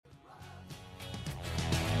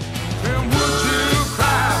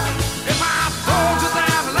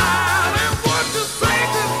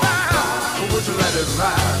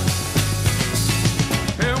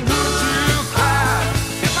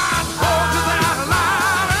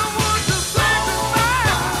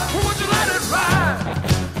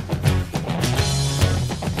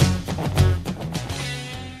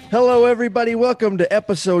Hello, everybody. Welcome to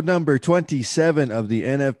episode number 27 of the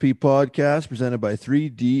NFP podcast presented by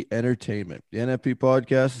 3D Entertainment. The NFP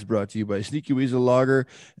podcast is brought to you by Sneaky Weasel Lager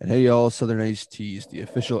and Hey Y'all Southern Iced Teas, the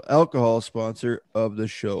official alcohol sponsor of the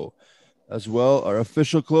show. As well, our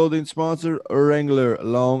official clothing sponsor, Wrangler.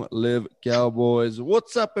 Long live Cowboys.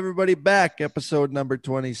 What's up, everybody? Back, episode number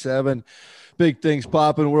 27. Big things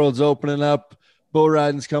popping, world's opening up. Bull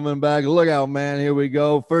riding's coming back. Look out, man. Here we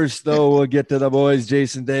go. First, though, we'll get to the boys.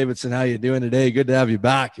 Jason Davidson, how you doing today? Good to have you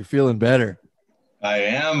back. You're feeling better. I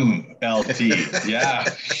am, LT. Yeah,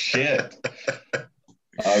 shit.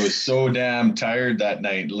 I was so damn tired that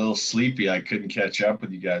night, a little sleepy. I couldn't catch up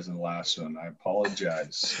with you guys in the last one. I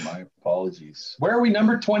apologize. My apologies. Where are we,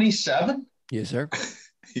 number 27? Yes, sir.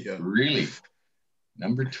 Yeah. Really?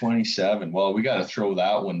 Number 27. Well, we got to throw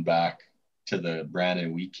that one back to the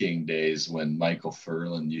Brandon Wheat King days when Michael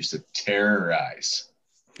Furlan used to terrorize.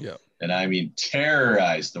 Yeah. And I mean,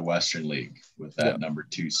 terrorize the Western League with that number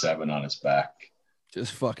 27 on his back.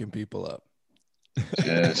 Just fucking people up.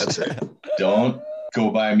 Just don't go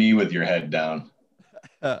by me with your head down.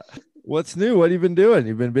 What's new? What have you been doing?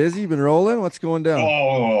 You've been busy? Been rolling? What's going down?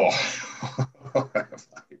 Oh,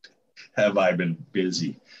 have I been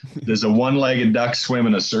busy? There's a one-legged duck swim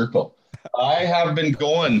in a circle. I have been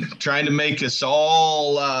trying to make us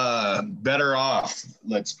all better off.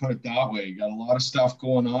 Let's put it that way. Got a lot of stuff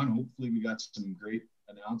going on. Hopefully we got some great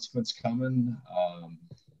announcements coming.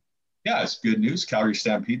 Yeah, it's good news. Calgary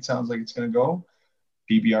Stampede sounds like it's going to go.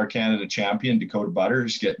 PBR Canada champion Dakota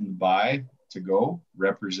Butters getting the bye to go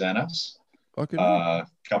represent us. Okay. A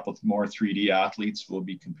couple more 3D athletes will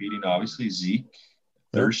be competing, obviously. Zeke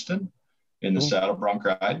Thurston in the saddle bronc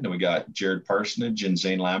ride. And then we got Jared Parsonage and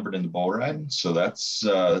Zane Lambert in the bull ride. So that's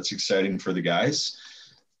exciting for the guys.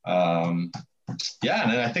 And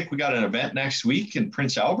then I think we got an event next week in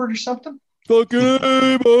Prince Albert or something. Fucking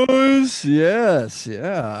hey, boys. Yes.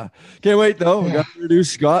 Yeah. Can't wait, though. We got to introduce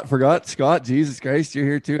Scott. Forgot Scott. Jesus Christ, you're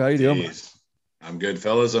here too. How you doing? I'm good,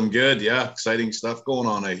 fellas. I'm good. Yeah. Exciting stuff going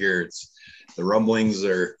on. I hear the rumblings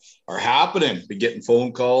are happening. Been getting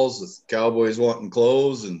phone calls with Cowboys wanting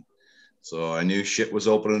clothes, and so I knew shit was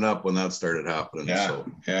opening up when that started happening.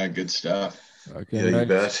 Yeah, good stuff. Okay, yeah, nice. You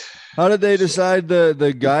bet. How did they decide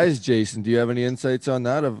the guys, Jason? Do you have any insights on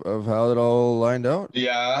that of how it all lined out?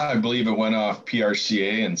 Yeah, I believe it went off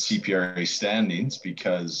PRCA and CPRA standings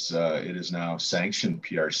because it is now sanctioned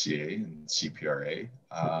PRCA and CPRA.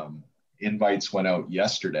 Invites went out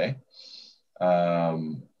yesterday.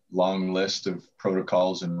 Long list of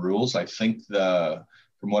protocols and rules. I think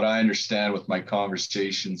from what I understand with my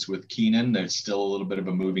conversations with Keenan, there's still a little bit of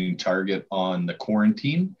a moving target on the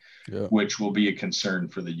quarantine, which will be a concern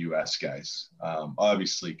for the U.S. guys.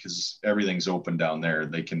 Obviously, because everything's open down there.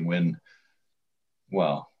 They can win.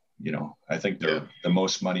 Well, I think the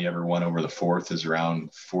most money ever won over the 4th is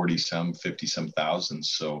around 50-some thousand.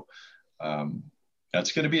 So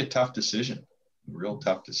that's going to be a tough decision, a real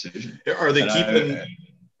tough decision. Are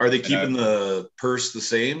they keeping the purse the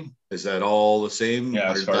same? Is that all the same?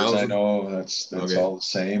 Yeah, as far as I know, that's okay. All the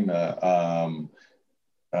same.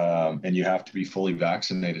 And you have to be fully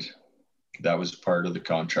vaccinated. That was part of the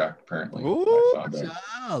contract, apparently. Oh,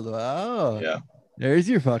 child! Wow. Yeah. There's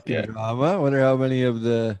your fucking drama. I wonder how many of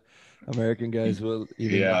the American guys will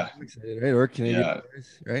even be vaccinated, right? Or Canadian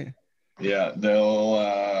guys, right? Yeah, they'll.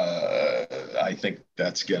 I think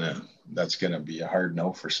that's gonna be a hard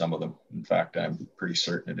no for some of them. In fact, I'm pretty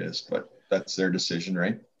certain it is. But that's their decision,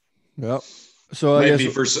 right? Yep. So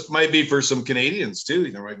might be for some Canadians too.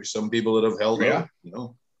 There might be some people that have held out.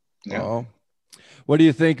 Yeah. Oh. What do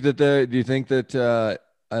you think that do you think that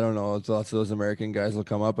I don't know, lots of those American guys will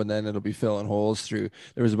come up and then it'll be filling holes through.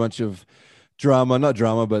 There was a bunch of not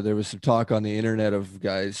drama, but there was some talk on the internet of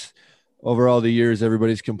guys over all the years.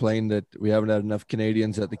 Everybody's complained that we haven't had enough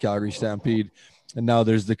Canadians at the Calgary Stampede. And now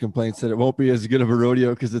there's the complaints that it won't be as good of a rodeo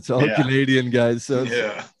because it's all Canadian guys. So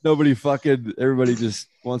everybody just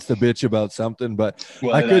wants to bitch about something. But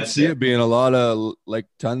I could see it being a lot of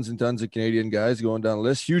tons and tons of Canadian guys going down the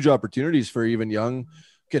list. Huge opportunities for even young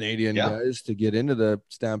Canadian guys to get into the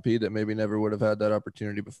Stampede that maybe never would have had that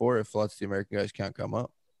opportunity before if lots of the American guys can't come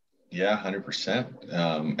up. Yeah,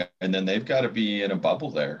 100%. And then they've got to be in a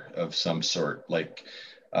bubble there of some sort.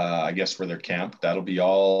 I guess where they're camped, that'll be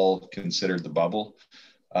all considered the bubble.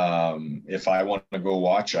 If I want to go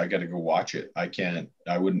watch, I got to go watch it.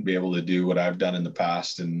 I wouldn't be able to do what I've done in the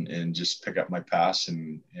past and just pick up my pass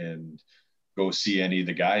and go see any of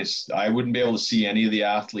the guys. I wouldn't be able to see any of the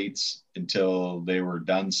athletes until they were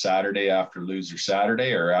done Saturday after Loser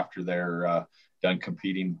Saturday or after they're done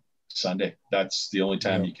competing Sunday. That's the only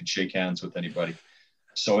time you can shake hands with anybody.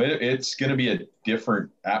 So it's going to be a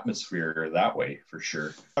different atmosphere that way for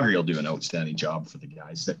sure. Calgary will do an outstanding job for the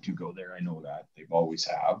guys that do go there. I know that they've always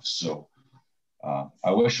have. So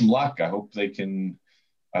I wish them luck. I hope they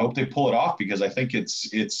pull it off, because I think they're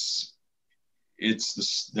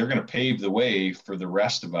going to pave the way for the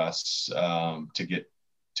rest of us to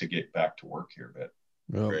get back to work here a bit.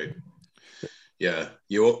 Oh. Right. Yeah.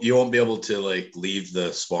 You won't be able to like leave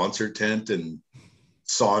the sponsor tent and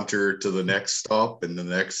saunter to the next stop and the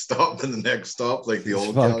next stop and the next stop like the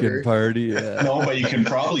old fucking Calgary party. Yeah. No, but you can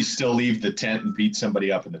probably still leave the tent and beat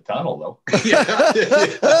somebody up in the tunnel though. Yeah.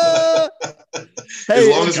 Hey, as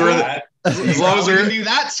long as we're in do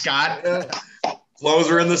that, Scott. As long as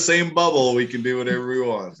we're in the same bubble, we can do whatever we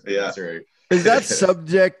want. Yeah. That's right. Is that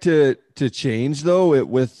subject to change though,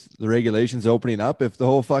 with the regulations opening up? If the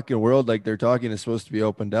whole fucking world, like they're talking, is supposed to be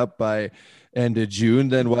opened up by end of June,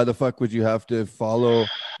 then why the fuck would you have to follow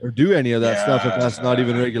or do any of that stuff if that's not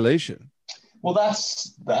even regulation? Well,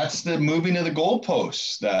 that's the moving of the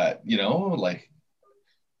goalposts that,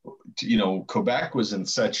 Quebec was in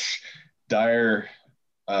such dire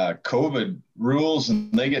COVID rules,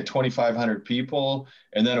 and they get 2,500 people.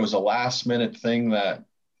 And then it was a last minute thing that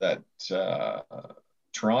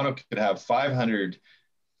Toronto could have 500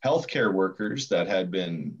 healthcare workers that had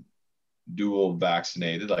been dual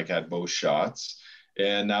vaccinated, like had both shots.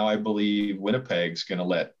 And now I believe Winnipeg's going to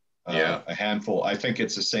let a handful. I think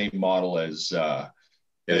it's the same model as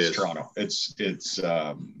Toronto. It's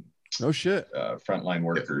no shit. Frontline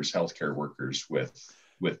workers, healthcare workers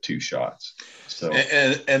with 2 shots. So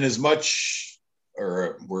and as much,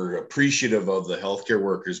 or we're appreciative of the healthcare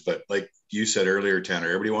workers, but like you said earlier, Tanner,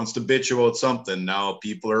 everybody wants to bitch about something. Now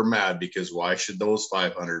people are mad because why should those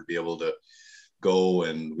 500 be able to go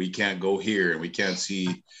and we can't go here and we can't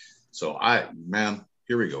see? So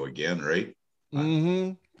here we go again, right?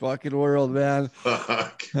 Mm-hmm. Fucking world, man.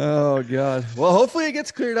 Fuck. Oh god. Well, hopefully it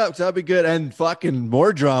gets cleared up. So that'd be good. And fucking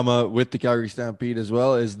more drama with the Calgary Stampede as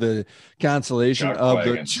well is the cancellation of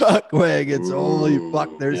the Chuck Wagons. Holy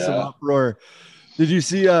fuck! There's some uproar. Did you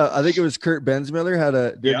see? I think it was Kurt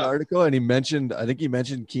Bensmiller did an article, and he mentioned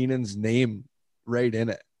Keenan's name right in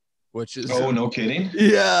it, which is no kidding.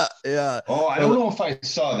 Yeah. Oh, I don't know if I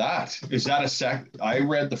saw that. Is that I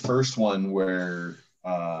read the first one where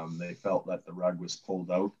they felt that the rug was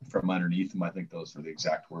pulled out from underneath them. I think those were the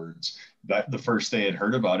exact words. That the first they had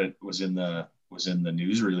heard about it was in the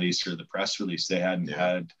news release or the press release. They hadn't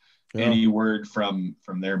had any word from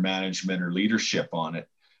their management or leadership on it.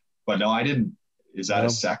 But no, I didn't. Is that a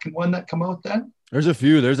second one that come out then? There's a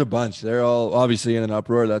few. There's a bunch. They're all obviously in an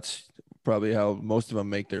uproar. That's probably how most of them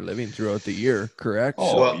make their living throughout the year. Correct.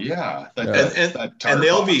 Oh, well, yeah. And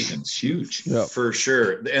they'll be huge for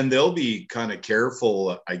sure. And they'll be kind of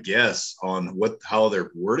careful, I guess, on how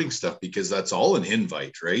they're wording stuff, because that's all an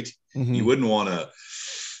invite, right? Mm-hmm. You wouldn't want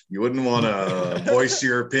to voice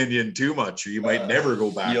your opinion too much, or you might never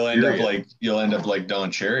go back. You'll end up like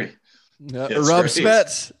Don Cherry. Yeah, Rob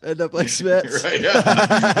Smets end up like Smets. Right, yeah.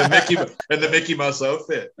 the Mickey Mouse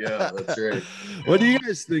outfit. Yeah, that's right. What do you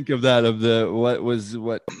guys think of that? Of the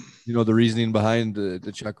the reasoning behind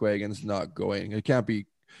the Chuck Wagons not going? It can't be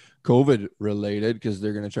COVID related because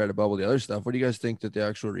they're going to try to bubble the other stuff. What do you guys think that the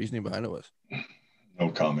actual reasoning behind it was? No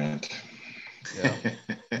comment. Yeah.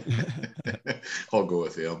 I'll go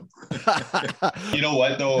with him. You know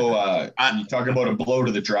what though? You talk about a blow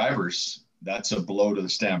to the drivers. That's a blow to the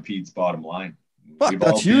Stampede's bottom line. Fuck,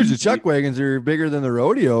 that's huge. The Chuck Wagons are bigger than the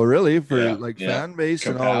rodeo, really, for fan base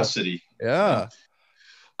capacity. And all. Yeah.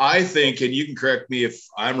 I think, and you can correct me if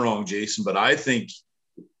I'm wrong, Jason, but I think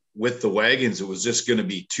with the wagons, it was just going to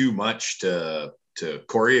be too much to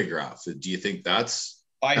choreograph. Do you think that's?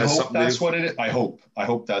 I hope that's what it is. I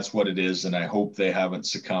hope that's what it is, and I hope they haven't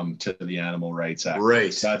succumbed to the animal rights act.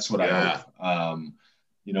 Right. That's what I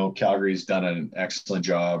hope. Calgary's done an excellent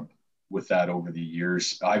job with that over the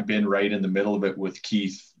years. I've been right in the middle of it with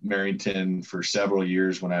Keith Merrington for several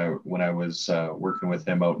years when I was working with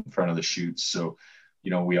him out in front of the chutes. So,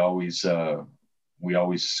 we always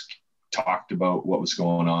talked about what was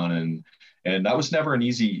going on, and that was never an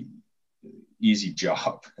easy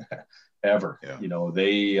job ever. Yeah.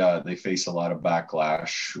 They face a lot of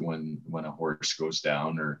backlash when a horse goes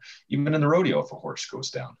down, or even in the rodeo if a horse goes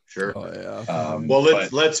down. Sure. Oh, yeah. Well,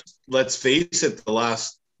 let's face it. The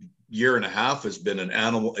last year and a half has been an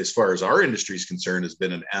animal, as far as our industry is concerned, has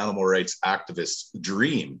been an animal rights activist's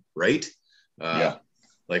dream, right?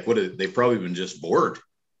 Like they've probably been just bored.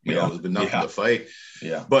 There's been nothing to fight.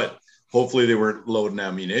 Yeah. But hopefully they weren't loading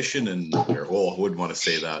ammunition I wouldn't want to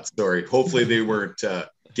say that. Sorry. Hopefully they weren't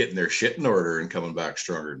getting their shit in order and coming back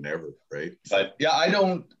stronger than ever, right? But yeah, I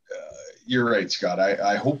don't. you're right, Scott.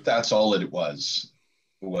 I hope that's all it was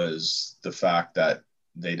the fact that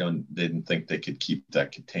they didn't think they could keep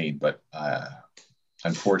that contained. But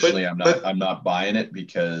unfortunately, I'm not buying it,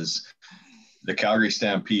 because the Calgary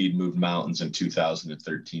Stampede moved mountains in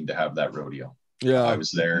 2013 to have that rodeo. Yeah, I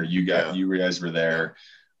was there. You guys were there.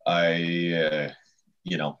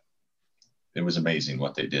 It was amazing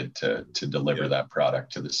what they did to deliver that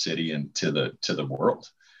product to the city and to the world.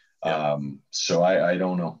 Yeah. So I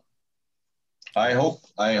don't know. I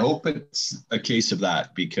hope it's a case of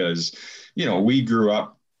that, because, we grew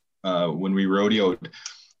up when we rodeoed,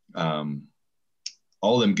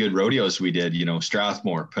 all them good rodeos we did,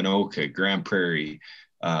 Strathmore, Ponoka, Grand Prairie,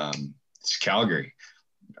 Calgary.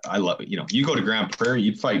 I love it. You go to Grand Prairie,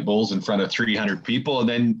 you'd fight bulls in front of 300 people,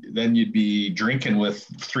 and then you'd be drinking with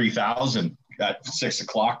 3,000 at 6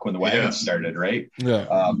 o'clock when the wagons started, right?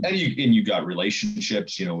 Yeah. And you got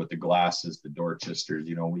relationships, with the Glasses, the Dorchesters.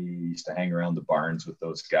 We used to hang around the barns with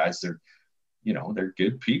those guys. They're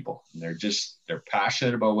good people. And they're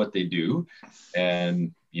passionate about what they do,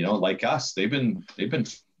 and like us, they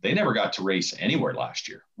never got to race anywhere last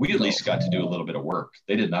year. We at least got to do a little bit of work.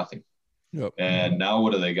 They did nothing. Yep. And now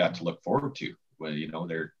what do they got to look forward to? Well,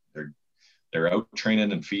 they're out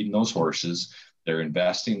training and feeding those horses. They're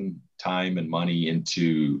investing time and money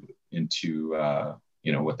into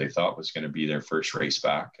what they thought was going to be their first race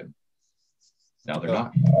back, and now they're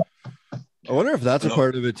not. I wonder if that's a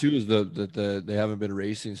part of it too, is that they haven't been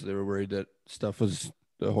racing, so they were worried that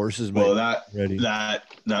the horses might ready. That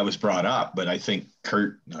was brought up, but I think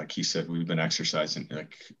Kurt, like he said, we've been exercising.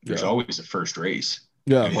 Like there's always a first race.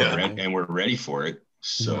 Yeah, and we're ready for it.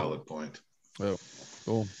 So valid point. Oh,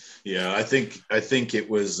 cool. Yeah, I think it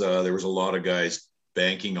was there was a lot of guys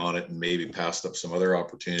banking on it and maybe passed up some other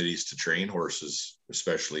opportunities to train horses,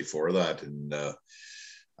 especially for that. And I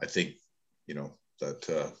think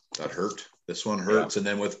that hurt. This one hurts. And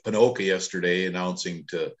then with Ponoka yesterday announcing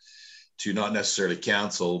to not necessarily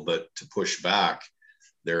cancel, but to push back,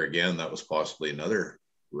 there again, that was possibly another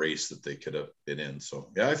race that they could have been in. So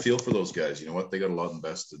yeah, I feel for those guys. You know what? They got a lot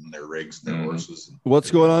invested in their rigs and their horses. What's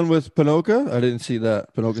going on with Ponoka? I didn't see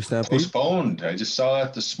that. Ponoka Stampede postponed. I just saw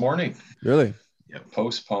that this morning. Really? Yeah,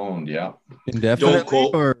 postponed. Yeah. Indefinitely. Don't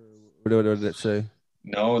quote. Or what did it say?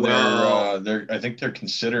 No, they're I think they're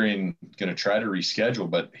considering going to try to reschedule,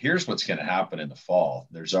 but here's what's going to happen in the fall.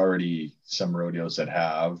 There's already some rodeos that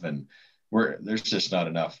have, and there's just not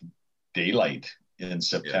enough daylight in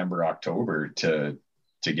September, October to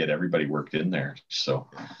get everybody worked in there. So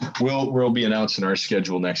we'll be announcing our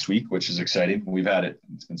schedule next week, which is exciting.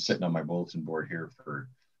 It's been sitting on my bulletin board here for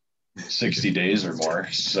 60 days or more.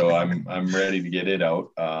 So I'm ready to get it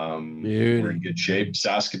out. We're in good shape.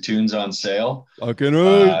 Saskatoon's on sale. Okay,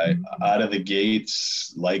 out of the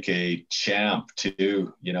gates like a champ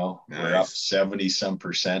too. Nice. We're up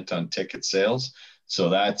 70% on ticket sales. So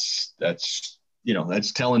that's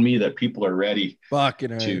telling me that people are ready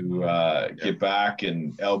to get back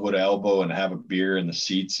and elbow to elbow and have a beer in the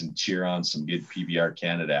seats and cheer on some good PBR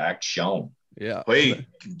Canada action. Yeah. Wait,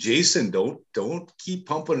 Jason, don't keep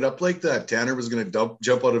pumping it up like that. Tanner was going to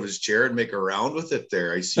jump out of his chair and make a round with it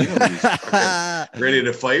there. I see him. He's ready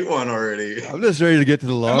to fight one already. I'm just ready to get to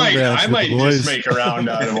the long I might just make a round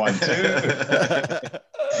out of one too.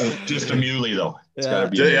 Just a muley though. It's got to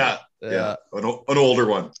be. Yeah. An older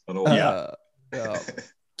one.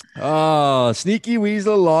 Sneaky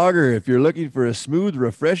Weasel Lager. If you're looking for a smooth,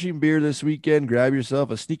 refreshing beer this weekend, grab yourself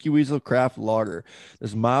a Sneaky Weasel Craft Lager.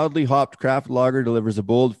 This mildly hopped craft lager delivers a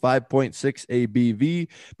bold 5.6 ABV,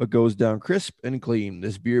 but goes down crisp and clean.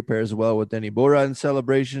 This beer pairs well with any bull riding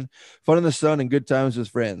celebration, fun in the sun, and good times with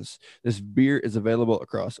friends. This beer is available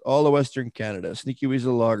across all of Western Canada. Sneaky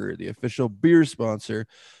Weasel Lager, the official beer sponsor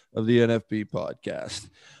of the NFB podcast.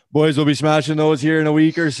 Boys, will be smashing those here in a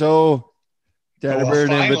week or so. Tanner Byrne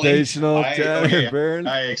Invitational. Byrne.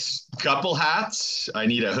 Couple hats. I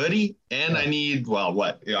need a hoodie, and I need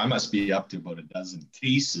I must be up to about a dozen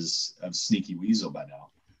cases of Sneaky Weasel by now.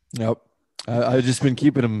 Yep. I've just been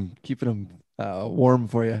keeping them warm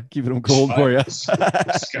for you, keeping them cold for you.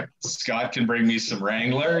 Scott can bring me some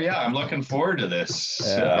Wrangler. Yeah, I'm looking forward to this.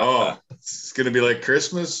 It's gonna be like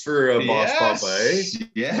Christmas for Boss Papa, eh?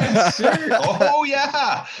 Yes, sir. Oh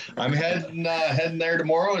yeah, I'm heading there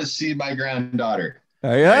tomorrow to see my granddaughter.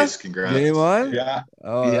 Oh yeah, nice, congrats. Game on. Yeah.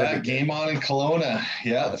 Game on in Kelowna.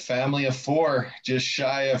 Yeah, the family of four, just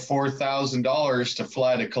shy of $4,000 to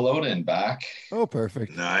fly to Kelowna and back. Oh,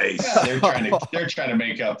 perfect. Nice. Yeah, they're trying to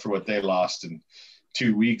make up for what they lost in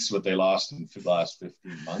 2 weeks, what they lost in the last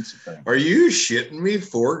 15 months. Are you shitting me?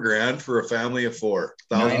 $4,000 for a family of four.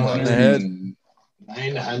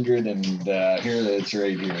 900 and here it's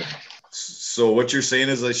right here. So what you're saying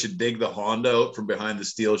is I should dig the Honda out from behind the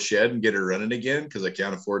steel shed and get her running again because I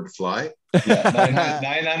can't afford to fly? Yeah,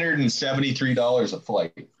 $973 a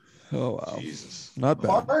flight. Oh wow, Jesus, not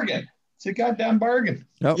bad. Bargain. It's a goddamn bargain.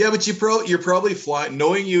 Nope. Yeah, but you're probably flying.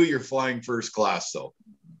 Knowing you're flying first class though.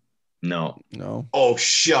 No. Oh,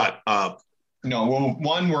 shut up. No, well,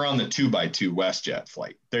 one, we're on the 2x2 WestJet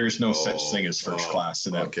flight. There's no such thing as first class.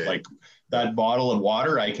 And like that bottle of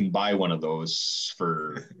water, I can buy one of those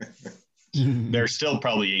for. They're still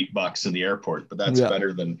probably $8 in the airport, but that's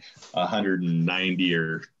better than 190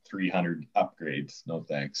 or 300 upgrades. No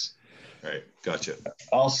thanks. Right, gotcha.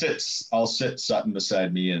 I'll sit Sutton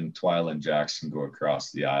beside me, and Twyla and Jackson go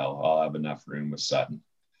across the aisle. I'll have enough room with Sutton.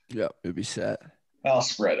 Yeah, it'll be set. I'll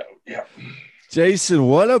spread out. Yeah. Jason,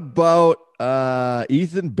 what about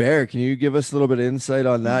Ethan Bear? Can you give us a little bit of insight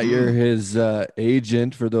on that? You're his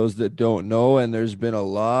agent, for those that don't know, and there's been a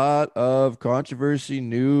lot of controversy,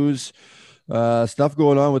 news, stuff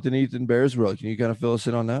going on within Ethan Bear's world. Can you kind of fill us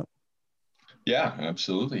in on that? Yeah,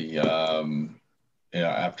 absolutely.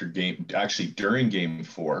 During game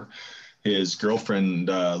 4, his girlfriend,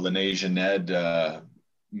 Lanesia Ned,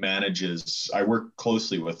 manages. I work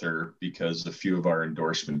closely with her because a few of our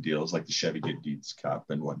endorsement deals, like the Chevy Good Deeds Cup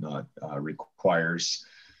and whatnot, requires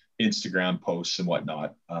Instagram posts and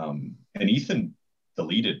whatnot. And Ethan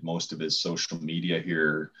deleted most of his social media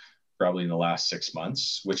here probably in the last 6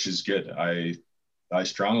 months, which is good. I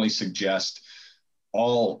strongly suggest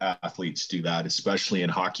all athletes do that, especially in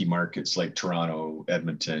hockey markets like Toronto,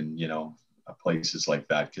 Edmonton, places like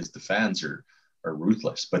that, because the fans are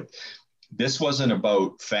ruthless. But this wasn't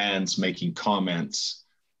about fans making comments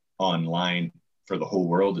online for the whole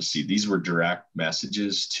world to see. These were direct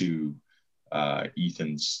messages to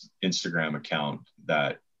Ethan's Instagram account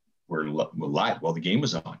that were live while the game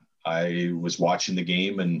was on. I was watching the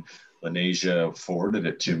game and Lanesia forwarded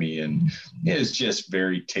it to me, and it is just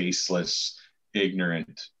very tasteless,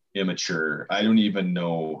 ignorant, immature. I don't even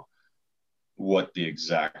know what the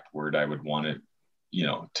exact word I would want it,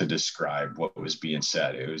 to describe what was being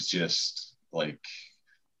said. It was just like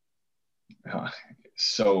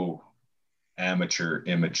so amateur,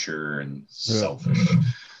 immature, and selfish.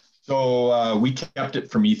 So we kept it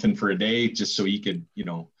from Ethan for a day just so he could,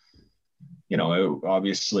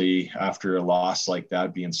 obviously after a loss like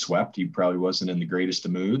that, being swept, he probably wasn't in the greatest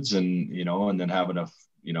of moods, and then having a,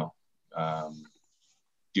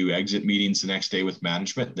 do exit meetings the next day with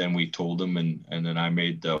management. Then we told him, and then I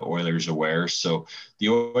made the Oilers aware. So the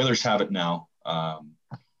Oilers have it now.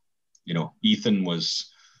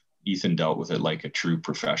 Ethan dealt with it like a true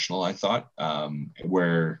professional, I thought,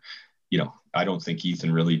 where, I don't think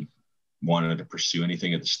Ethan really wanted to pursue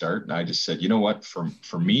anything at the start. And I just said, you know what, for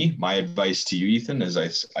me, my advice to you, Ethan, is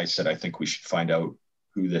I said, I think we should find out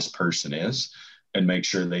who this person is and make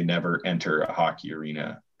sure they never enter a hockey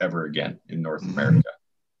arena ever again in North America.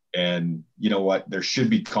 And you know what? There should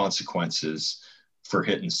be consequences for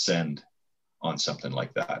hitting send on something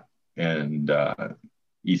like that. And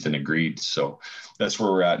Ethan agreed. So that's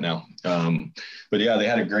where we're at now. But yeah, they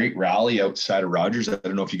had a great rally outside of Rogers. I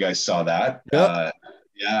don't know if you guys saw that. Yep.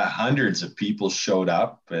 Hundreds of people showed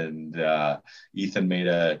up, and Ethan made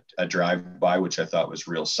a drive-by, which I thought was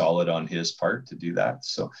real solid on his part to do that.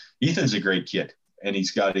 So Ethan's a great kid, and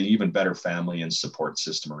he's got an even better family and support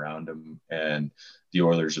system around him. And the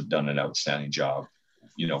Oilers have done an outstanding job,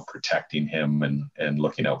 protecting him and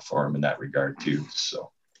looking out for him in that regard too.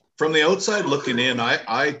 So from the outside looking in,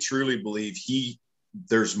 I truly believe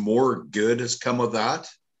there's more good has come of that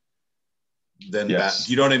than bad.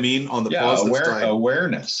 You know what I mean? On the positive side.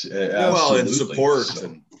 Awareness. Well, and support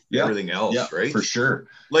and everything else, right? For sure.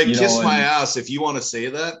 Like, kiss my ass if you want to say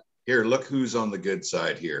that. Here, look who's on the good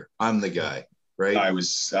side here. I'm the guy. Right. I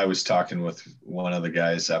was talking with one of the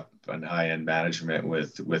guys up on high-end management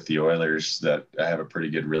with the Oilers that I have a pretty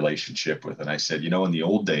good relationship with. And I said, in the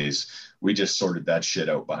old days, we just sorted that shit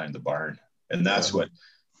out behind the barn. And that's what,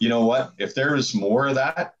 if there was more of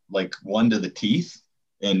that, like one to the teeth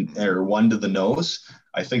or one to the nose,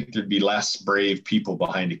 I think there'd be less brave people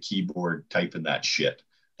behind a keyboard typing that shit.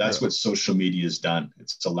 That's what social media has done.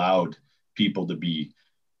 It's allowed people to be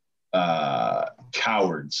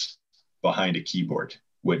cowards behind a keyboard,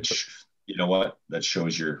 which, that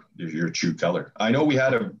shows your true color. I know we've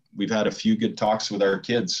had a few good talks with our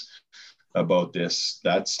kids about this.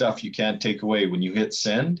 That stuff you can't take away. When you hit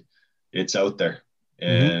send, it's out there,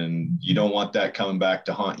 and you don't want that coming back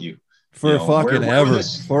to haunt you for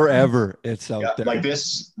forever. It's out there. Like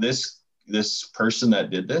this person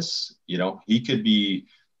that did this, he could be,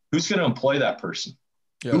 who's going to employ that person?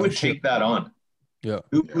 Who would take that on?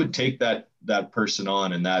 Who would take that person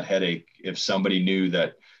on and that headache if somebody knew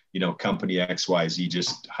that company XYZ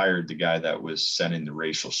just hired the guy that was sending the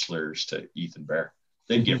racial slurs to Ethan Bear.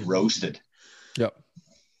 They'd get roasted. Yep.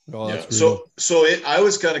 Oh, yeah. I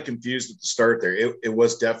was kind of confused at the start there. It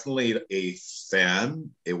was definitely a fan.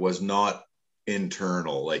 It was not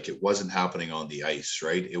internal. Like, it wasn't happening on the ice,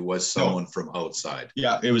 right? It was someone from outside.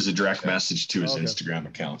 Yeah, it was a direct message to his Instagram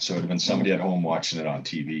account. So it would have been somebody at home watching it on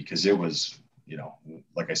TV, because it was,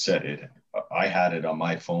 like I said, I had it on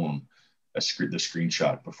my phone, the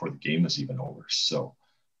screenshot before the game was even over. So,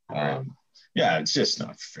 it's just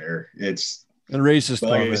not fair. It's and racist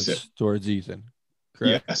comments towards Ethan.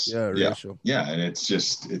 Correct? Yes. Yeah, racial. Yeah, and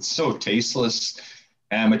it's so tasteless,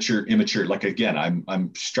 amateur, immature. Like, again,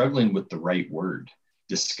 I'm struggling with the right word.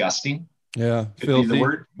 Disgusting. Yeah, filthy, the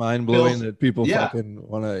word. Mind-blowing that people fucking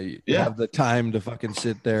want to have the time to fucking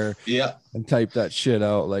sit there and type that shit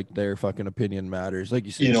out like their fucking opinion matters. Like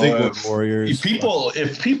you said, if Warriors.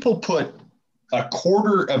 If people put a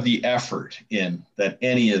quarter of the effort in that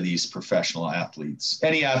any of these professional athletes,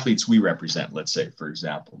 any athletes we represent, let's say, for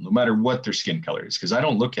example, no matter what their skin color is, because I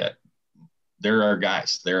don't look at, there are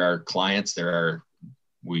guys, there are clients,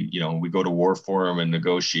 we go to war for them in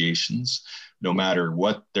negotiations, no matter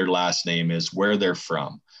what their last name is, where they're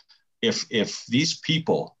from. If these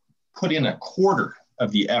people put in a quarter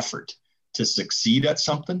of the effort to succeed at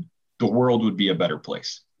something, the world would be a better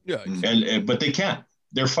place. Yeah. Exactly. But they can't.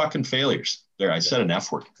 They're fucking failures. There, I said an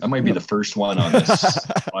F word. That might be the first one on this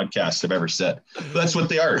podcast I've ever said. But that's what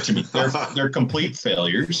they are to me. They're complete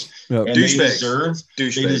failures, and they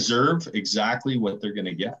deserve exactly what they're going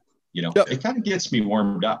to get. It kind of gets me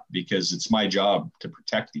warmed up, because it's my job to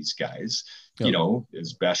protect these guys,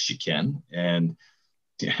 as best you can. And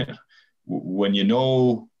when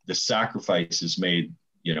the sacrifices made,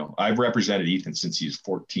 I've represented Ethan since he's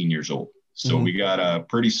 14 years old. So we got a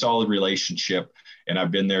pretty solid relationship, and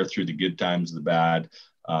I've been there through the good times, the bad.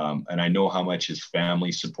 And I know how much his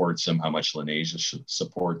family supports him, how much Lenasia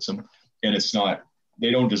supports him. And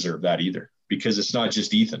they don't deserve that either, because it's not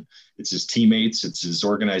just Ethan, it's his teammates, it's his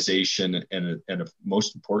organization. And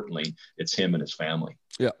most importantly, it's him and his family.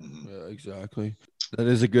 Yeah, exactly. That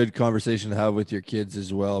is a good conversation to have with your kids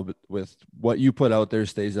as well. But with what you put out there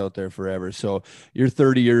stays out there forever. So you're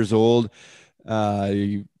 30 years old.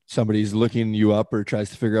 Somebody's looking you up or tries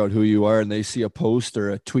to figure out who you are, and they see a post or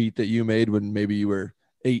a tweet that you made when maybe you were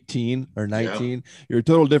 18 or 19, you're a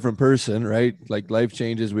total different person, right? Like, life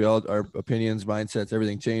changes. Our opinions, mindsets,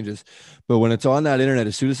 everything changes. But when it's on that internet,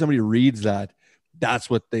 as soon as somebody reads that, that's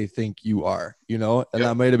what they think you are, and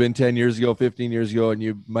that might've been 10 years ago, 15 years ago. And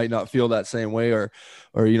you might not feel that same way, or,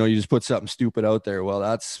 you just put something stupid out there. Well,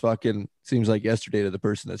 that's fucking seems like yesterday to the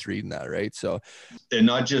person that's reading that. Right. So, and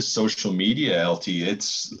not just social media, LT,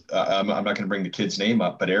 it's, I'm not going to bring the kid's name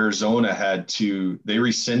up, but Arizona they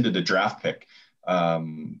rescinded a draft pick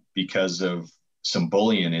because of some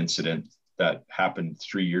bullying incident that happened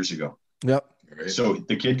 3 years ago. Yep. Right. So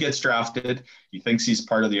the kid gets drafted. He thinks he's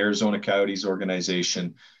part of the Arizona Coyotes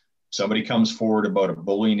organization. Somebody comes forward about a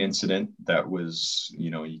bullying incident that was,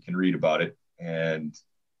 you can read about it, and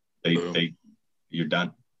you're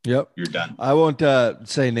done. Yep. You're done. I won't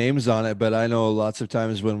say names on it, but I know lots of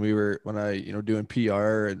times when I doing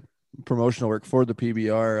PR and promotional work for the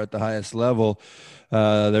PBR at the highest level,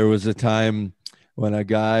 there was a time when a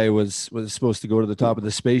guy was supposed to go to the top of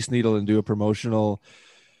the Space Needle and do a promotional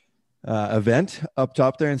event up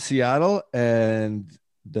top there in Seattle, and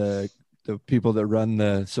the people that run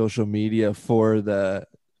the social media for the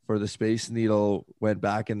Space Needle went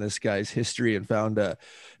back in this guy's history and found it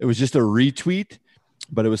was just a retweet,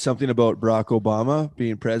 but it was something about Barack Obama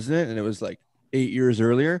being president, and it was like 8 years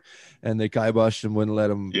earlier, and they kiboshed him, wouldn't let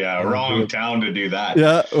him. Yeah, wrong town to do that.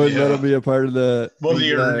 Yeah, wouldn't let him be a part of the. Well,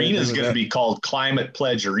 the arena is going to be called Climate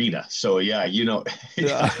Pledge Arena. So yeah,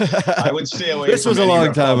 I would stay away. This was a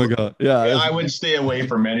long time ago. Yeah, I would stay away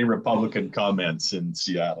from any Republican comments in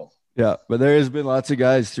Seattle. Yeah, but there has been lots of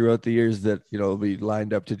guys throughout the years that will be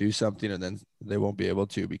lined up to do something, and then they won't be able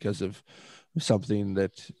to because of something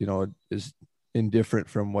that is indifferent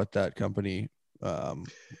from what that company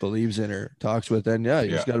believes in or talks with. And you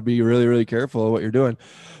just got to be really, really careful of what you're doing,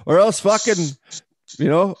 or else fucking,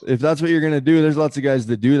 if that's what you're going to do, there's lots of guys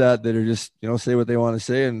that do that are just, say what they want to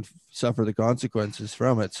say and suffer the consequences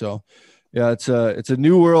from it. So yeah, it's a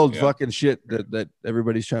new world fucking shit that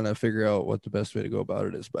everybody's trying to figure out what the best way to go about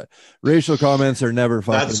it is. But racial comments are never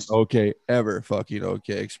fucking okay, ever fucking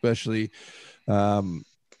okay, especially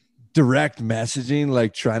direct messaging,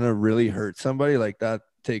 like trying to really hurt somebody, like that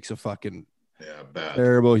takes a fucking bad.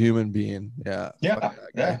 Terrible human being. Yeah,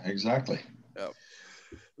 exactly.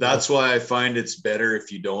 That's why I find it's better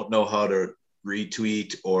if you don't know how to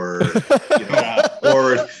retweet or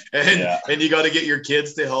forward, and you got to get your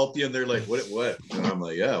kids to help you, and they're like, what? And I'm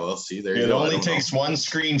like, yeah, well, see, there you go. It only takes one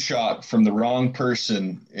screenshot from the wrong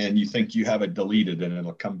person, and you think you have it deleted, and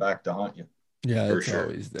it'll come back to haunt you. Yeah, for sure.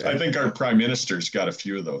 Always there. I think our prime minister's got a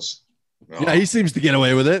few of those. Yeah, he seems to get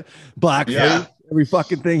away with it. Blackface, every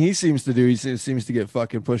fucking thing he seems to do, he seems to get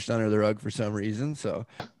fucking pushed under the rug for some reason. So,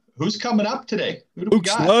 who's coming up today? Who do Luke we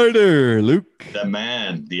got? Snyder, Luke, the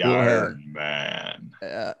man, the Iron Man.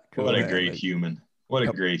 Yeah, what a great human! What a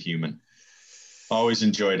great human! Always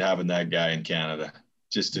enjoyed having that guy in Canada.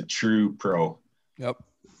 Just a true pro. Yep,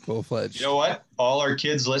 full-fledged. You know what? All our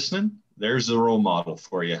kids listening, there's the role model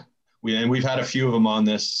for you. We've had a few of them on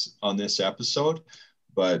this episode.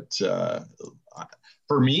 But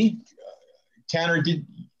for me, Tanner, you'd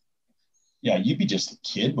be just a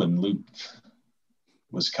kid when Luke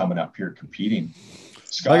was coming up here competing.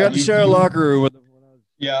 Scott, I got to share a locker room with him when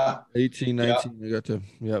I was 18, 19. I got to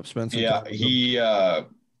spend some time with him.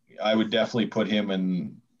 I would definitely put him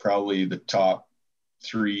in probably the top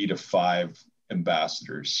 3 to 5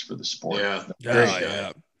 ambassadors for the sport. Yeah.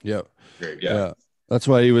 That's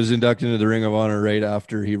why he was inducted into the Ring of Honor right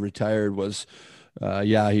after he retired.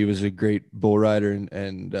 He was a great bull rider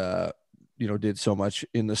and did so much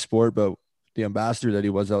in the sport, but the ambassador that he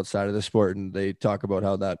was outside of the sport. And they talk about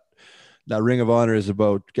how that Ring of Honor is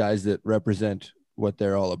about guys that represent what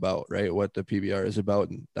they're all about, right? What the PBR is about.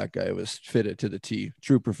 And that guy was fitted to the T.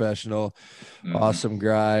 True professional, awesome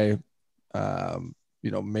guy,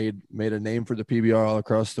 made a name for the PBR all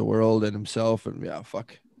across the world and himself. And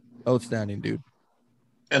outstanding dude.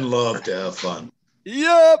 And love to have fun.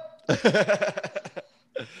 Yep.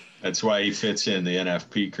 That's why he fits in the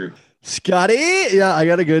NFP crew. Scotty, I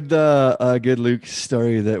got a good Luke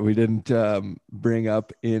story that we didn't bring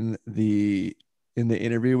up in the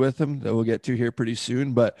interview with him that we'll get to here pretty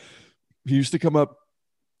soon. But he used to come up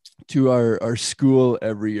to our school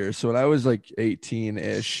every year. So when I was like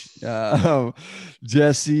 18-ish,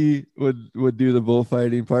 Jesse would do the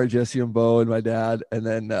bullfighting part. Jesse and Bo and my dad, and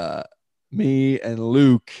then me and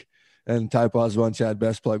Luke. And Ty Poswell and Chad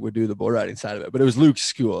Bestplug would do the bull riding side of it. But it was Luke's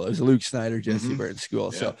school. It was Luke Snyder, Jesse Burns school.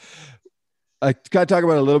 Yeah. So I kind of talk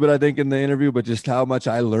about it a little bit, I think, in the interview, but just how much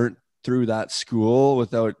I learned through that school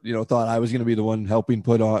without, thought I was going to be the one helping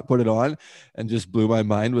put it on, and just blew my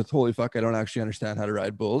mind with, holy fuck, I don't actually understand how to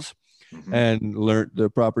ride bulls. And learned the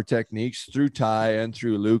proper techniques through Ty and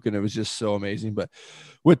through Luke. And it was just so amazing. But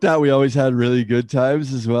with that, we always had really good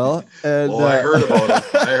times as well. And I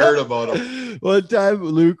heard about him. One time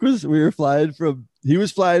Luke he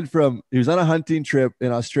was on a hunting trip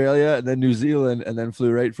in Australia and then New Zealand, and then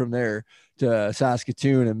flew right from there to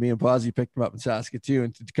Saskatoon. And me and Posy picked him up in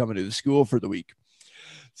Saskatoon to come into the school for the week.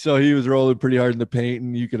 So he was rolling pretty hard in the paint,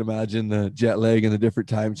 and you can imagine the jet lag and the different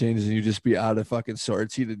time changes, and you just be out of fucking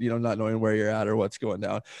sorts. He did, not knowing where you're at or what's going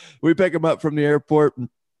down. We pick him up from the airport, and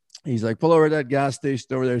he's like, pull over to that gas station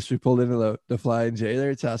over there. So we pulled into the Flying J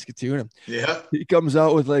there at Saskatoon. Yeah. He comes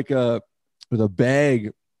out with a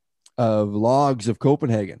bag of logs of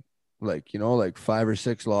Copenhagen, like 5 or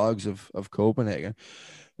 6 logs of Copenhagen.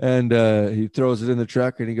 And he throws it in the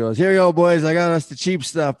truck and he goes, here you go, boys. I got us the cheap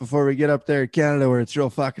stuff before we get up there in Canada where it's real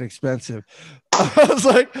fucking expensive. I was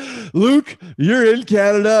like, Luke, you're in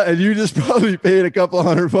Canada and you just probably paid a couple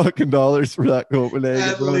 $100 for that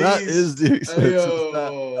Copenhagen. Bro. That is the expensive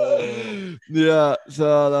stuff. Yeah.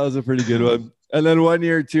 So that was a pretty good one. And then one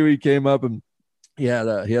year too, he came up and he had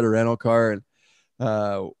a rental car, and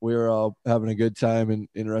we were all having a good time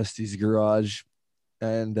in Rusty's garage.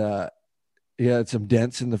 And, he had some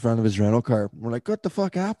dents in the front of his rental car. We're like, what the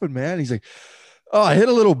fuck happened, man? He's like, oh, I hit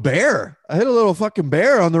a little bear. I hit a little fucking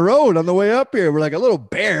bear on the road on the way up here. We're like, a little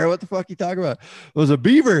bear? What the fuck you talking about? It was a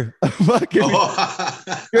beaver. A fucking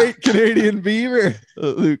great Canadian beaver.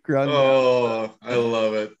 Luke Run. Oh, I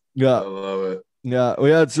love it. Yeah. I love it. Yeah.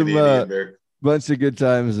 We had some bunch of good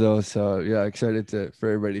times though. So yeah, excited for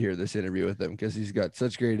everybody to hear this interview with him, because he's got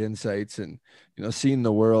such great insights and, seen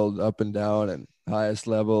the world up and down and highest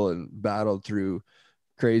level and battled through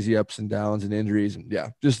crazy ups and downs and injuries. And yeah,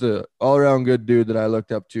 just a all around good dude that I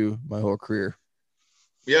looked up to my whole career.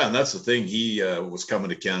 Yeah. And that's the thing. He was coming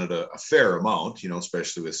to Canada a fair amount,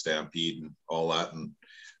 especially with Stampede and all that. And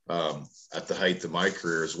at the height of my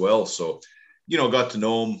career as well. So, got to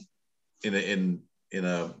know him in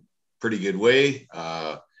a pretty good way.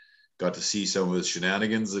 Got to see some of his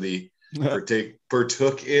shenanigans that he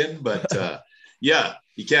partook in, but yeah,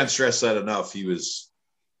 you can't stress that enough. He was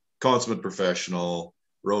consummate professional,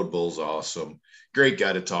 rode bulls awesome, great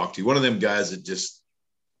guy to talk to. One of them guys that just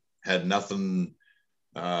had nothing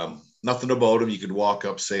about him. You could walk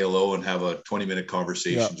up, say hello, and have a 20-minute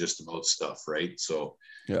conversation just about stuff, right? So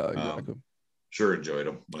yeah, exactly. sure enjoyed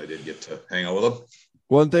them when I did get to hang out with them.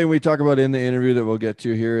 One thing we talk about in the interview that we'll get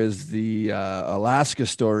to here is the Alaska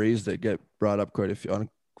stories that get brought up quite a few on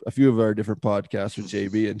a few of our different podcasts with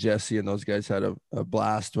JB and Jesse, and those guys had a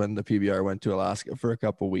blast when the PBR went to Alaska for a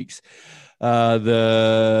couple of weeks.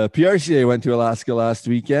 The PRCA went to Alaska last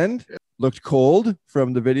weekend. Yeah. Looked cold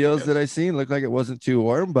from the videos that I seen. Looked like it wasn't too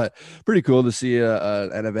warm, but pretty cool to see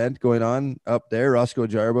an event going on up there. Roscoe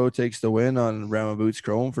Jarbo takes the win on Rama Boots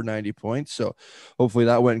Chrome for 90 points. So hopefully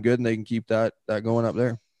that went good and they can keep that going up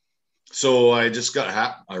there. So I just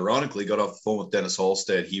ironically got off the phone with Dennis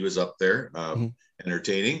Halstead. He was up there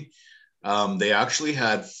entertaining. They actually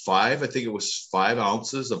had 5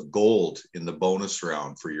 ounces of gold in the bonus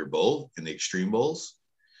round for your bull in the extreme bulls.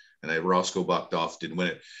 And Roscoe bucked off, didn't win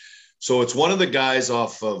it. So it's one of the guys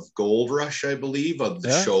off of Gold Rush, I believe, of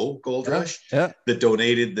the show Gold Rush that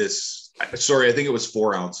donated this. Sorry, I think it was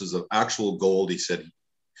 4 ounces of actual gold. He said,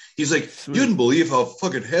 he's like, sweet. You wouldn't believe how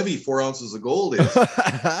fucking heavy 4 ounces of gold is.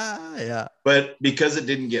 Yeah. But because it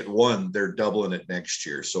didn't get won, they're doubling it next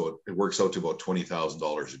year. So it works out to about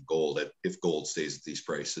 $20,000 in gold if gold stays at these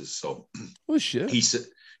prices. So shit. He said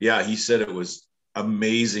it was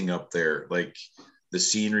amazing up there. Like, the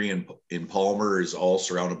scenery in Palmer is all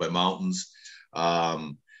surrounded by mountains.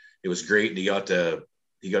 It was great. And he got to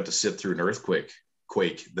sit through an earthquake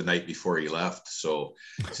the night before he left. So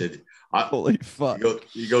he said, holy fuck.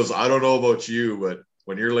 He goes, I don't know about you, but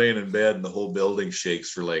when you're laying in bed and the whole building shakes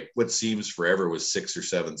for like what seems forever was 6 or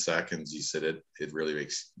 7 seconds. He said it really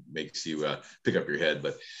makes you pick up your head.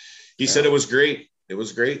 But he said it was great. It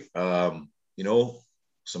was great. Some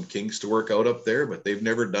kinks to work out up there, but they've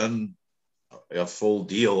never done a full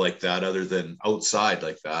deal like that other than outside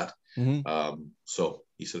like that. So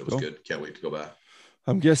he said it was good. Can't wait to go back.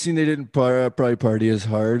 I'm guessing they didn't probably party as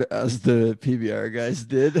hard as the PBR guys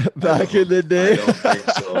did back in the day.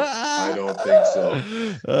 I don't think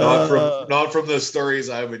so. Not from the stories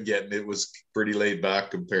I've been getting. It was pretty laid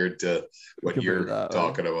back compared to what you're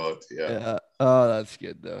talking about. Yeah. Oh, that's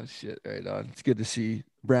good though. Shit, right on. It's good to see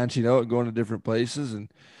branching out and going to different places and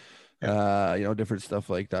different stuff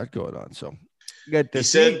like that going on. So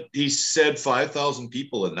he said 5,000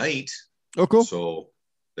 people a night. Oh, cool. So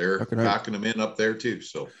they're packing them in up there too.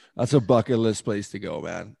 So that's a bucket list place to go,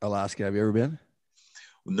 man. Alaska. Have you ever been?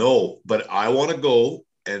 No, but I want to go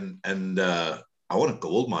and I want a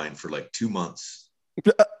gold mine for like 2 months.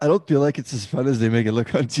 I don't feel like it's as fun as they make it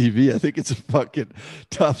look on TV. I think it's a fucking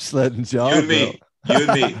tough sledding job. You and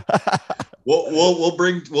me. We'll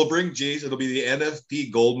bring Jason. It'll be the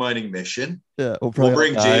NFP gold mining mission. Yeah, we'll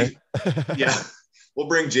bring Jason. Yeah, we'll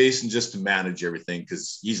bring Jason just to manage everything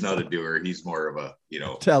because he's not a doer. He's more of a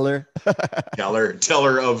teller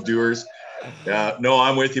of doers. Yeah, no,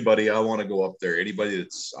 I'm with you, buddy. I want to go up there. Anybody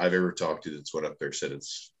I've ever talked to that's went up there said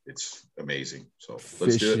it's amazing. So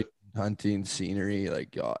let's do it. Hunting, scenery,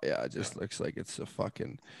 like it just looks like it's a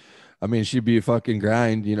fucking. I mean, she'd be a fucking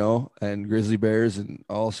grind, and grizzly bears and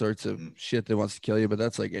all sorts of shit that wants to kill you. But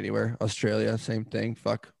that's like anywhere. Australia, same thing.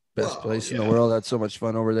 Fuck, best place in the world. That's so much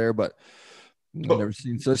fun over there. But I've never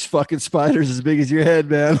seen such fucking spiders as big as your head,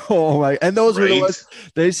 man. Oh my! And those were the ones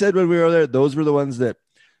they said when we were there. Those were the ones that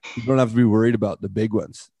you don't have to be worried about. The big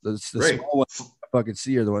ones. The small ones you fucking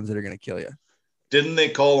see are the ones that are gonna kill you. Didn't they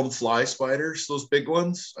call them fly spiders? Those big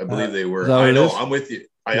ones? I believe they were. I know. I'm with you.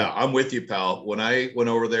 I'm with you, pal. When I went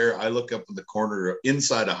over there, I look up in the corner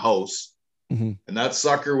inside a house, and that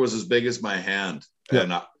sucker was as big as my hand,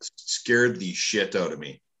 and it scared the shit out of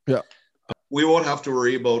me. Yeah, we won't have to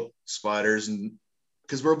worry about spiders, and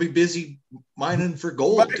because we'll be busy mining for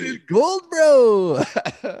gold, dude. Gold, bro.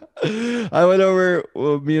 I went over.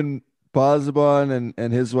 Well, me and Posabon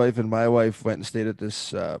and his wife and my wife went and stayed at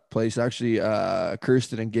this place. Actually,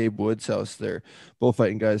 Kirsten and Gabe Wood's house. They're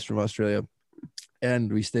bullfighting guys from Australia.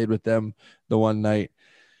 And we stayed with them the one night.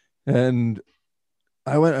 And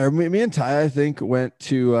me and Ty, I think, went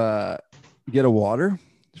to get a water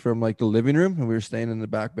from like the living room. And we were staying in the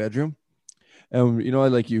back bedroom. And,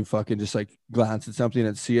 you fucking just like glance at something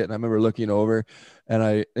and see it. And I remember looking over and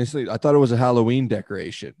I thought it was a Halloween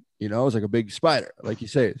decoration. It was like a big spider, like you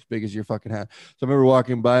say, as big as your fucking hand. So I remember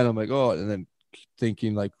walking by and I'm like, oh, and then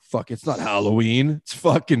thinking like, fuck, it's not Halloween. It's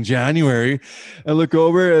fucking January. I look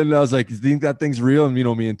over and I was like, you think that thing's real? And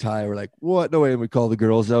me and Ty were like, what? No way. And we call the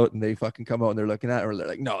girls out and they fucking come out and they're looking at it. And they're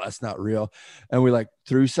like, no, that's not real. And we like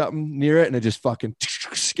threw something near it and it just fucking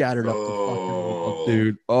scattered up the fucking wall,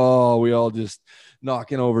 dude. Oh, we all just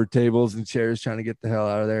knocking over tables and chairs trying to get the hell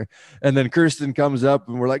out of there. And then Kirsten comes up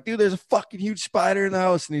and we're like, dude, there's a fucking huge spider in the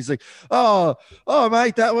house. And he's like, oh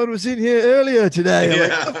mate, that one was in here earlier today. I'm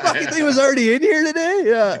like, the fucking thing was already in here today?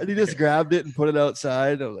 Yeah. And he just grabbed it and put it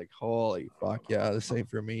outside. I was like, holy fuck. Yeah. The same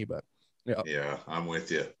for me, but yeah. Yeah. I'm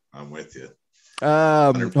with you.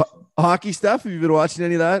 Hockey stuff. Have you been watching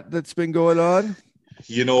any of that's been going on?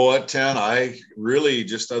 You know what, Tan? I really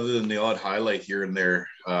just, other than the odd highlight here and there,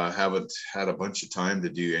 haven't had a bunch of time to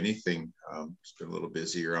do anything. It's been a little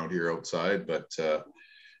busy around here outside, but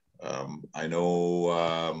I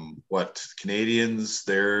know what Canadians,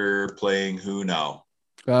 they're playing who now?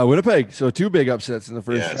 Winnipeg. So 2 big upsets in the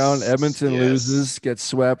first round. Edmonton loses, gets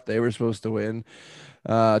swept. They were supposed to win.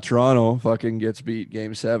 Toronto fucking gets beat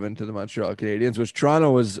Game 7 to the Montreal Canadiens, which Toronto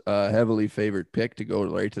was a heavily favored pick to go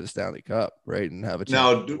right to the Stanley Cup, right, and have a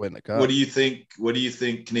chance to win the cup. What do you think? What do you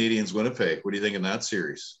think, Canadiens Winnipeg? What do you think in that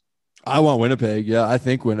series? I want Winnipeg. Yeah, I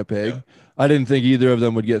think Winnipeg. Yeah. I didn't think either of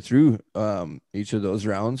them would get through each of those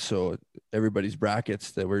rounds. So everybody's brackets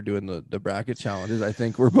that we're doing the bracket challenges, I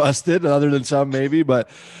think we're busted, other than some maybe. But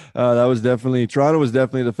that was definitely Toronto was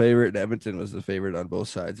definitely the favorite, and Edmonton was the favorite on both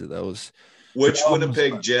sides of those. Which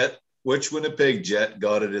Winnipeg Jet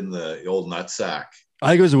got it in the old nutsack? I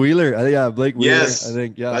think it was Wheeler. Yeah, Blake Wheeler. Yes, I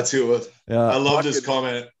think, yeah. That's who it was. Yeah. I love this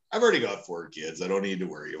comment. I've already got 4 kids. I don't need to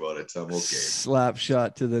worry about it. I'm okay. Slap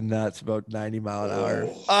shot to the nuts, about 90 mile an hour.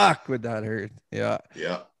 Fuck, would that hurt? Yeah.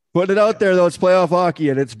 Yeah. Putting it out there, though, it's playoff hockey,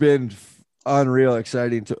 and it's been unreal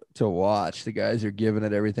exciting to watch. The guys are giving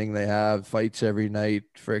it everything they have. Fights every night.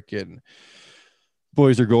 Freaking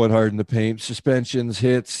boys are going hard in the paint. Suspensions,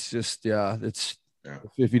 hits. Just, it's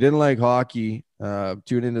if you didn't like hockey,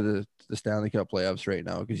 tune into the Stanley Cup playoffs right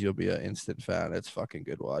now, because you'll be an instant fan. It's fucking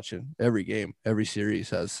good watching. Every game, every series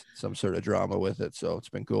has some sort of drama with it, so it's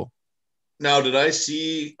been cool. Now, did I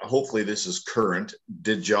see, hopefully this is current,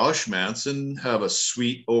 did Josh Manson have a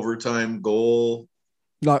sweet overtime goal?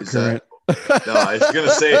 Not current. No, I was going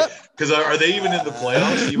to say, because are they even in the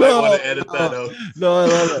playoffs? You might want to edit that out. No, I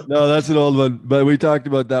love it. No, that's an old one. But we talked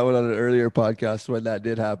about that one on an earlier podcast when that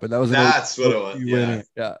did happen. That was what it was.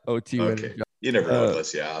 Yeah, OT winning. You never know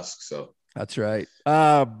unless you ask. So that's right.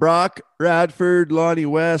 Brock Radford, Lonnie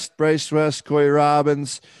West, Bryce West, Coy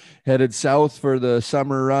Robbins headed south for the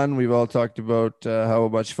summer run. We've all talked about how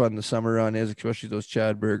much fun the summer run is, especially those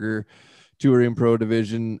Chad Berger Touring Pro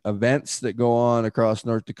Division events that go on across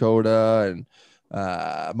North Dakota and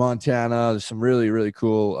Montana. There's some really, really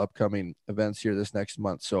cool upcoming events here this next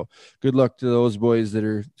month. So good luck to those boys that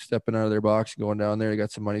are stepping out of their box and going down there. They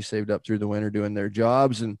got some money saved up through the winter doing their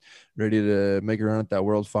jobs and ready to make a run at that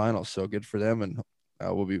world final. So good for them. And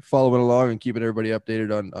we'll be following along and keeping everybody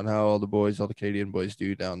updated on how all the Canadian boys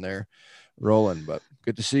do down there rolling. But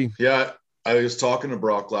good to see. Yeah. I was talking to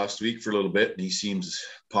Brock last week for a little bit, and he seems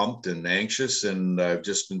pumped and anxious. And I've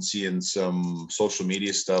just been seeing some social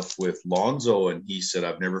media stuff with Lonzo, and he said,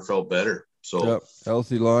 I've never felt better. So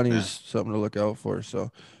healthy Lonnie is something to look out for. So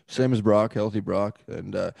same as Brock, healthy Brock.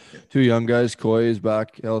 And 2 young guys, Coy is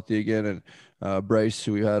back healthy again. And Bryce,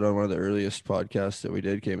 who we had on one of the earliest podcasts that we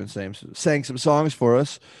did, came and sang some songs for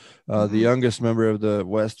us. The youngest member of the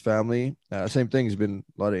West family, same thing, has been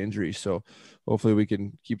a lot of injuries. So hopefully we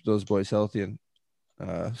can keep those boys healthy,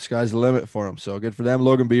 and sky's the limit for them. So good for them.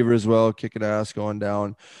 Logan Beaver as well, kicking ass, going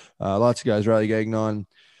down. Lots of guys, Riley Gagnon.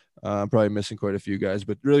 I'm probably missing quite a few guys,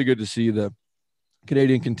 but really good to see the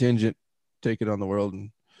Canadian contingent take it on the world.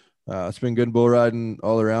 And it's been good bull riding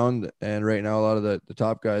all around. And right now, a lot of the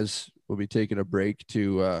top guys will be taking a break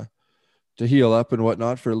to heal up and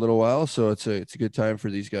whatnot for a little while. So it's a good time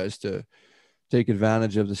for these guys to take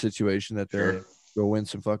advantage of the situation that they're in. Go win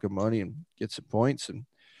some fucking money and get some points and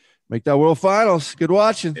make that world finals. Good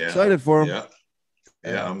watching. Yeah. Excited for them.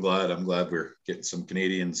 Yeah. I'm glad we're getting some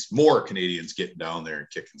more Canadians getting down there and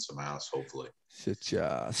kicking some ass, hopefully.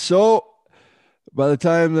 So by the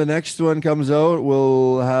time the next one comes out,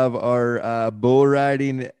 we'll have our bull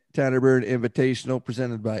riding Tanner Byrne Invitational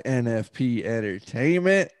presented by NFP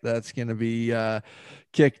Entertainment. That's going to be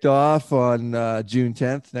kicked off on June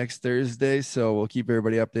 10th, next Thursday. So we'll keep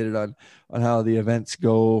everybody updated on how the events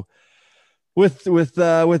go with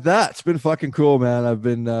that. It's been fucking cool, man.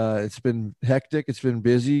 It's been hectic. It's been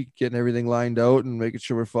busy getting everything lined out and making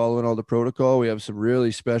sure we're following all the protocol. We have some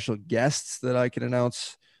really special guests that I can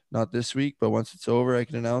announce, not this week, but once it's over, I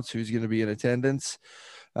can announce who's going to be in attendance.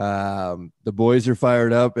 The boys are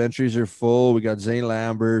fired up. Entries are full. We got Zane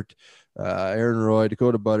Lambert, Aaron Roy,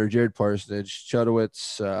 Dakota Butter, Jared Parsonage,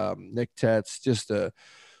 Chudowitz, Nick Tetz. Just a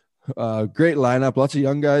great lineup. Lots of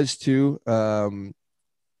young guys too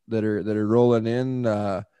that are rolling in.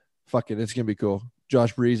 It's gonna be cool.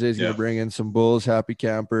 Josh Breeze is gonna bring in some bulls. Happy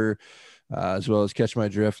Camper, as well as Catch My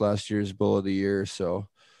Drift, last year's Bull of the Year. So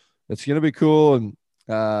it's gonna be cool, and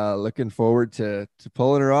looking forward to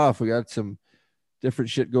pulling her off. We got some different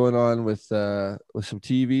shit going on with some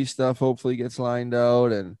TV stuff. Hopefully gets lined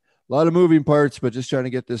out, and a lot of moving parts, but just trying to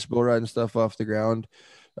get this bull riding stuff off the ground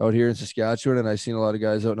out here in Saskatchewan. And I've seen a lot of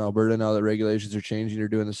guys out in Alberta now that regulations are changing. They're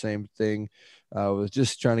doing the same thing. Was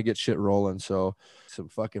just trying to get shit rolling. So some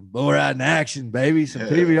fucking bull riding action, baby. Some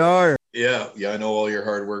PBR. Yeah. I know all your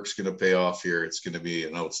hard work's going to pay off here. It's going to be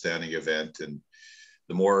an outstanding event. And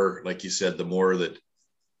the more, like you said, the more that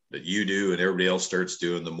you do and everybody else starts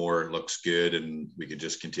doing, the more it looks good. And we can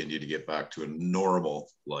just continue to get back to a normal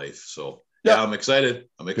life. So yeah, I'm excited.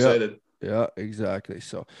 Yeah, exactly.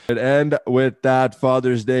 So, and with that,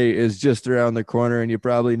 Father's Day is just around the corner, and you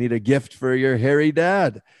probably need a gift for your hairy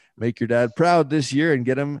dad. Make your dad proud this year and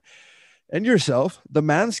get him and yourself the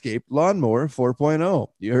Manscaped Lawnmower 4.0.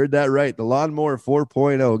 You heard that right. The Lawnmower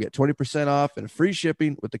 4.0. Get 20% off and free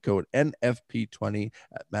shipping with the code NFP20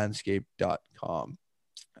 at manscaped.com.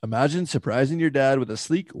 Imagine surprising your dad with a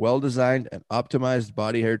sleek, well-designed, and optimized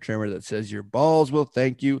body hair trimmer that says your balls will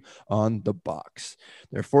thank you on the box.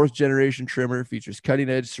 Their 4th-generation trimmer features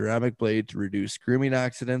cutting-edge ceramic blade to reduce grooming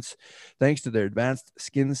accidents thanks to their advanced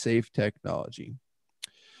skin-safe technology.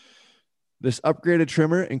 This upgraded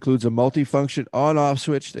trimmer includes a multi-function on-off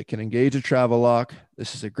switch that can engage a travel lock.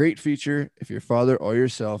 This is a great feature if your father or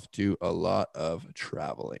yourself do a lot of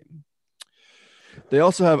traveling. They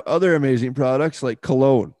also have other amazing products like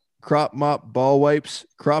cologne, crop mop ball wipes,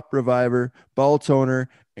 crop reviver, ball toner,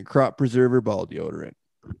 and crop preserver ball deodorant.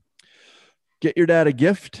 Get your dad a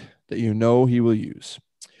gift that you know he will use.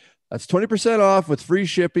 That's 20% off with free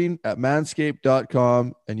shipping at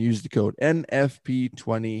manscaped.com and use the code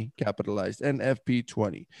NFP20, capitalized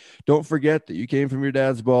NFP20. Don't forget that you came from your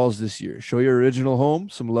dad's balls this year. Show your original home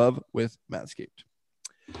some love with Manscaped.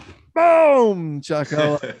 Boom!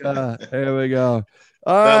 Chakalaka. There we go.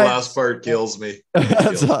 All that right. last part kills me.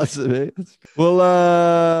 That's awesome. Eh? We'll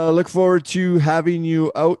look forward to having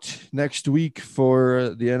you out next week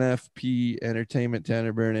for the NFP Entertainment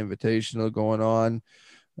Tanner Byrne Invitational going on.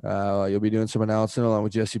 You'll be doing some announcing along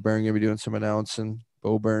with Jesse Byrne. You'll be doing some announcing.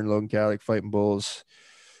 Bo Byrne, Logan Calic, fighting bulls.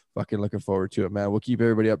 Fucking looking forward to it, man. We'll keep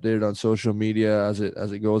everybody updated on social media as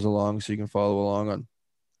it goes along, so you can follow along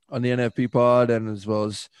on the NFP pod, and as well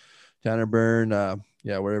as Tanner Byrne,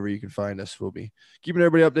 wherever you can find us, we'll be keeping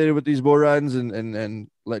everybody updated with these bull ridings and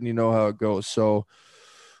letting you know how it goes. So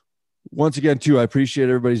once again, too, I appreciate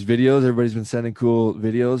everybody's videos. Everybody's been sending cool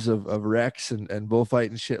videos of wrecks and bullfight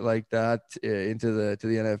and shit like that into the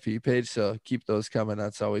NFP page. So keep those coming.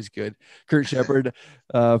 That's always good. Kurt Shepard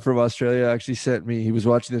from Australia actually sent me, he was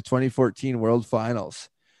watching the 2014 World Finals.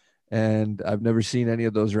 And I've never seen any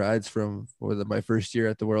of those rides from my first year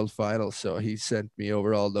at the World Finals. So he sent me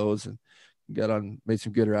over all those and made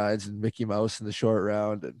some good rides, and Mickey Mouse in the short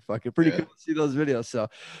round, and fucking pretty cool to see those videos. So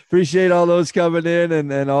appreciate all those coming in,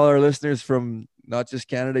 and all our listeners from not just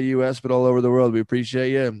Canada, US, but all over the world. We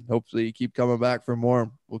appreciate you. And hopefully you keep coming back for more.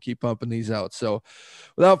 We'll keep pumping these out. So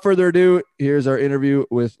without further ado, here's our interview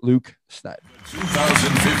with Luke Snyder.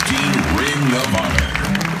 2015 Ring of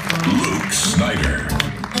Honor, Luke Snyder.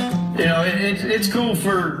 You know, it's cool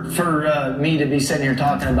for me to be sitting here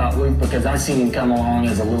talking about Luke, because I seen him come along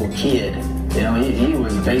as a little kid. You know, he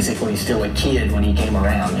was basically still a kid when he came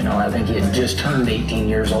around. You know, I think he had just turned 18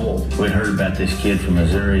 years old. We heard about this kid from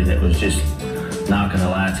Missouri that was just knocking the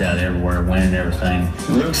lights out everywhere, winning everything.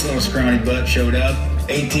 Luke's little scrawny butt showed up,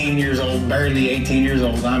 18 years old, barely 18 years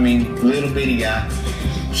old. I mean, little bitty guy.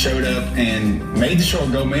 Showed up and made the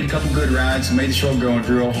short go, made a couple good rides, made the short go and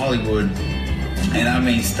drew old Hollywood. And I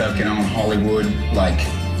mean, stuck it on Hollywood like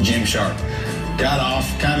Jim Sharp. Got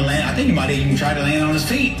off, kind of landed. I think he might even try to land on his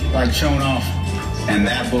feet, like showing off. And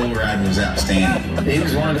that bull ride was outstanding. He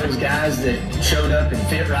was one of those guys that showed up and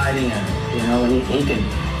fit right in. You know, he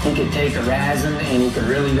could take a rising and he could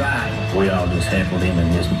really ride. We all just heckled him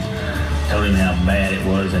and just told him how bad it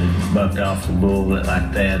was that he bucked off the bull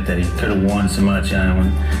like that he could have won so much on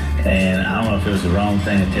him. And I don't know if it was the wrong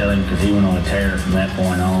thing to tell him, because he went on a tear from that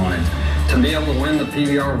point on. And to be able to win the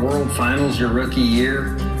PBR World Finals your rookie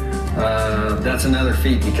year, that's another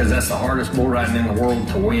feat, because that's the hardest bull riding in the world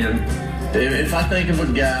to win. If I think of a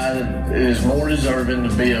guy that is more deserving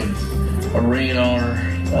to be a ring honor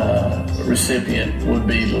recipient, would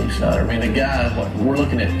be Luke Snyder. I mean, the guy, we're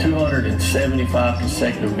looking at 275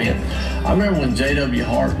 consecutive events. I remember when J.W.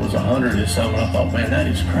 Hart was 100 and something, I thought, man, that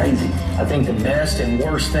is crazy. I think the best and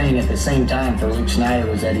worst thing at the same time for Luke Snyder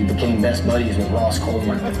was that he became best buddies with Ross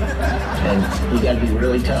Coleman. And you got to be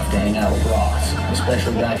really tough to hang out with Ross,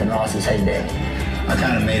 especially back in Ross's heyday. I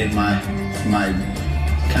kind of made it my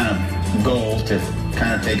kind of goal to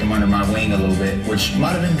kind of take him under my wing a little bit, which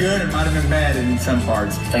might have been good, it might have been bad in some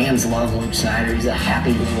parts. Fans love Luke Snyder. He's a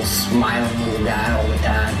happy little smiling little guy all the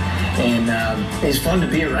time, and it's fun to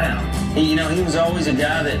be around. He was always a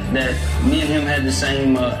guy that me and him had the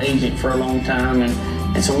same agent for a long time,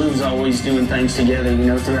 and so we was always doing things together,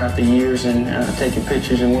 throughout the years and taking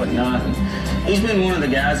pictures and whatnot. And he's been one of the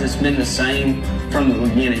guys that's been the same from the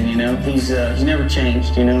beginning. He's never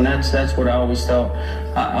changed. And that's what I always thought.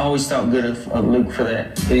 I always thought good of Luke for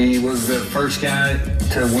that. He was the first guy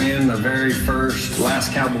to win the very first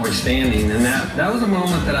Last Cowboy Standing, and that was a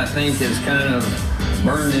moment that I think is kind of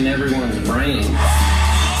burned in everyone's brain.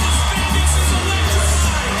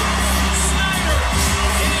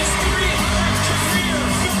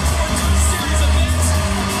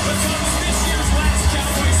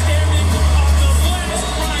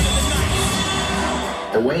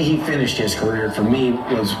 The way he finished his career, for me,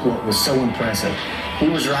 was what was so impressive. He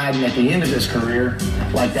was riding at the end of his career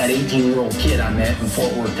like that 18-year-old kid I met in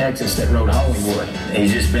Fort Worth, Texas that rode Hollywood.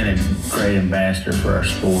 He's just been a great ambassador for our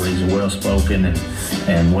sport. He's well-spoken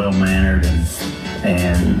and well-mannered,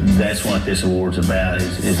 and that's what this award's about,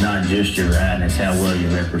 is not just your riding, it's how well you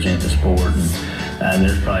represent the sport. And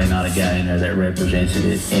there's probably not a guy in there that represents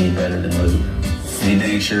it any better than Luke. He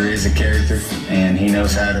dang sure is a character, and he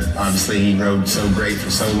knows how to. Obviously, he rode so great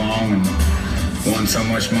for so long and won so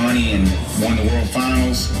much money and won the World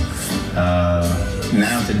Finals.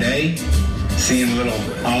 Now today, seeing little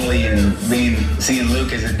Ollie and seeing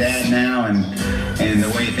Luke as a dad now, and the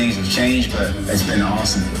way things have changed, but it's been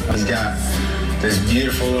awesome. He's got this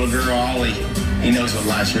beautiful little girl, Ollie. He knows what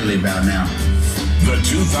life's really about now. The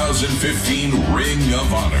 2015 Ring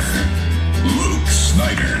of Honor, Luke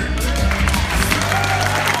Snyder.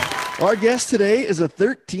 Our guest today is a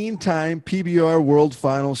 13-time PBR World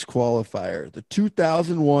Finals qualifier, the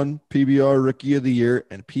 2001 PBR Rookie of the Year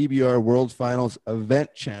and PBR World Finals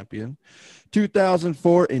event champion,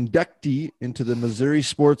 2004 inductee into the Missouri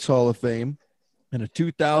Sports Hall of Fame, and a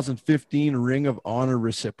 2015 Ring of Honor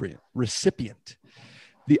recipient.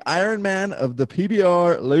 The Iron Man of the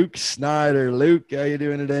PBR, Luke Snyder. Luke, how you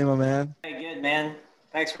doing today, my man? Hey, good, man.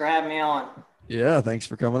 Thanks for having me on. Yeah, thanks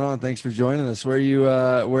for coming on. Thanks for joining us. Where are you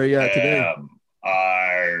at today?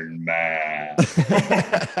 Iron Man.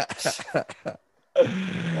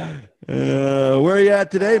 Where are you at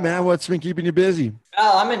today, man? What's been keeping you busy?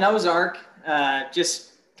 Oh, I'm in Ozark,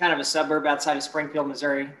 just kind of a suburb outside of Springfield,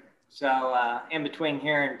 Missouri. So in between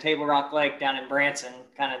here and Table Rock Lake down in Branson,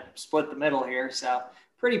 kind of split the middle here. So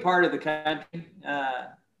pretty part of the country.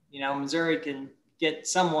 Missouri can get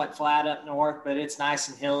somewhat flat up north, but it's nice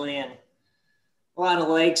and hilly and a lot of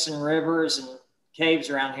lakes and rivers and caves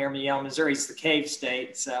around here. Missouri's the cave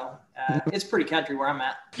state, so it's pretty country where I'm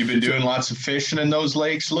at. You've been doing lots of fishing in those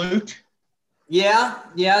lakes, Luke? Yeah,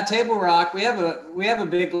 Table Rock. We have a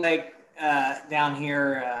big lake down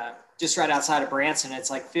here just right outside of Branson. It's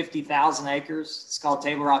like 50,000 acres. It's called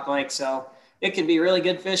Table Rock Lake, so it can be really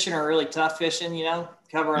good fishing or really tough fishing.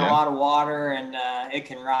 Covering a lot of water, and it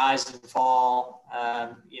can rise and fall.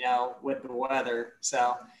 With the weather,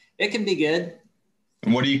 so it can be good.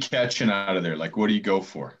 And what are you catching out of there? Like, what do you go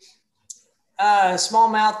for?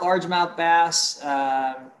 Smallmouth, largemouth bass.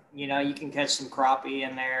 You can catch some crappie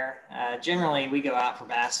in there. Generally, we go out for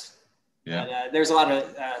bass. Yeah. But, there's a lot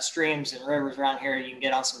of streams and rivers around here. You can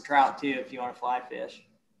get on some trout, too, if you want to fly fish.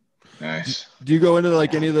 Nice. Do you go into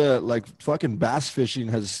any of the fucking bass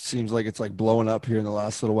fishing seems like it's blowing up here in the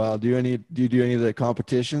last little while? Do you do any of the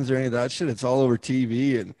competitions or any of that shit? It's all over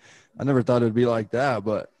TV, and I never thought it'd be like that,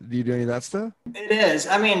 but do you do any of that stuff? It is.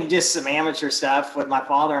 I mean, just some amateur stuff with my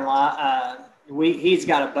father-in-law. He's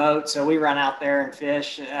got a boat, so we run out there and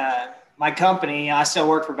fish. My company, I still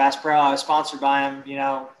work for Bass Pro. I was sponsored by him,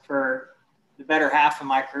 for the better half of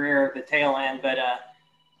my career, the tail end, but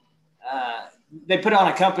they put on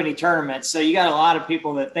a company tournament. So you got a lot of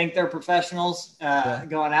people that think they're professionals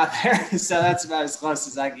going out there. So that's about as close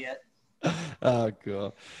as I get. Oh,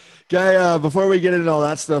 cool. Okay, before we get into all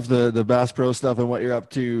that stuff, the Bass Pro stuff and what you're up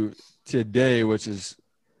to today, which is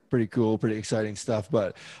pretty cool, pretty exciting stuff.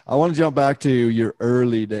 But I want to jump back to your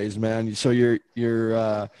early days, man. So you're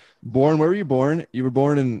born, where were you born? You were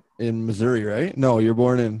born in Missouri, right? No, you're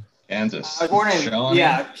born in Kansas. I was born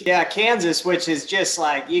in Kansas, which is just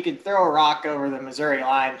like you could throw a rock over the Missouri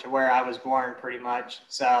line to where I was born, pretty much.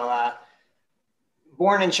 So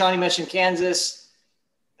born in Shawnee Mission, Kansas.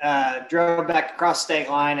 Drove back across the state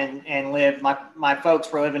line and lived. My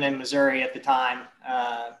folks were living in Missouri at the time.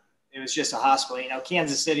 It was just a hospital.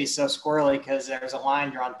 Kansas City is so squirrely because there's a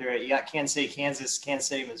line drawn through it. You got Kansas City, Kansas, Kansas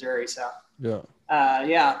City, Missouri. So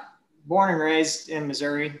born and raised in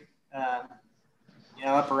Missouri.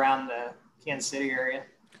 Up around the Kansas City area.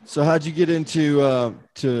 So how'd you get into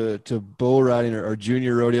to bull riding or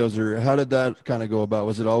junior rodeos, or how did that kind of go about?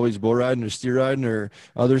 Was it always bull riding or steer riding or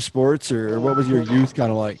other sports, or what was your youth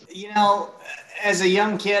kind of like? You know, as a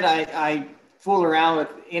young kid, I fooled around with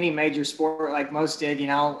any major sport like most did, you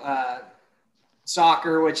know,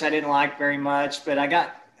 soccer, which I didn't like very much, but I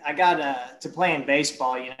got to playing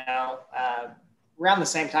baseball, you know, around the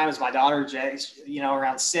same time as my daughter, you know,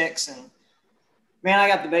 around 6. And man, I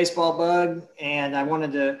got the baseball bug, and I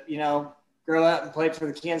wanted to, you know, grow up and play for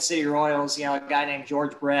the Kansas City Royals. You know, a guy named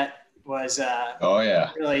George Brett was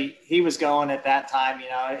really, he was going at that time. You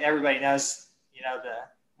know, everybody knows, you know,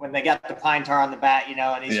 when they got the pine tar on the bat, you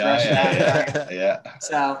know, and he's rushing out. Yeah.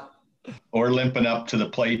 So, or limping up to the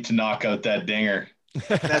plate to knock out that dinger.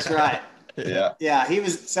 That's right. Yeah. He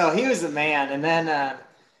was the man. And then,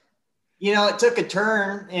 you know, it took a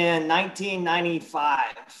turn in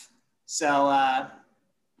 1995. So,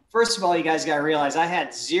 first of all, you guys got to realize I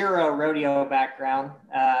had zero rodeo background.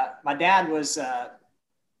 My dad was a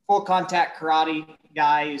full contact karate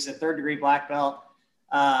guy. He was a 3rd-degree black belt.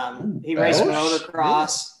 He raced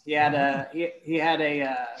motocross. He had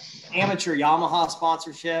a amateur Yamaha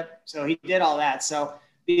sponsorship. So he did all that. So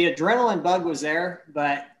the adrenaline bug was there,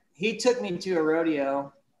 but he took me to a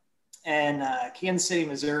rodeo in Kansas City,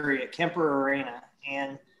 Missouri at Kemper Arena.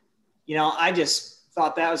 And, you know, I just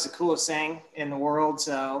thought that was the coolest thing in the world.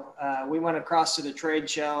 So we went across to the trade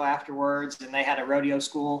show afterwards, and they had a rodeo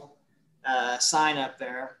school sign up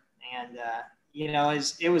there. And, you know,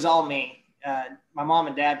 it was all me. My mom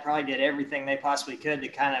and dad probably did everything they possibly could to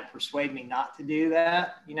kind of persuade me not to do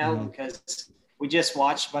that, you know, because we just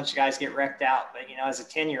watched a bunch of guys get wrecked out. But, you know, as a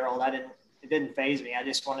 10-year-old, it didn't faze me. I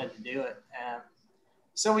just wanted to do it.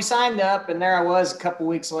 So we signed up, and there I was a couple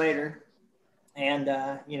weeks later. And,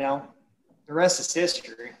 you know, the rest is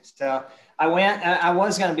history. So I went, I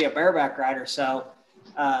was going to be a bareback rider. So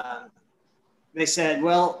they said,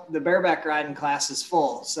 well, the bareback riding class is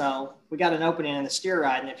full. So we got an opening in the steer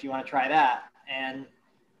riding if you want to try that. And,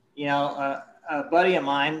 you know, a buddy of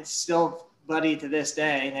mine, still buddy to this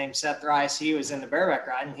day, named Seth Rice, he was in the bareback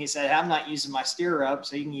riding. He said, I'm not using my steer rope,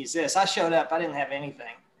 so you can use this. I showed up. I didn't have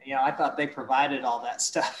anything. You know, I thought they provided all that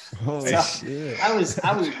stuff. Holy shit. I was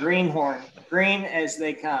green as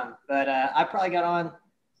they come. But I probably got on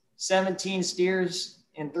 17 steers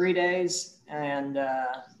in 3 days, and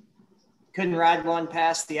couldn't ride one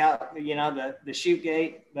past the chute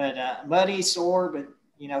gate. But buddy, sore, but,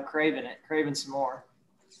 you know, craving some more.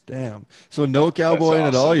 Damn. So no cowboying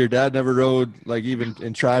at all? Your dad never rode, like, even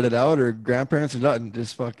and tried it out, or grandparents or nothing?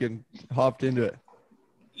 Just fucking hopped into it?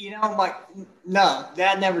 You know, no,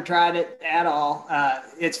 Dad never tried it at all.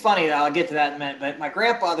 It's funny, though, I'll get to that in a minute, but my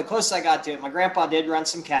grandpa, the closest I got to it, my grandpa did run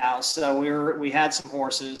some cows, so we had some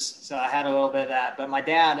horses, so I had a little bit of that. But my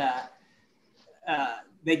dad,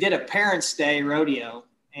 they did a Parents' Day rodeo,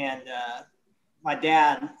 and my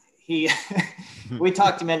dad, we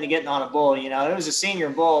talked him into getting on a bull. You know, it was a senior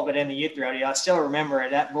bull, but in the youth rodeo, I still remember it.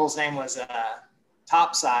 That bull's name was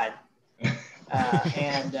Topside.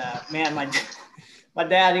 Man, my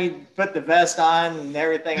dad, he put the vest on and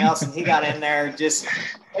everything else, and he got in there just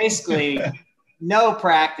basically no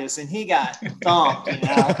practice, and he got thumped, you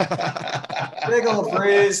know. Big old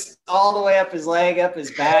bruise all the way up his leg, up his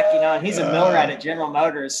back, you know, and he's a millwright at General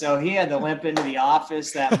Motors, so he had to limp into the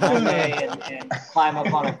office that Monday and climb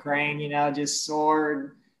up on a crane, you know, just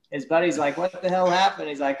sore. His buddy's like, what the hell happened?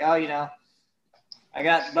 He's like, oh, you know, I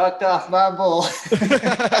got bucked off by a bull.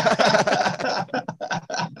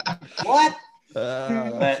 What?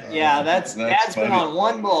 But yeah, Dad's been on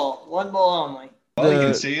one bull only. All you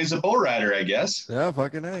can see is a bull rider, I guess. Yeah,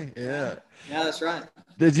 fucking A. Yeah. Yeah, that's right.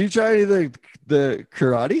 Did you try any of the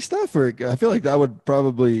karate stuff? Or I feel like that would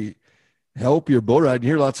probably help your bull ride. You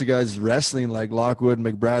hear lots of guys wrestling, like Lockwood and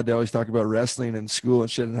McBride. They always talk about wrestling in school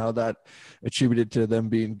and shit, and how that attributed to them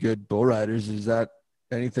being good bull riders. Is that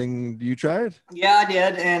anything you tried? Yeah, I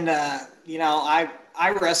did. And, you know,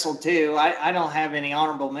 I wrestled too. I don't have any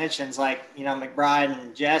honorable mentions like, you know, McBride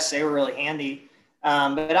and Jess, they were really handy.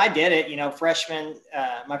 But I did it, you know,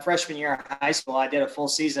 my freshman year in high school, I did a full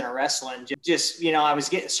season of wrestling. Just, you know, I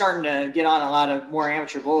was starting to get on a lot of more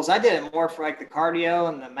amateur bulls. I did it more for like the cardio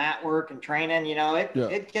and the mat work and training, you know,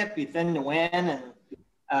 it kept me thin to win and,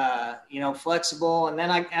 you know, flexible. And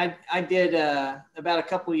then I did about a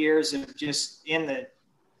couple years of just in the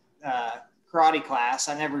karate class.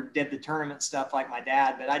 I never did the tournament stuff like my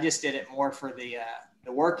dad, but I just did it more for the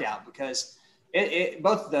workout, because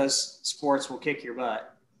both of those sports will kick your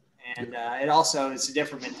butt. And it's a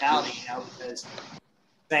different mentality, you know, because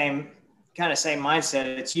same mindset.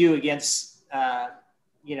 It's you against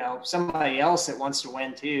somebody else that wants to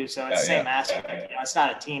win too. So it's the same aspect. It's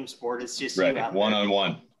not a team sport. It's just right. You out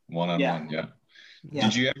one-on-one. Yeah.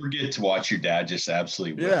 Did you ever get to watch your dad just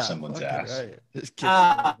absolutely whip someone's ass? Right.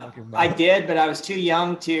 I did, but I was too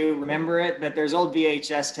young to remember it. But there's old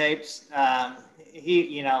VHS tapes. No,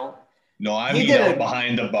 I mean out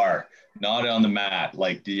behind the bar, not on the mat.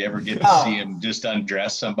 Like, do you ever get to see him just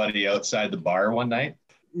undress somebody outside the bar one night?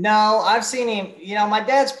 No, I've seen him. My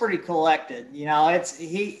dad's pretty collected.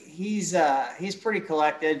 He's pretty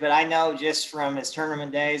collected. But I know just from his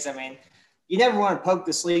tournament days. I mean, you never want to poke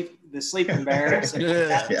the sleeping bear. So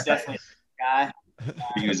that was definitely a guy.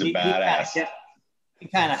 He was a badass. He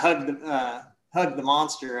kind of hugged the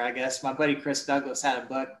monster, I guess. My buddy Chris Douglas had a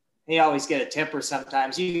book. He always get a temper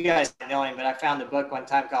sometimes. You guys know him, but I found a book one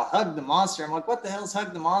time called Hug the Monster. I'm like, what the hell's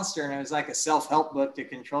Hug the Monster? And it was like a self-help book to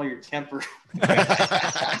control your temper.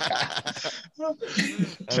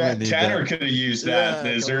 Tanner could have used that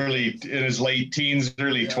in his late teens,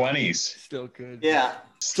 early 20s. Still could. Yeah.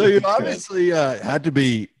 So you obviously had to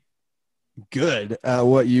be good at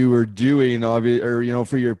what you were doing, or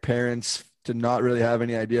for your parents to not really have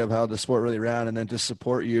any idea of how the sport really ran, and then to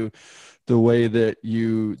support you the way that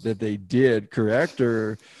they did, correct?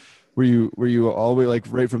 Or were you always, like,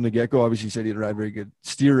 right from the get-go? Obviously you said you didn't ride very good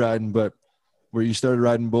steer riding, but where you started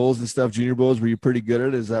riding bulls and stuff, junior bulls, were you pretty good at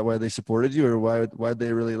it? Is that why they supported you, or why'd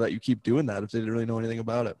they really let you keep doing that if they didn't really know anything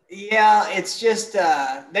about it? Yeah, it's just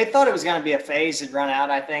they thought it was going to be a phase and run out.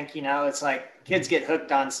 I think, it's like kids get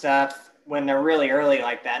hooked on stuff when they're really early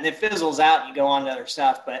like that, and it fizzles out and you go on to other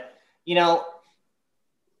stuff. But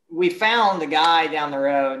we found a guy down the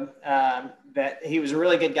road that he was a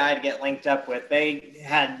really good guy to get linked up with. They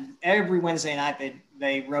had every Wednesday night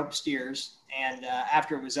they roped steers, and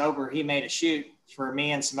after it was over, he made a chute for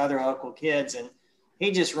me and some other local kids, and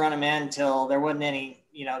he just run them in until there wasn't any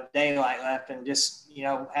daylight left, and just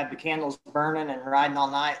had the candles burning and riding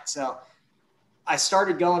all night. So I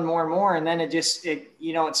started going more and more, and then it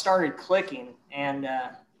started clicking, and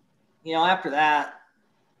after that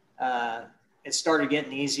it started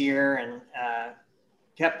getting easier, and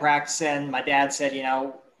kept practicing. My dad said,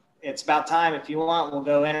 it's about time. If you want, we'll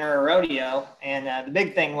go enter a rodeo. And the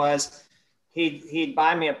big thing was he'd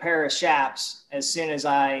buy me a pair of chaps as soon as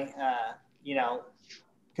I,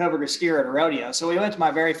 covered a steer at a rodeo. So we went to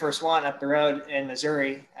my very first one up the road in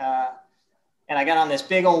Missouri. And I got on this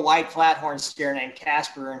big old white flathorn steer named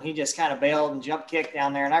Casper, and he just kind of bailed and jump kicked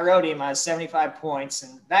down there. And I rode him. I was 75 points.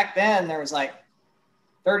 And back then there was like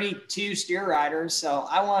 32 steer riders. So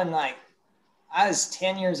I won I was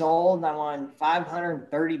 10 years old and I won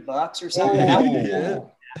 $530 or something.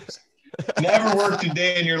 Never worked a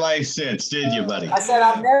day in your life since, did you, buddy? I said,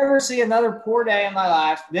 I'll never see another poor day in my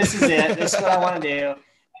life. This is it. This is what I want to do.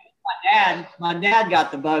 My dad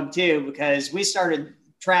got the bug too, because we started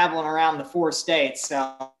traveling around the 4 states.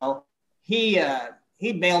 So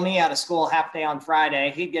he'd bail me out of school half day on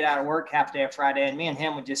Friday. He'd get out of work half day on Friday, and me and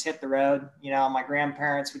him would just hit the road. My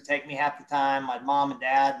grandparents would take me half the time, my mom and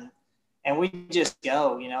dad, and we'd just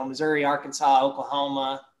go, Missouri, Arkansas,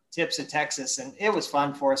 Oklahoma, tips of Texas. And it was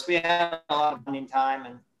fun for us. We had a lot of bonding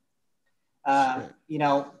time, and,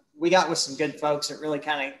 we got with some good folks that really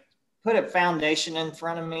kind of put a foundation in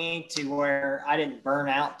front of me to where I didn't burn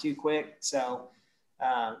out too quick. So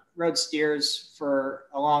rode steers for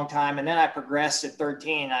a long time. And then I progressed at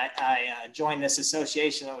 13. I joined this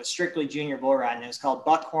association that was strictly junior bull riding. It was called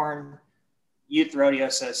Buckhorn Youth Rodeo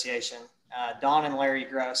Association. Don and Larry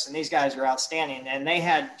Gross. And these guys were outstanding. And they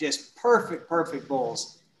had just perfect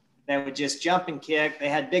bulls that would just jump and kick. They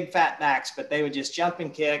had big fat backs, but they would just jump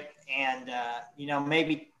and kick and,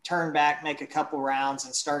 maybe turn back, make a couple rounds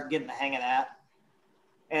and start getting the hang of that.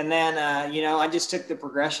 And then, I just took the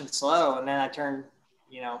progression slow. And then I turned,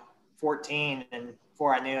 14. And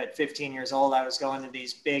before I knew it, 15 years old, I was going to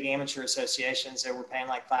these big amateur associations that were paying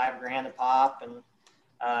like $5,000 a pop. And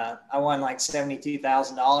I won like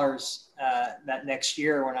 $72,000 that next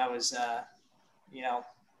year when I was,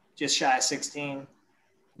 just shy of 16.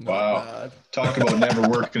 Wow. Talk about never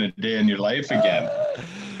working a day in your life again.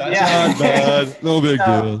 That's not bad. No big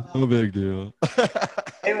deal. No big deal.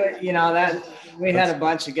 It was, we had a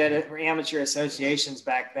bunch of good amateur associations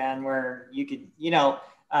back then where you could,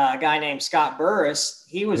 a guy named Scott Burris,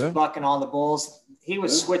 he was bucking all the bulls. He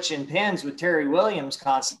was switching pins with Terry Williams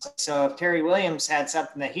constantly. So if Terry Williams had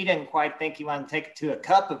something that he didn't quite think he wanted to take it to a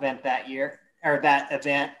cup event that year, or that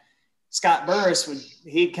event, Scott Burris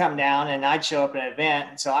he'd come down and I'd show up at an event.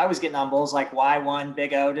 And so I was getting on bulls like Y1,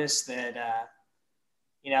 Big Otis that,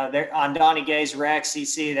 they're on Donnie Gay's Rex, you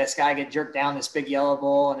see this guy get jerked down this big yellow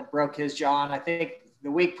bull and it broke his jaw. And I think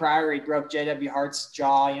the week prior, he broke J.W. Hart's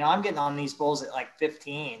jaw. You know, I'm getting on these bulls at like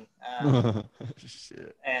 15.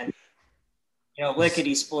 Shit. And, you know,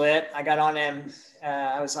 lickety split. I got on him.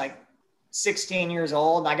 I was like 16 years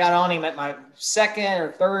old. I got on him at my second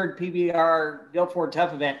or third PBR Guilford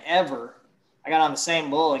Tough event ever. I got on the same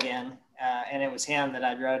bull again, and it was him that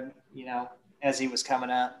I'd rode, you know, as he was coming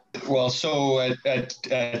up. Well, so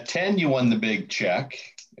at 10, you won the big check.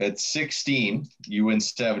 At 16, you win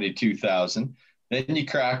 72,000. Then you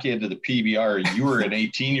crack into the PBR. You were an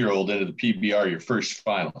 18-year-old into the PBR, your first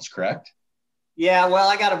finals, correct? Yeah, well,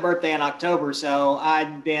 I got a birthday in October, so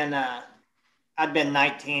I'd been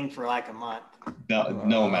 19 for like a month.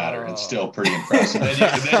 No matter. It's still pretty impressive.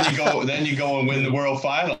 then you go and win the world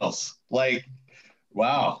finals. Like,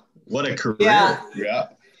 wow, what a career. Yeah.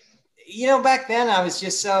 You know, back then I was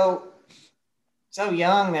just so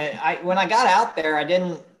young that when I got out there, I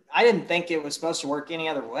didn't think it was supposed to work any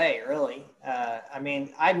other way, really. I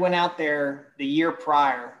mean, I went out there the year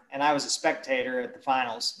prior, and I was a spectator at the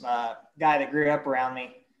finals. Guy that grew up around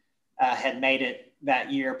me had made it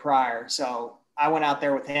that year prior. So I went out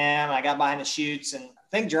there with him. I got behind the chutes, and I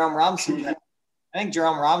think Jerome Robinson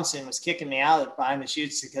was kicking me out behind the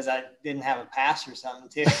chutes because I didn't have a pass or something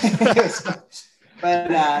too.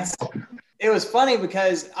 But it was funny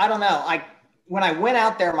because I don't know. When I went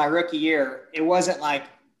out there my rookie year, it wasn't like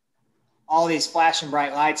all these flashing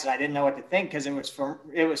bright lights that I didn't know what to think because it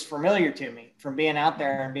was familiar to me from being out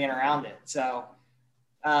there and being around it. So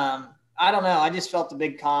I don't know. I just felt a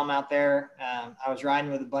big calm out there. I was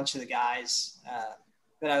riding with a bunch of the guys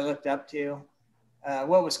that I looked up to.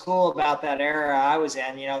 What was cool about that era I was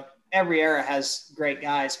in, you know, every era has great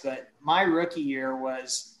guys, but my rookie year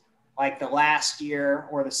was like the last year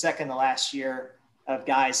or the second to last year of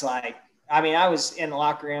guys like, I mean, I was in the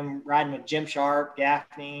locker room riding with Jim Sharp,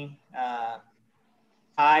 Gaffney.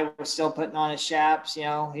 I was still putting on his chaps, you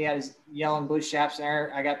know, he had his yellow and blue chaps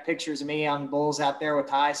there. I got pictures of me on bulls out there with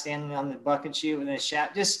Ty standing on the bucket chute with his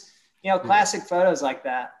chap, just, you know, classic photos like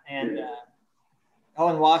that. And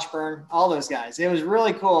Owen Washburn, all those guys. It was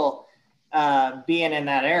really cool being in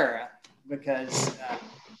that era because,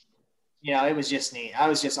 you know, it was just neat. I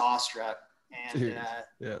was just awestruck. And,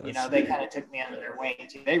 you know, they kind of took me under their wing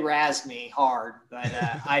too. They razzed me hard, but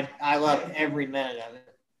I loved every minute of it.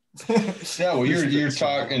 Yeah, well, you're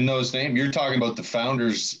talking those names. You're talking about the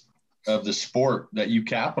founders of the sport that you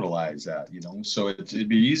capitalize at, you know. So it'd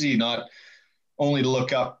be easy not only to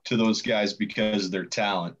look up to those guys because of their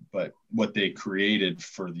talent, but what they created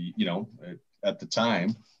for the, you know, at the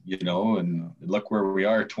time, you know. And look where we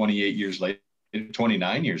are 28 years later,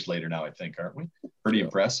 29 years later now, I think, aren't we? Pretty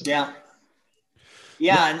impressive. Yeah.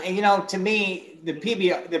 Yeah, and you know, to me, the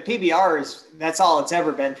PBR is that's all it's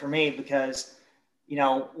ever been for me because, you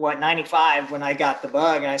know, 95 when I got the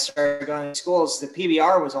bug and I started going to schools, the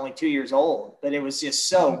PBR was only 2 years old, but it was just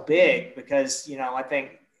so big because, you know, I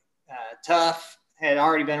think Tough had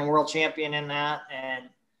already been a world champion in that, and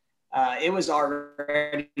it was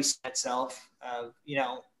already set itself, you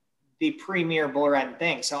know, the premier bull riding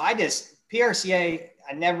thing. So PRCA,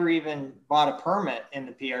 I never even bought a permit in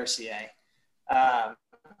the PRCA.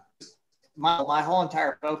 My whole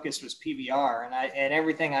entire focus was PBR, and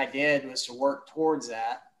everything I did was to work towards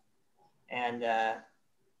that. And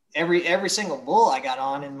every single bull I got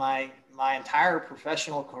on in my entire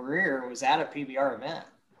professional career was at a PBR event.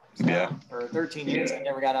 So, yeah. For 13 years, I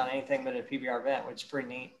never got on anything but a PBR event, which is pretty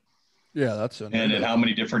neat. Yeah, that's and in how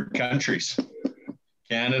many different countries?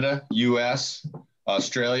 Canada, U.S.,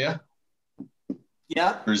 Australia.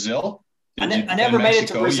 Yeah. Brazil. I never made it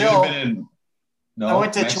to Brazil. I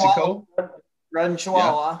went to Mexico. Run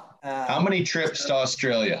Chihuahua. Yeah. How many trips to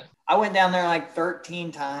Australia? I went down there like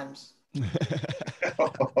 13 times.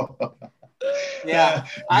 Yeah,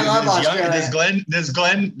 I love Australia.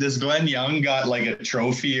 Does Glenn Young got like a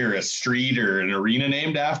trophy or a street or an arena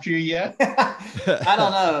named after you yet? I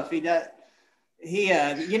don't know if he does. He,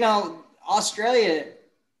 you know, Australia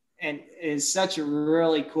is such a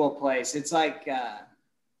really cool place. It's like,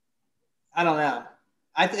 I don't know.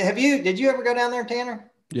 Did you ever go down there,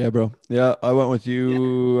 Tanner? Yeah, bro. Yeah, I went with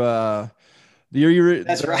you. The year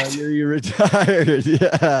That's right. The year you retired.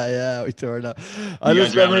 Yeah, we tore it up. I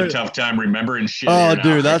just having a tough time remembering shit. Oh,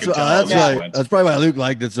 dude, that's probably why Luke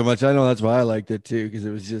liked it so much. I know that's why I liked it too, because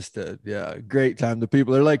it was just a great time. The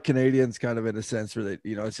people are like Canadians, kind of in a sense where they,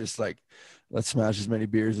 you know, it's just like, let's smash as many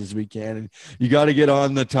beers as we can, and you got to get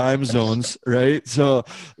on the time zones, right? So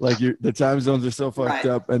like the time zones are so fucked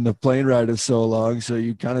up, and the plane ride is so long, so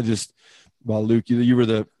you kind of just, well, Luke, you were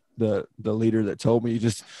the the leader that told me, you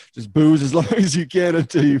just booze as long as you can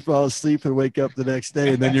until you fall asleep and wake up the next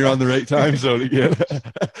day, and then you're on the right time zone again.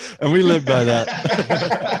 And we live by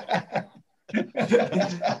that.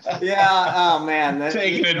 Yeah. Oh man.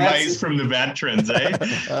 Taking advice from the veterans, eh?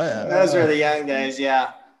 Those are the young days.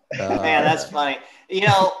 Yeah. Man, that's funny. You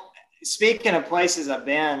know, speaking of places I've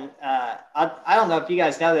been, I don't know if you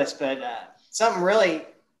guys know this, but something really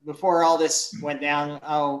before all this went down.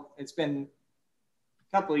 Oh, it's been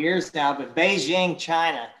a couple of years now, but Beijing,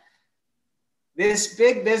 China. This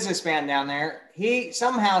big businessman down there, he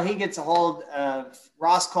gets a hold of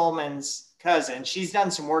Ross Coleman's cousin. She's done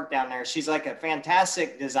some work down there. She's like a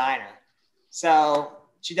fantastic designer. So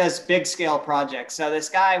she does big scale projects. So this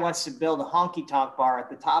guy wants to build a honky tonk bar at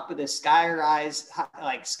the top of this sky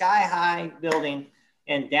high building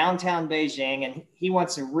in downtown Beijing. And he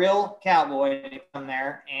wants a real cowboy to come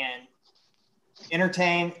there and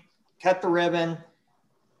entertain, cut the ribbon,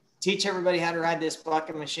 teach everybody how to ride this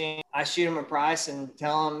bucket machine. I shoot him a price and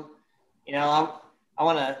tell him, you know, I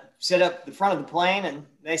want to sit up the front of the plane. And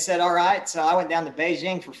they said, all right. So I went down to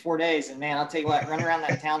Beijing for 4 days, and man, I'll tell you what, running around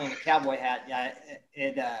that town in a cowboy hat.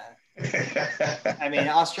 I mean,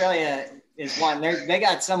 Australia is one. They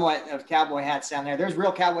got somewhat of cowboy hats down there. There's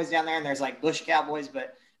real cowboys down there, and there's like bush cowboys.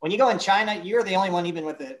 But when you go in China, you're the only one even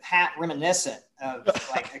with a hat reminiscent of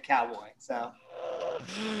like a cowboy. So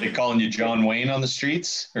they calling you John Wayne on the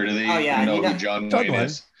streets, or do they know who John Wayne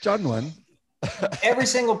is? John Wayne. Every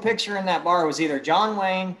single picture in that bar was either John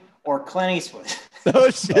Wayne or Clint Eastwood.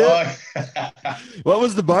 Oh shit! What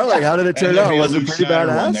was the bar like? How did it turn out? Was it pretty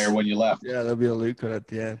badass? There when you left. Yeah, there'll be a Luke one at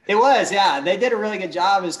the end. It was, yeah. They did a really good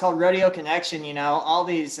job. It's called Rodeo Connection. You know, all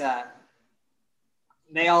these,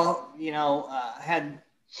 they all, had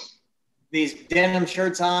these denim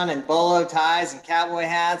shirts on and bolo ties and cowboy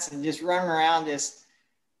hats and just running around.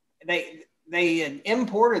 They had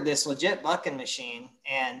imported this legit bucking machine,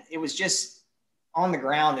 and it was just on the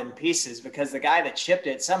ground in pieces because the guy that shipped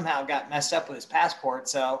it somehow got messed up with his passport.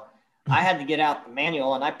 So I had to get out the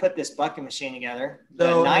manual, and I put this bucking machine together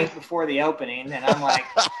the night before the opening. And I'm like,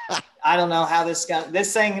 I don't know how this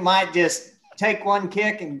thing might just take one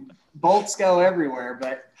kick and bolts go everywhere.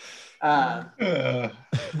 But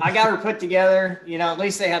I got her put together, at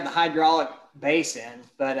least they had the hydraulic base in,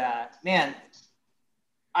 but man,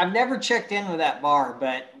 I've never checked in with that bar,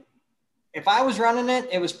 but if I was running it,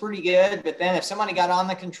 it was pretty good. But then if somebody got on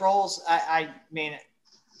the controls, I mean,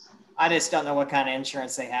 I just don't know what kind of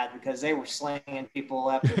insurance they had because they were slinging people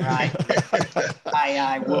left and right.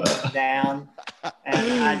 I whooped them down.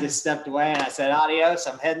 And I just stepped away and I said, adios,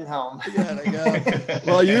 I'm heading home.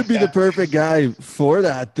 Well, you'd be the perfect guy for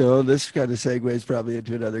that, though. This kind of segues probably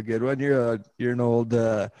into another good one. You're an old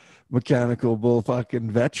mechanical bull fucking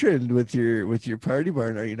veteran with your party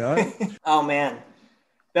barn, are you not? Oh, man.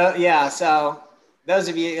 Yeah, so those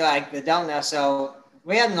of you that don't know, so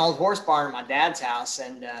we had an old horse barn at my dad's house,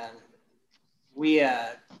 and we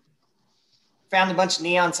found a bunch of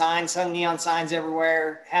neon signs, hung neon signs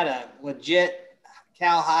everywhere, had a legit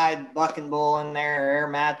cowhide bucking bull in there, air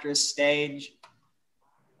mattress, stage,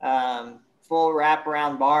 full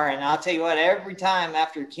wraparound bar. And I'll tell you what, every time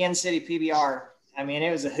after Kansas City PBR, I mean,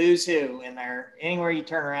 it was a who's who in there, anywhere you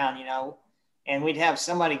turn around, and we'd have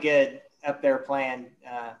somebody good up there playing.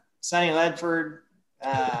 Sonny Ledford,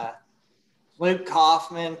 Luke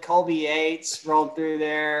Kaufman, Colby Yates rolled through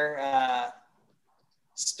there.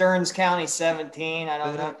 Stearns County 17. I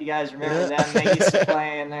don't know if you guys remember them. They used to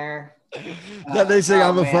play in there. That they say,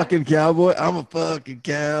 I'm a fucking cowboy. I'm a fucking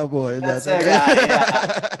cowboy. That's a guy,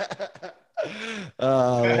 yeah.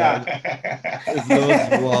 Oh, man. If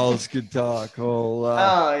those walls could talk.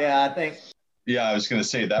 Oh, yeah, I think. Yeah, I was going to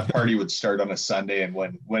say that party would start on a Sunday, and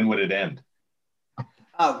when would it end?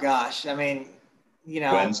 Oh gosh, I mean,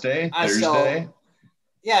 Wednesday, Thursday.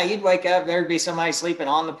 Yeah, you'd wake up, there'd be somebody sleeping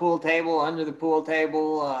on the pool table, under the pool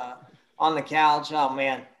table, on the couch. Oh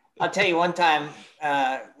man, I'll tell you one time,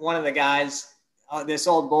 one of the guys, this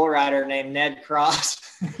old bull rider named Ned Cross.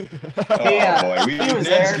 Boy,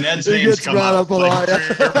 Ned's name's come up a lot.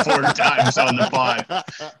 3 or 4 times on the pod.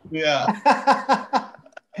 Yeah.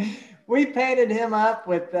 We painted him up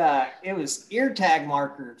with it was ear tag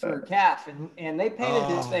marker for a calf, and they painted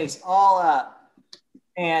his face all up,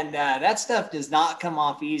 and that stuff does not come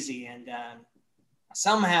off easy. And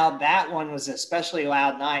somehow that one was an especially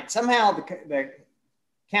loud night. Somehow the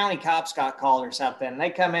county cops got called or something. They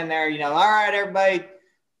come in there, all right, everybody,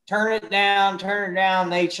 turn it down.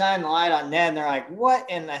 They shine the light on Ned, and they're like, what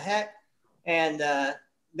in the heck? And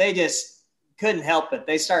they just couldn't help it.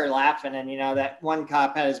 They started laughing, and that one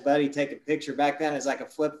cop had his buddy take a picture. Back then, it's like a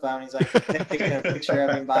flip phone. He's like taking a picture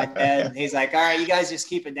of him by Ned, and he's like, "All right, you guys just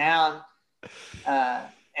keep it down."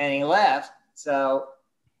 And he left. So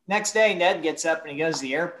next day, Ned gets up and he goes to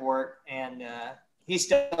the airport, and he's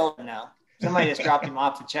still no. Somebody just dropped him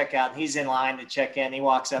off to check out, and he's in line to check in. He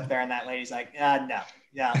walks up there, and that lady's like, "No,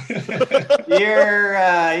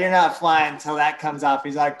 you're not flying until that comes off."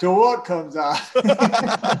 He's like, "Till what comes off?"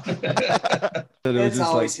 It's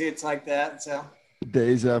always hits like that. So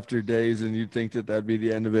days after days, and you'd think that that'd be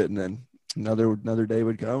the end of it, and then another day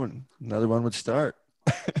would come, and another one would start.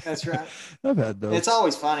 That's right. I've had those. It's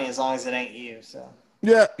always funny as long as it ain't you. So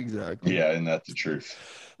yeah, exactly. Yeah, and that's the truth.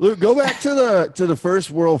 Luke, go back to the first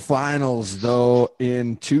World Finals though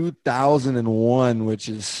in 2001, which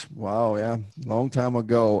is long time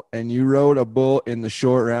ago. And you rode a bull in the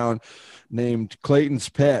short round named Clayton's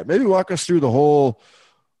Pet. Maybe walk us through the whole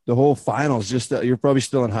finals. Just you're probably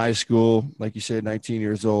still in high school, like you said, 19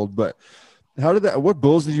 years old. But what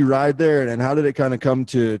bulls did you ride there, and how did it kind of come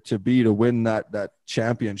to win that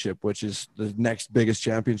championship, which is the next biggest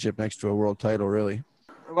championship next to a world title, really?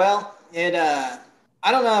 Well,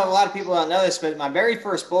 I don't know, a lot of people don't know this, but my very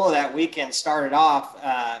first bull of that weekend started off,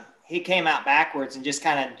 he came out backwards and just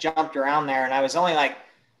kind of jumped around there, and I was only like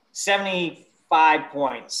 75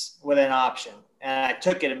 points with an option, and I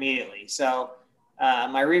took it immediately. So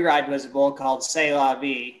my re-ride was a bull called C'est La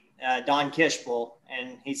Vie, Don Kish bull,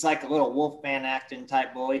 and he's like a little Wolfman Acton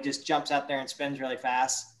type bull. He just jumps out there and spins really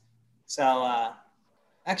fast. So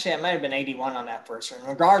actually, I might have been 81 on that first run.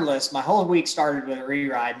 Regardless, my whole week started with a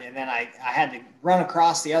re-ride, and then I had to run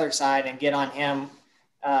across the other side and get on him,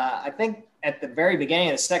 I think, at the very beginning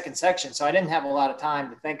of the second section, so I didn't have a lot of time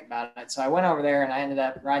to think about it. So I went over there, and I ended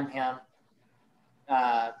up riding him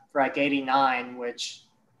for like 89, which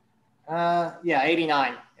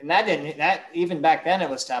 89. And even back then it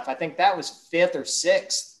was tough. I think that was 5th or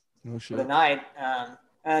 6th for the night.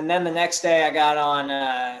 And then the next day I got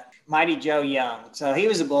on Mighty Joe Young. So he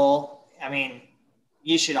was a bull. I mean,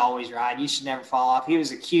 you should always ride. You should never fall off. He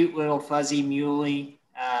was a cute little fuzzy muley,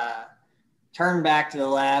 turned back to the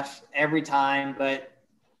left every time. But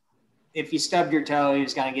if you stubbed your toe, he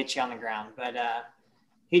was going to get you on the ground. But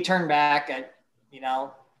he turned back. I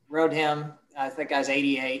rode him. I think I was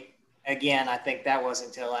 88. Again, I think that wasn't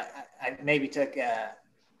until I maybe took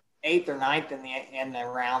 8th or 9th in the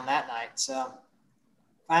round that night. So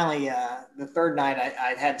finally, the third night,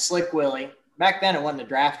 I had Slick Willie. Back then, it wasn't a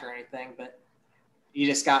draft or anything, but you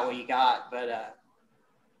just got what you got. But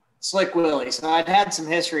Slick Willie. So I'd had some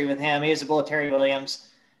history with him. He was a bull of Terry Williams.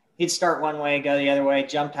 He'd start one way, go the other way,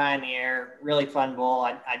 jumped high in the air. Really fun bull.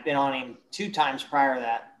 I'd been on him 2 times prior to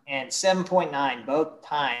that. And 7.9 both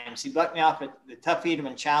times. He bucked me off at the Tough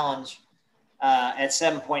Edelman Challenge at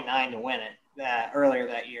 7.9 to win it earlier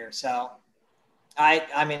that year. So, I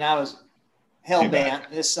was hell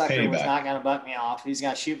bent. This sucker was not going to buck me off. He's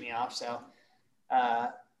going to shoot me off. So,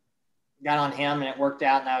 got on him, and it worked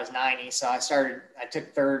out, and I was 90. So I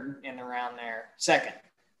took 3rd in the round there, 2nd.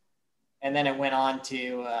 And then it went on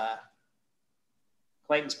to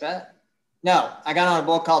Clayton's Pet. No, I got on a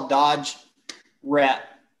bull called Dodge Rep.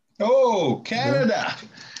 Oh, Canada.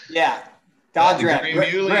 Yeah. Dodge Rep.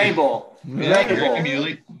 Gray bull. Yeah, Gray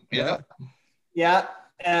Muley. Yeah.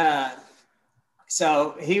 Yeah.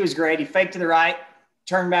 So he was great. He faked to the right,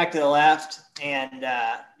 turned back to the left. And,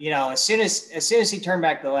 as soon as he turned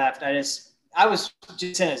back to the left, I was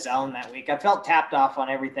just in a zone that week. I felt tapped off on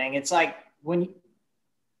everything. It's like when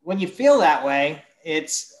you feel that way,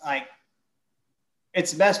 it's like,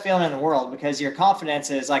 it's the best feeling in the world because your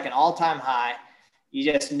confidence is like an all-time high. You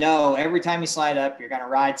just know every time you slide up, you're going to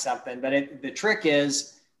ride something. But the trick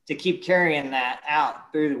is to keep carrying that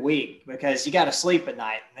out through the week because you got to sleep at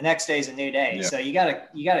night. The next day's a new day. Yeah. So you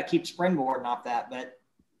got to keep springboarding off that. But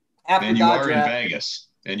after and you are in Vegas.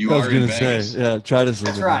 And you are in Vegas. Yeah, try to sleep.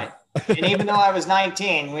 That's right. And even though I was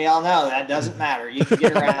 19, we all know that doesn't matter. You can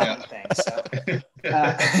get around things. So.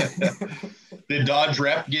 Did Dodge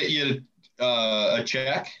Rep get you a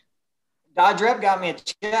check? Dodge Rep got me a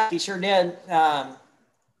check. He sure did. But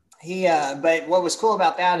what was cool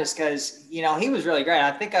about that is because, he was really great.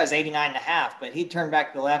 I think I was 89.5, but he turned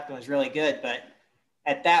back to the left and was really good. But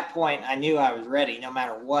at that point, I knew I was ready no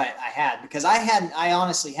matter what I had because I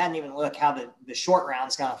honestly hadn't even looked how the short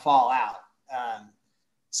round's going to fall out.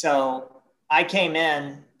 So I came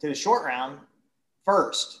in to the short round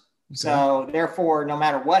first. Okay. So therefore, no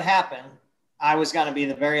matter what happened, I was going to be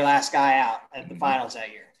the very last guy out at the finals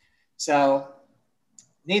that year. So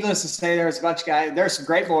needless to say, there was a bunch of guys. There's some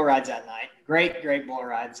great bull rides that night. Great bull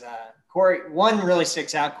rides. one really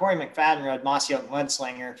sticks out. Corey McFadden rode Mossy Oak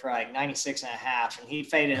Mudslinger for like 96 and a half, and he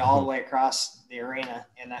faded all the way across the arena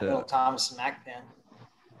in that little Thomas and Mack pin.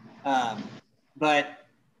 But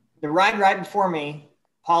the ride right before me,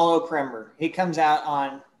 Paulo Krember, he comes out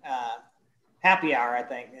on Happy Hour, I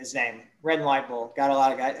think his name, red and white bull, got a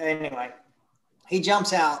lot of guys. Anyway, he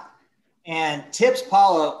jumps out and tips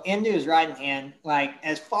Paulo into his riding hand, like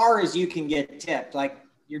as far as you can get tipped, like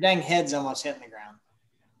your dang head's almost hitting the ground.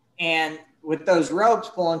 And with those ropes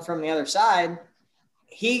pulling from the other side,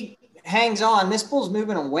 he hangs on. This bull's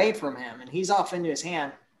moving away from him, and he's off into his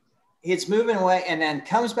hand. It's moving away and then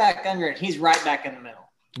comes back under it. He's right back in the middle.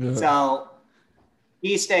 Yeah. So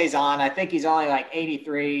he stays on. I think he's only like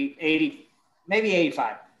 83, 80, maybe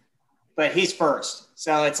 85, but he's first.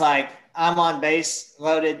 So it's like, I'm on base,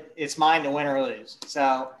 loaded. It's mine to win or lose.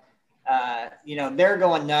 So, they're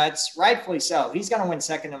going nuts, rightfully so. He's going to win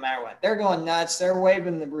second no matter what. They're going nuts. They're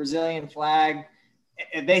waving the Brazilian flag.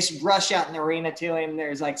 They rush out in the arena to him.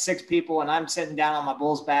 There's like 6 people, and I'm sitting down on my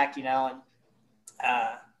bull's back, and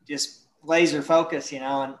just laser focus,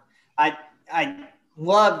 and I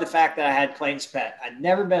love the fact that I had Clayton's pet. I'd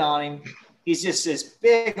never been on him. He's just this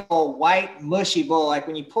big old white mushy bull. Like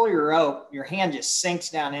when you pull your rope, your hand just sinks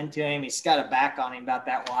down into him. He's got a back on him about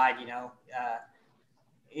that wide,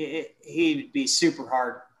 he'd be super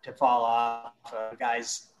hard to fall off of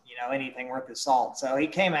guys, anything worth his salt. So he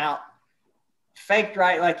came out, faked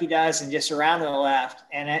right like he does, and just around to the left.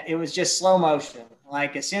 And it was just slow motion.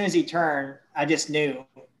 Like as soon as he turned, I just knew,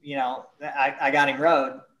 that I got him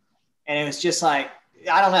rode. And it was just like,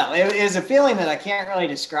 I don't know. It was a feeling that I can't really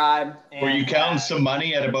describe. And, were you counting some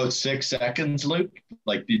money at about 6 seconds, Luke?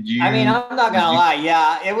 Like, did you? I mean, I'm not going to lie.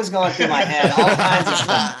 Yeah, it was going through my head, all kinds of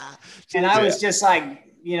stuff. And I was just like,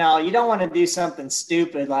 you don't want to do something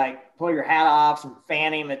stupid like pull your hat off and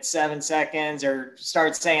fan him at 7 seconds or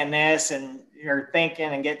start saying this and you're thinking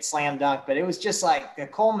and get slam dunked. But it was just like a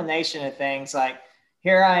culmination of things like,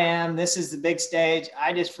 here I am. This is the big stage.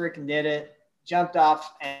 I just freaking did it. Jumped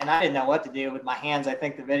off, and I didn't know what to do with my hands. I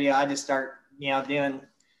think the video, I just start, doing,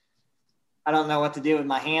 I don't know what to do with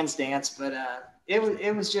my hands dance, but it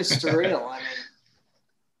was just surreal. I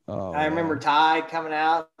mean, I remember Ty coming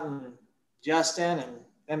out and Justin and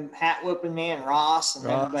them hat whooping me and Ross and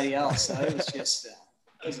everybody else. So it was just,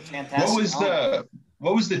 it was a fantastic.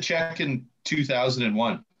 What was the check in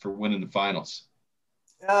 2001 for winning the finals?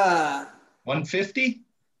 150,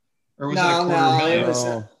 or was it a quarter million? It was.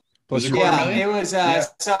 It was.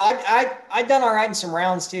 So I done all right in some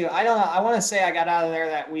rounds too. I don't know. I want to say I got out of there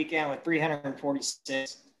that weekend with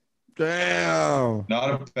 346. Damn. Not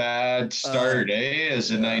a bad start,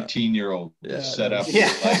 as a 19-year-old set up.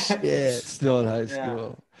 Still in high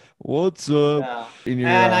school. What's up? And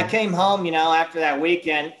I came home, after that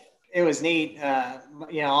weekend. It was neat.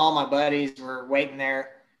 All my buddies were waiting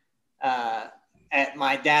there at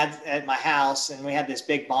my house, and we had this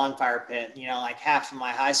big bonfire pit, like half of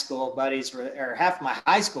my high school buddies half of my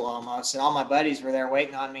high school almost, and all my buddies were there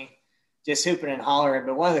waiting on me, just hooping and hollering.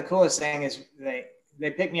 But one of the coolest things is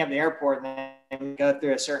they picked me up at the airport and then go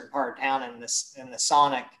through a certain part of town, and the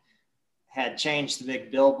Sonic had changed the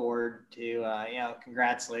big billboard to,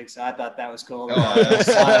 congrats, Luke. So I thought that was cool. Sonic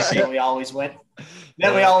that we always went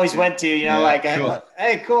to, cool.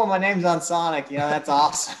 Hey, cool. My name's on Sonic. That's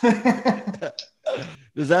awesome.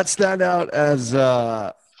 Does that stand out as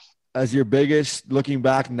your biggest, looking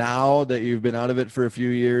back now that you've been out of it for a few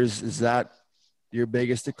years? Is that your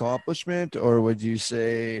biggest accomplishment, or would you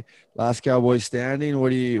say Last Cowboy Standing?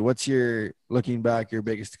 What's your, looking back, your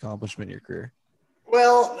biggest accomplishment in your career?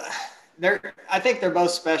 Well, I think they're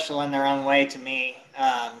both special in their own way to me.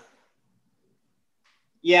 I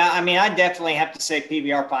definitely have to say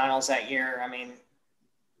PBR finals that year. I mean,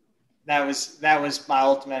 that was my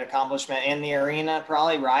ultimate accomplishment in the arena,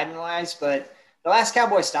 probably riding wise. But the Last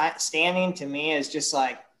Cowboy Standing to me is just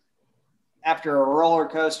like, after a roller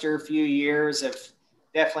coaster, few years of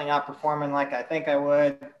definitely not performing like I think I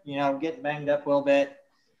would, getting banged up a little bit,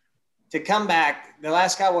 to come back. The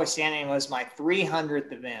Last Cowboy Standing was my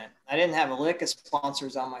 300th event. I didn't have a lick of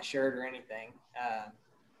sponsors on my shirt or anything.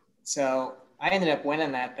 So I ended up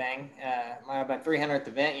winning that thing. My 300th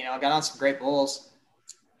event, I got on some great bulls,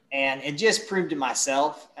 and it just proved to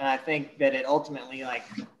myself. And I think that it ultimately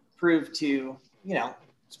proved to,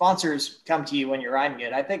 sponsors come to you when you're riding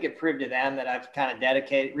good. I think it proved to them that I've kind of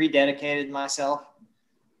rededicated myself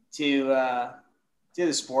to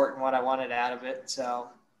the sport and what I wanted out of it. So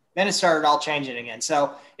then it started all changing again.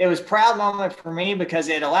 So it was a proud moment for me because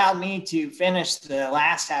it allowed me to finish the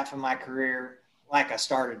last half of my career like I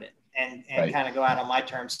started it and kind of go out on my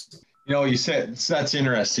terms. You said that's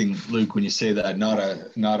interesting, Luke, when you say that, not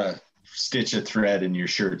a stitch a thread in your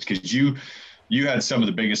shirts, because you had some of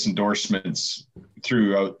the biggest endorsements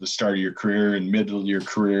throughout the start of your career and middle of your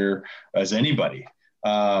career as anybody.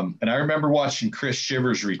 And I remember watching Chris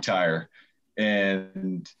Shivers retire,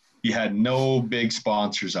 and he had no big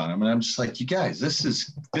sponsors on him. And I'm just like, you guys, this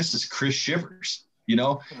is Chris Shivers, you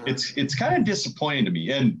know. It's kind of disappointing to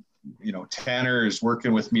me. And, you know, Tanner is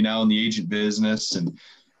working with me now in the agent business, and,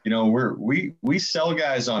 you know, we sell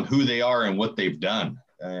guys on who they are and what they've done.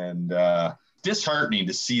 And disheartening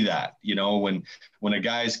to see that, you know, when a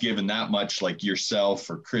guy's given that much, like yourself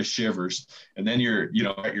or Chris Shivers, and then you're, you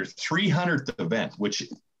know, at your 300th event, which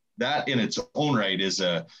that in its own right is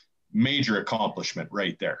a major accomplishment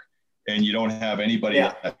right there. And you don't have anybody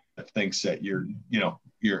that thinks that you're not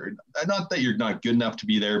that you're not good enough to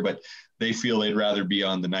be there, but they feel they'd rather be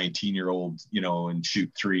on the 19-year-old, you know, and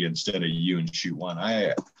shoot 3 instead of you and shoot 1.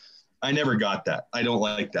 I never got that. I don't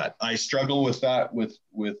like that. I struggle with that with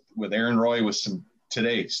Aaron Roy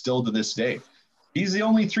still to this day. He's the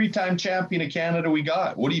only 3-time champion of Canada we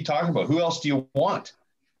got. What are you talking about? Who else do you want?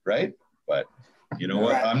 Right? But you know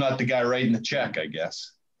what? I'm not the guy writing the check, I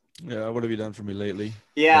guess. Yeah. What have you done for me lately?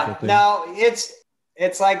 Yeah. No,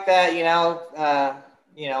 it's like that, you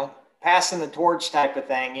know, passing the torch type of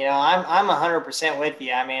thing. You know, I'm 100% with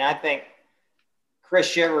you. I mean, I think Chris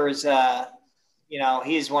Shivers, you know,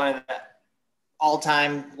 he's one of the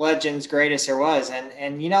all-time legends, greatest there was.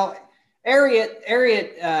 And you know,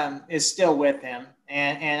 Ariat is still with him.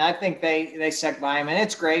 And I think they stuck by him. And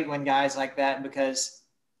it's great when guys like that, because,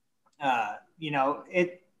 you know,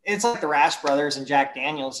 it's like the Rash brothers and Jack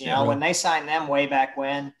Daniels, you know, when they signed them way back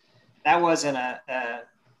when, that wasn't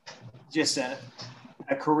just a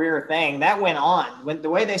career thing. That went on. When the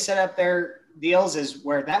way they set up their deals is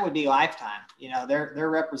where that would be lifetime. You know, they're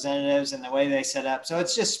representatives and the way they set up. So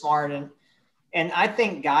it's just smart. And I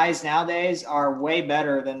think guys nowadays are way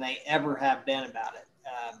better than they ever have been about it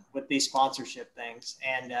with these sponsorship things.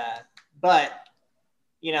 And, but,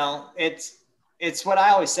 you know, it's what I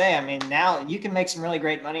always say. I mean, now you can make some really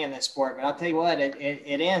great money in this sport, but I'll tell you what,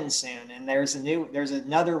 it ends soon. And there's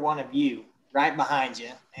another one of you right behind you.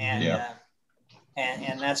 And,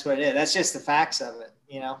 and that's what it is. That's just the facts of it.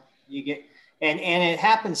 You know, you get, and it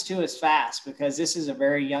happens to us fast, because this is a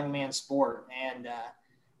very young man sport, and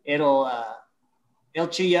it'll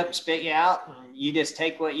chew you up and spit you out, and you just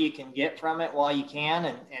take what you can get from it while you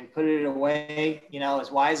can, and put it away, you know,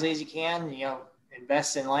 as wisely as you can. You know,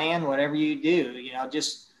 invest in land, whatever you do. You know,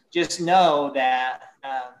 just know that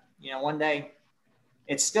you know, one day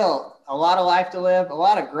it's still a lot of life to live, a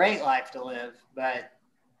lot of great life to live, but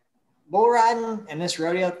bull riding and this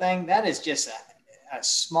rodeo thing, that is just a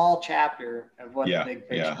small chapter of what the big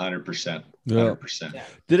picture. 100%. 100%. Yeah.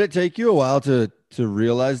 Did it take you a while to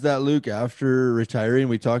realize that, Luke, after retiring?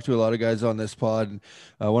 We talked to a lot of guys on this pod, and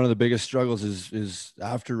one of the biggest struggles is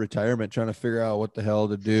after retirement, trying to figure out what the hell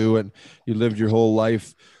to do. And you lived your whole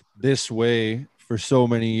life this way for so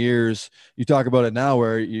many years. You talk about it now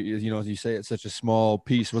where you know, you say it's such a small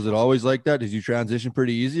piece. Was it always like that? Did you transition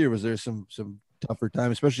pretty easy, or was there some tougher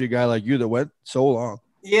time, especially a guy like you that went so long?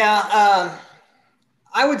 Yeah.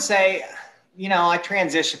 I would say, you know, I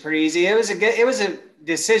transitioned pretty easy. It was a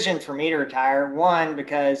decision for me to retire. One,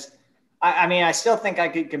 because I mean, I still think I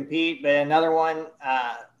could compete, but another one,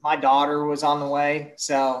 my daughter was on the way.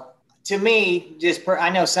 So to me, I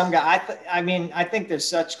know some guy, I think there's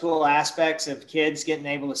such cool aspects of kids getting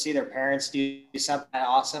able to see their parents do something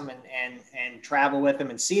awesome and travel with them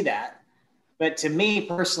and see that. But to me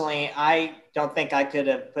personally, I don't think I could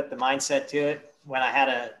have put the mindset to it when I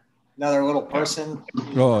had another little person.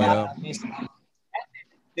 Oh, yeah.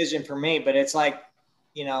 Decision for me, but it's like,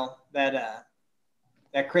 you know, that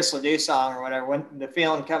Chris Ledoux song or whatever, when the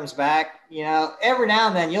feeling comes back, you know, every now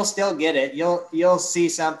and then you'll still get it. You'll see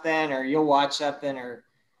something, or you'll watch something, or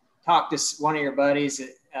talk to one of your buddies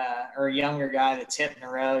or a younger guy that's hitting the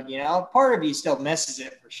road. You know, part of you still misses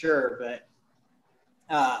it for sure, but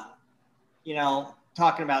you know,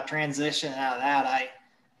 talking about transition out of that,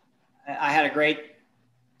 I had a great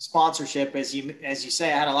sponsorship, as you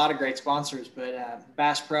say. I had a lot of great sponsors, but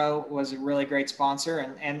Bass Pro was a really great sponsor,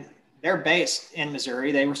 and they're based in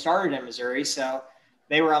Missouri. They were started in Missouri, so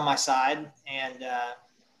they were on my side. And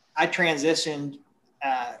I transitioned.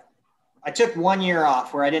 I took 1 year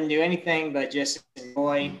off where I didn't do anything but just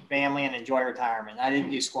enjoy family and enjoy retirement. I didn't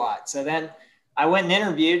do squat. So then I went and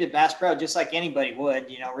interviewed at Bass Pro just like anybody would,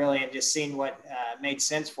 you know, really, and just seen what made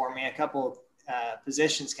sense for me. A couple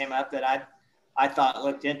positions came up that I thought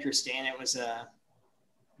looked interesting. It was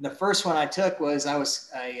the first one I took was I was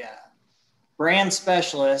a brand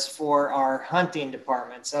specialist for our hunting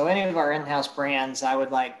department. So any of our in-house brands, I would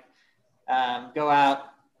go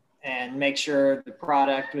out and make sure the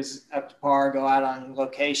product was up to par, go out on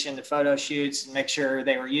location to photo shoots and make sure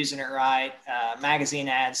they were using it right, magazine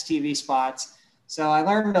ads, TV spots. So I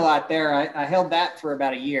learned a lot there. I held that for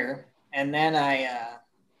about a year. And then I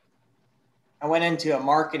went into a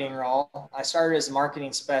marketing role. I started as a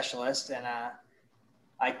marketing specialist, and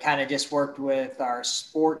I kind of just worked with our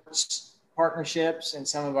sports partnerships and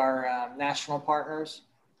some of our national partners.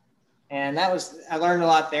 And I learned a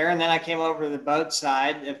lot there. And then I came over to the boat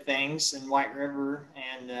side of things in White River,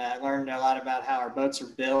 and I learned a lot about how our boats are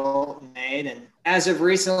built and made. And as of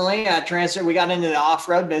recently, we got into the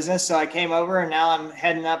off-road business. So I came over, and now I'm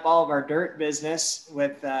heading up all of our dirt business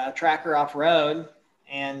with Tracker Off-Road.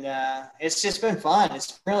 And it's just been fun.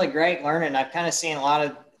 It's really great learning. I've kind of seen a lot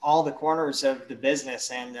of all the corners of the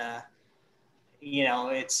business, and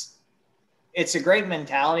it's a great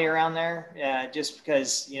mentality around there, just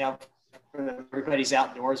because, everybody's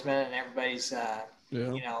outdoorsman and everybody's,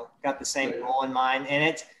 got the same goal in mind. And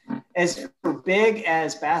it's as big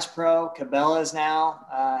as Bass Pro, Cabela's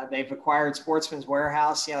now. They've acquired Sportsman's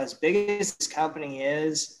Warehouse. As big as this company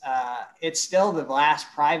is, it's still the last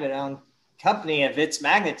private-owned company of its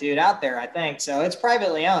magnitude out there, I think. So it's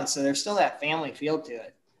privately owned. So there's still that family feel to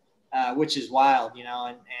it, which is wild,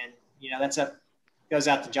 and that's goes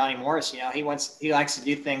out to Johnny Morris. He likes to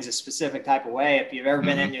do things a specific type of way. If you've ever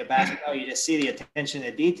been into a Bass Pro, you just see the attention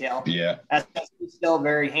to detail. Yeah. That's still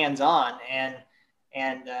very hands-on. And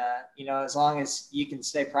as long as you can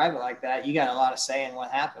stay private like that, you got a lot of say in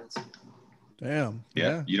what happens. Damn.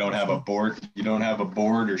 Yeah. You don't have a board. You don't have a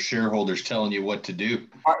board or shareholders telling you what to do.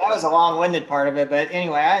 That was a long-winded part of it, but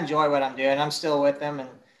anyway, I enjoy what I'm doing. I'm still with them, and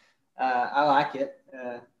I like it.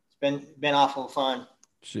 It's been awful fun.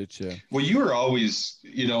 Shit, yeah. Well, you were always,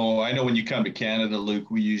 I know when you come to Canada,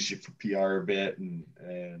 Luke, we use you for PR a bit,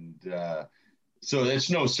 and so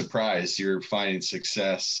it's no surprise you're finding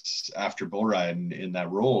success after bull riding in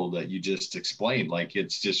that role that you just explained. Like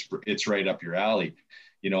it's right up your alley.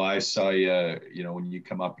 I saw you, when you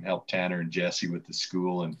come up and help Tanner and Jesse with the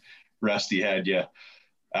school, and Rusty had you,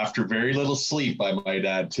 after very little sleep, I might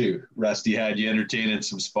add too. Rusty had you entertaining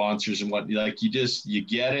some sponsors and what, like you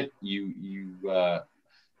get it.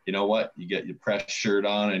 You know what? You get your press shirt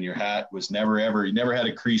on, and your hat was you never had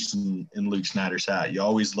a crease in Luke Snyder's hat. You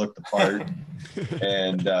always looked the part,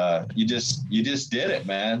 and you just did it,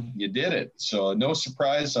 man. You did it. So no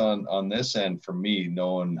surprise on this end for me,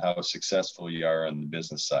 knowing how successful you are on the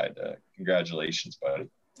business side. Congratulations, buddy.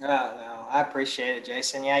 Oh, no, I appreciate it,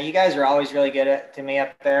 Jason. Yeah, you guys are always really good to me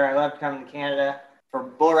up there. I love coming to Canada for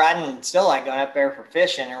bull riding, and still like going up there for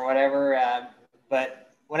fishing or whatever.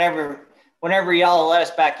 But whenever y'all let us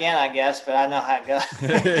back in, I guess, but I know how it goes.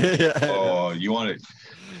 Oh, you want it?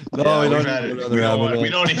 No, we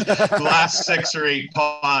don't need the last 6 or 8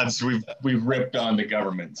 pods. We've ripped on the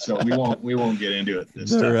government, so we won't get into it this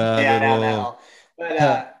time. No. But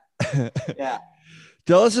yeah.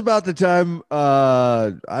 Tell us about the time.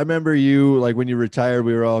 I remember you, like when you retired,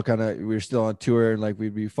 we were still on tour, and like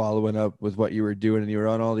we'd be following up with what you were doing, and you were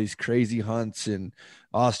on all these crazy hunts in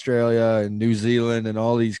Australia and New Zealand and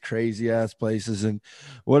all these crazy ass places. And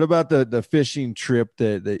what about the fishing trip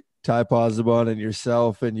that Ty Pozzebon and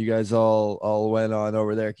yourself and you guys all went on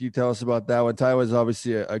over there? Can you tell us about that one? Ty was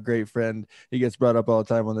obviously a great friend. He gets brought up all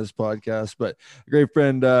the time on this podcast, but a great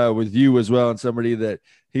friend with you as well, and somebody that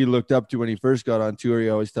he looked up to when he first got on tour. He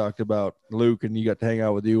always talked about Luke, and he got to hang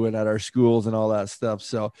out with you and at our schools and all that stuff.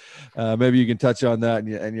 So maybe you can touch on that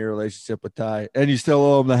and your relationship with Ty. And you still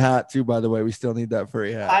owe him the hat too, by the way. We still need that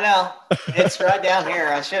furry hat. I know. It's right down here.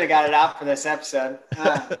 I should have got it out for this episode.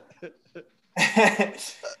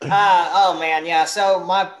 Oh man. Yeah.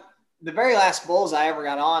 So the very last bulls I ever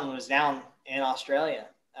got on was down in Australia.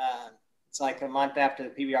 It's like a month after the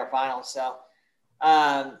PBR finals. So,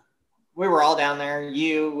 we were all down there.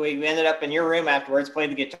 We ended up in your room afterwards,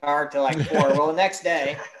 played the guitar till like 4. Well, the next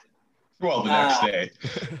day. Well, the next day.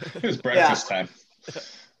 It was breakfast time.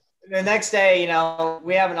 The next day,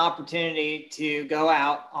 we have an opportunity to go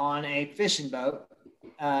out on a fishing boat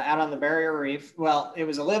out on the Barrier Reef. Well, it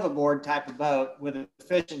was a live-aboard type of boat with a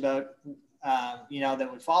fishing boat,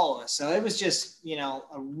 that would follow us. So it was just, a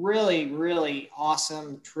really, really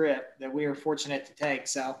awesome trip that we were fortunate to take.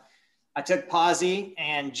 So I took Posy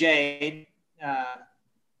and Jade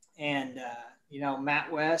and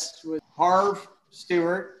Matt West with Harv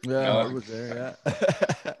Stewart. Yeah, I was there.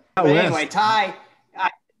 Yeah. But anyway, Ty,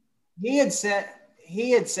 he had said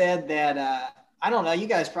that I don't know. You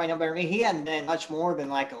guys probably know better than me. He hadn't done much more than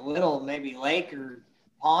like a little maybe lake or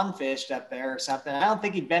pond fished up there or something. I don't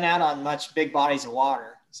think he'd been out on much big bodies of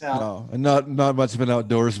water. no, and not much of an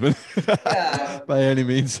outdoorsman by any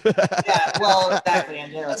means. Yeah, well, exactly.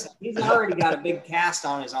 And he's already got a big cast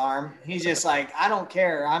on his arm. He's just like, I don't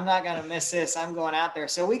care. I'm not going to miss this. I'm going out there.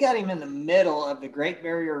 So we got him in the middle of the Great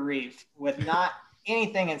Barrier Reef with not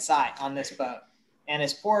anything in sight on this boat. And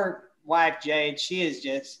his poor wife, Jade, she is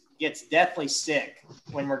just gets deathly sick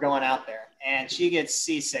when we're going out there. And she gets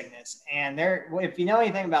seasickness. And if you know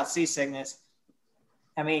anything about seasickness,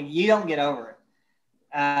 I mean, you don't get over it.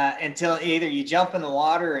 Until either you jump in the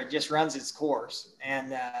water or it just runs its course.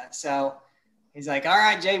 And so he's like, all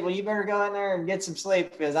right, Jade, well, you better go in there and get some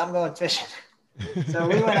sleep because I'm going fishing. So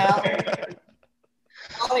we went out,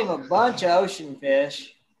 caught him a bunch of ocean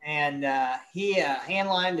fish, and he hand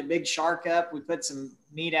lined a big shark up. We put some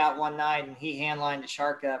meat out one night and he hand lined a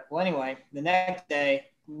shark up. Well, anyway, the next day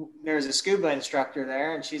there's a scuba instructor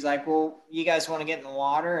there and she's like, well, you guys want to get in the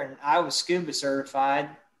water? And I was scuba certified.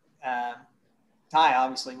 Ty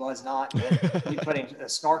obviously was not, but we put a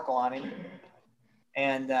snorkel on him.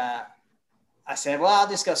 And I said, well, I'll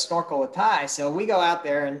just go snorkel with Ty. So we go out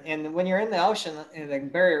there, and when you're in the ocean, in the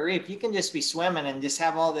Barrier Reef, you can just be swimming and just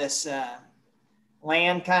have all this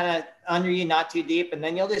land kind of under you, not too deep, and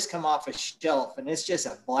then you'll just come off a shelf, and it's just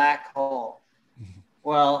a black hole.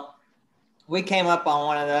 Well, we came up on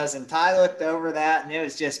one of those, and Ty looked over that, and it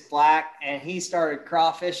was just black, and he started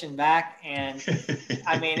crawfishing back, and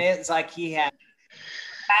I mean, it's like he had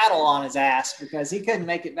paddle on his ass because he couldn't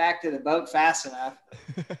make it back to the boat fast enough,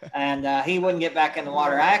 and he wouldn't get back in the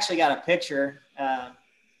water. I actually got a picture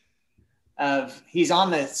of he's on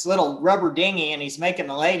this little rubber dinghy and he's making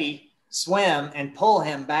the lady swim and pull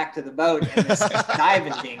him back to the boat in this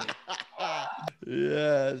diving dinghy.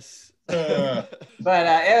 Yes. But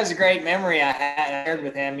it was a great memory I had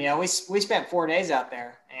with him. You know, we spent 4 days out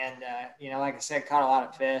there, and you know, like I said, caught a lot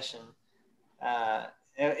of fish, and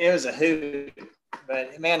it was a hoot.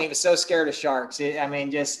 But man, he was so scared of sharks. I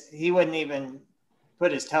mean, he wouldn't even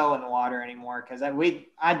put his toe in the water anymore because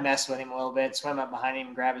I'd mess with him a little bit, swim up behind him,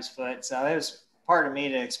 and grab his foot. So it was part of me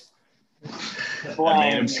to I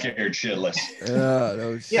made him scared shitless.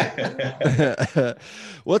 Yeah.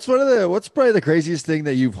 What's probably the craziest thing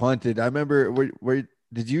that you've hunted? I remember where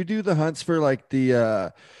did you do the hunts for like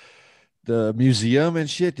the museum and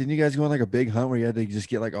shit? Didn't you guys go on like a big hunt where you had to just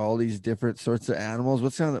get like all these different sorts of animals?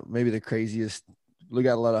 What's kind of maybe the craziest? We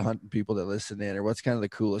got a lot of hunting people that listen in, or what's kind of the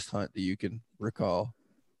coolest hunt that you can recall?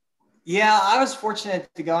 Yeah, I was fortunate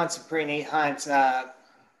to go on some pretty neat hunts. And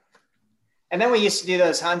then we used to do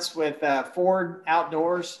those hunts with Ford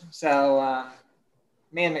Outdoors. So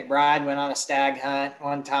me and McBride went on a stag hunt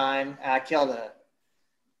one time. I killed a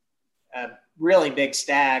really big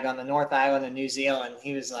stag on the North Island of New Zealand.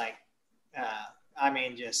 He was like, I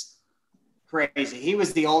mean, just crazy. He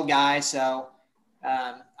was the old guy, so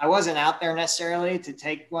I wasn't out there necessarily to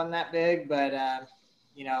take one that big, but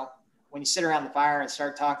you know, when you sit around the fire and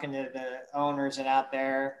start talking to the owners and out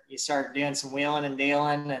there, you start doing some wheeling and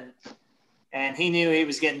dealing, and he knew he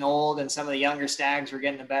was getting old, and some of the younger stags were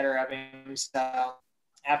getting the better of him. So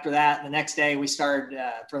after that, the next day we started,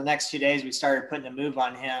 for the next 2 days, we started putting a move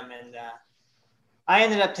on him, and I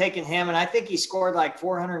ended up taking him, and I think he scored like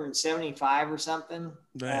 475 or something,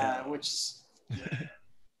 which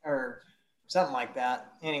or something like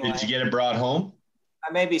that. Anyway, did you get it brought home?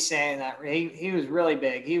 I may be saying that. He was really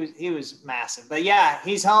big. He was massive. But yeah,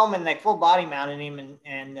 he's home, and they full body mounted him,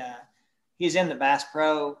 and he's in the Bass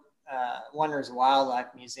Pro Wonders of Wildlife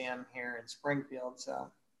Museum here in Springfield. So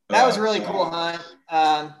that was a really cool hunt.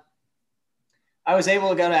 I was able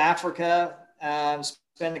to go to Africa,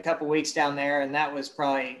 spend a couple weeks down there, and that was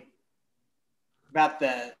probably about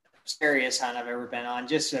the scariest hunt I've ever been on.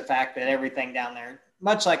 Just the fact that everything down there,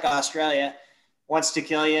 much like Australia, wants to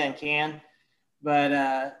kill you and can.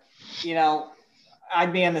 But, you know,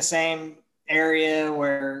 I'd be in the same area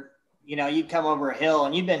where, you know, you'd come over a hill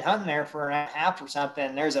and you've been hunting there for an hour and a half or something.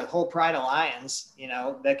 And there's a whole pride of lions, you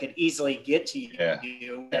know, that could easily get to you.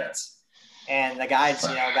 Yeah. And the guide's,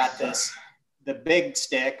 you know, got the big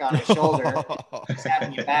stick on his shoulder, just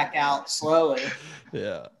having you back out slowly.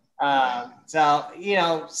 Yeah. So, you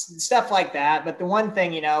know, stuff like that. But the one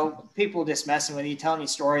thing, you know, people just messing with you, telling you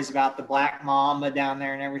stories about the black mamba down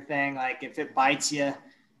there and everything. Like if it bites you,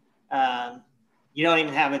 you don't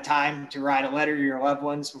even have a time to write a letter to your loved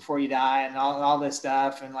ones before you die and all this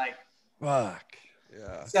stuff. And like, fuck.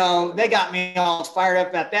 Yeah. So they got me all fired up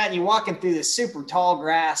about that. And you're walking through this super tall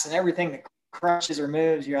grass and everything that crunches or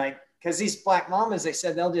moves. You're like, because these black mambas, they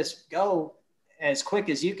said they'll just go as quick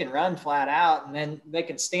as you can run flat out, and then they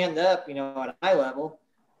can stand up, you know, at a high level.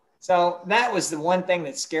 So that was the one thing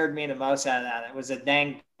that scared me the most out of that. It was a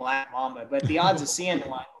dang black mamba. But the odds of seeing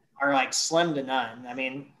one are like slim to none. I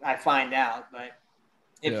mean, I find out, but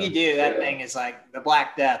if you do, that thing is like the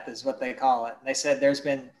Black Death is what they call it. They said there's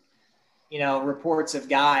been, reports of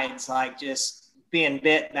guides like just being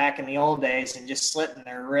bit back in the old days and just slitting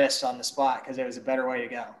their wrists on the spot because it was a better way to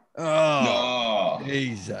go. Oh, no.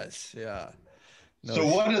 Jesus. Yeah. No. So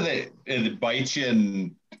what do they bite you,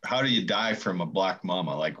 and how do you die from a black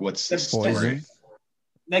mama? Like, what's the story?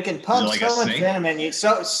 They can pump so much venom in you.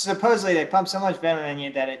 So supposedly they pump so much venom in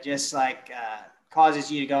you that it just like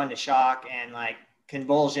causes you to go into shock and like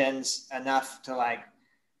convulsions enough to like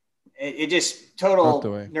it just total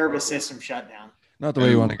nervous system shutdown. Not the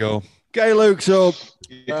way you want to go. Okay, Luke. So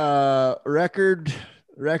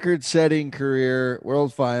record-setting career,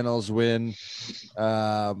 World Finals win,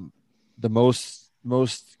 the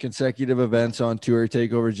most consecutive events on tour,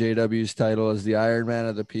 take over JW's title as the Ironman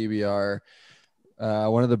of the PBR.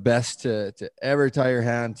 One of the best to ever tie your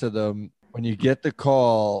hand to them. When you get the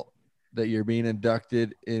call that you're being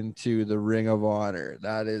inducted into the Ring of Honor,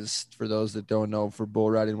 that is, for those that don't know, for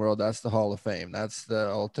bull riding world, that's the Hall of Fame. That's the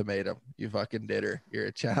ultimatum. You fucking did her. You're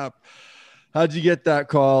a champ. How'd you get that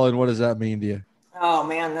call, and what does that mean to you? Oh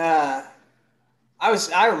man,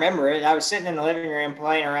 I remember it. I was sitting in the living room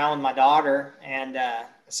playing around with my daughter, and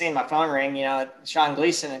seeing my phone ring. Sean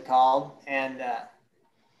Gleason had called, and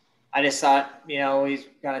I just thought, he's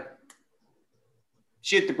gonna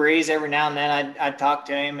shoot the breeze every now and then. I'd talk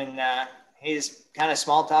to him, and he's kind of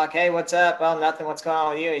small talk. Hey, what's up? Well, nothing. What's going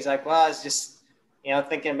on with you? He's like, well, I was just,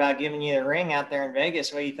 thinking about giving you the ring out there in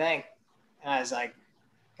Vegas. What do you think? And I was like,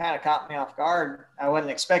 kind of caught me off guard. I wasn't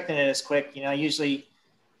expecting it as quick. Usually,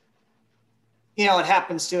 it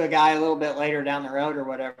happens to a guy a little bit later down the road or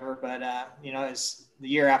whatever. But, it's the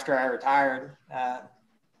year after I retired.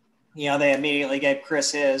 They immediately gave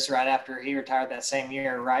Chris his right after he retired that same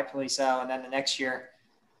year, rightfully so. And then the next year,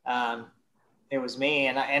 it was me.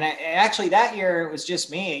 And I actually that year it was just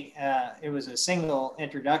me. It was a single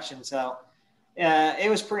introduction. So it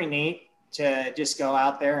was pretty neat to just go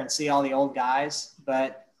out there and see all the old guys.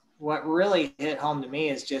 But what really hit home to me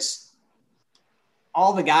is just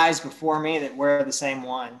all the guys before me that wear the same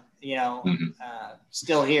one,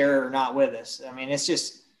 still here or not with us. I mean, it's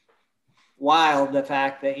just wild, the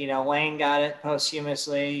fact that, Wayne got it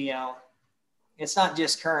posthumously. It's not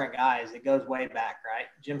just current guys. It goes way back, right?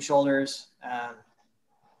 Jim Shoulders,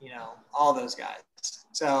 all those guys.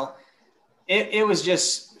 So it was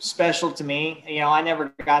just special to me. I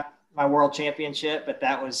never got my world championship, but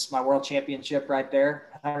that was my world championship right there,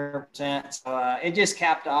 100%. So it just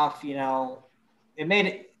capped off, it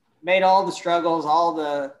made all the struggles, all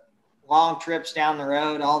the long trips down the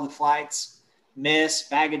road, all the flights,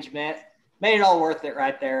 baggage made it all worth it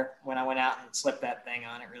right there when I went out and slipped that thing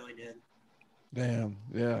on. It really did. Damn.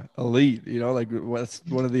 Yeah. Elite, like what's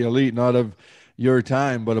one of the elite, not of your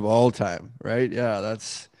time, but of all time. Right. Yeah.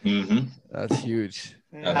 That's huge.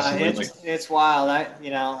 It's wild.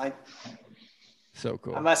 So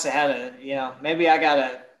cool. I must have had maybe I got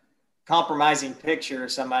a compromising picture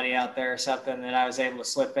of somebody out there or something that I was able to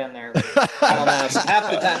slip in there. I don't know.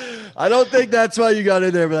 Half the time. I don't think that's why you got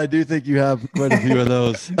in there, but I do think you have quite a few of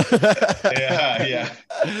those. Yeah.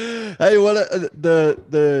 Hey,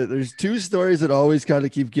 there's two stories that always kind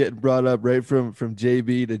of keep getting brought up, right from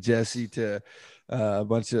JB to Jesse to a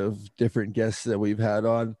bunch of different guests that we've had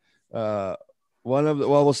on.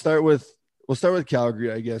 We'll start with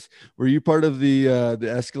Calgary, I guess. Were you part of the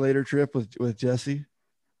escalator trip with Jesse?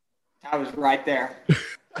 I was right there.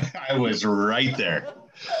 I was right there.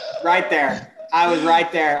 Right there. I was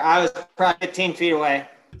right there. I was probably 15 feet away.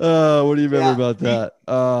 What do you remember about that?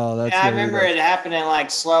 Oh, that's. I remember it happened in like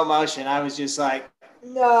slow motion. I was just like,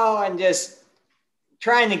 no, and just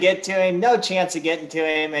trying to get to him, no chance of getting to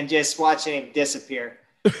him, and just watching him disappear.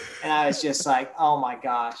 And I was just like, oh my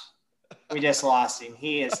gosh, we just lost him.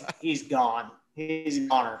 He's gone. He's a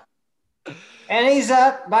goner. And he's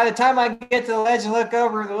up. By the time I get to the ledge and look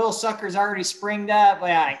over, the little sucker's already springed up.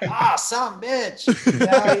 Like, some bitch.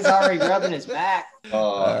 He's already rubbing his back.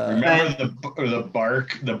 Remember the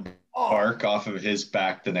bark off of his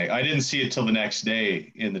back the night. I didn't see it till the next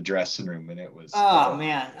day in the dressing room, and it was. Oh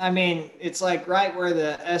man, I mean, it's like right where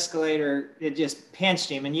the escalator, it just pinched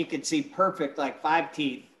him, and you could see perfect like 5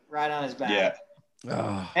 teeth right on his back. Yeah.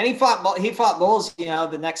 Oh. And he fought bulls,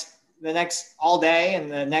 the next all day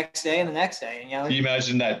and the next day and the next day. Can you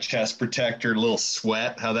imagine that chest protector, little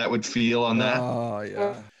sweat, how that would feel on that? Oh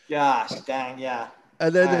yeah. Gosh, dang, yeah.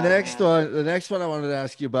 And then the next one I wanted to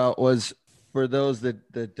ask you about was, for those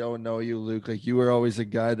that don't know you, Luke, like you were always a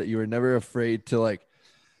guy that you were never afraid to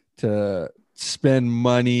spend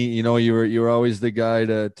money. You know, you were always the guy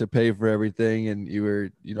to pay for everything, and you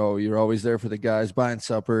were always there for the guys, buying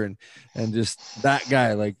supper and just that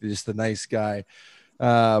guy, like just a nice guy.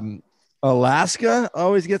 Alaska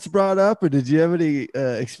always gets brought up. Or did you have any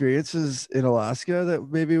experiences in Alaska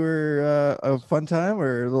that maybe were a fun time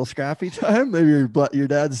or a little scrappy time? Maybe your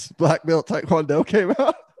dad's black belt taekwondo came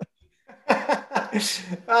out.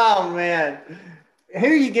 Oh man, who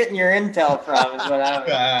are you getting your intel from? Is what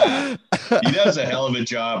I he does a hell of a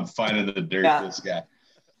job finding the dirt. Yeah. This guy.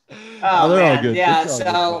 Oh man, all good. Yeah.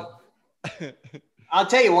 So I'll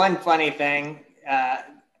tell you one funny thing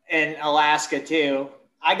in Alaska too.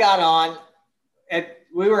 I got on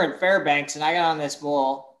we were in Fairbanks and I got on this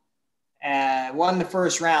bull, won the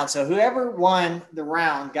first round. So whoever won the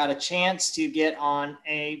round got a chance to get on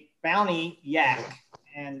a bounty yak.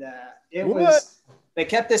 And they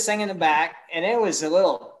kept this thing in the back, and it was a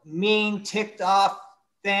little mean, ticked off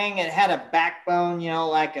thing. It had a backbone,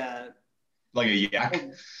 like a yak.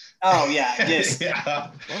 Oh yeah. Just,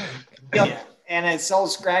 yeah. And it's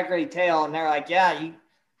old scraggly tail. And they're like, yeah, you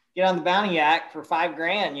get on the bounty yak for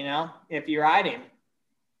 $5,000, if you ride him.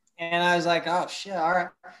 And I was like, oh shit. All right.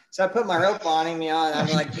 So I put my rope on him, and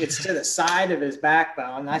I'm like, it's to the side of his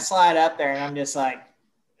backbone. I slide up there, and I'm just like,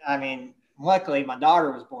 luckily my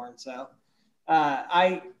daughter was born. So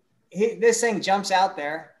this thing jumps out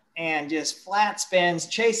there and just flat spins,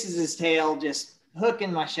 chases his tail, just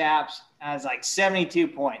hooking my shafts. I was like 72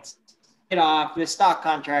 points. Get off. This stock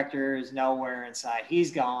contractor is nowhere in sight.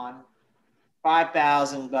 He's gone.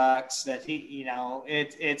 $5,000 that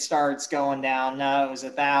it starts going down. No, it was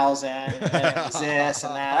 1,000. And it was this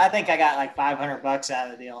and that. I think I got like $500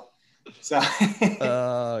 out of the deal. So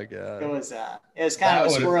oh god, it was kind of a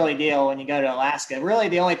squirrely deal when you go to Alaska. Really,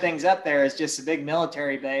 the only things up there is just a big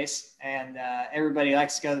military base, and everybody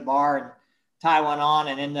likes to go to the bar and tie one on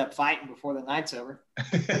and end up fighting before the night's over.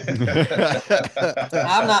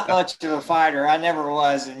 I'm not much of a fighter. I never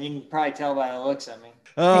was, and you can probably tell by the looks of me.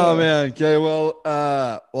 Oh man. Okay. Well,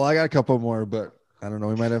 I got a couple more, but I don't know.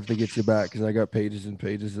 We might have to get you back because I got pages and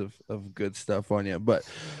pages of good stuff on you. But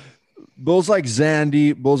bulls like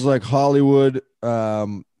Zandy, bulls like Hollywood,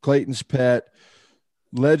 Clayton's Pet,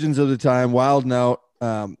 legends of the time, Wild and Out.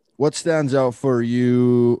 What stands out for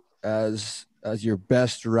you as your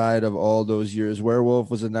best ride of all those years?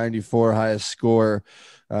 Werewolf was a 94 highest score,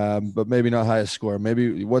 but maybe not highest score.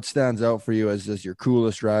 Maybe what stands out for you as your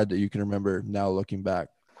coolest ride that you can remember now looking back?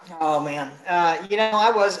 Oh man.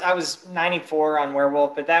 I was 94 on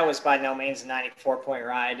Werewolf, but that was by no means a 94 point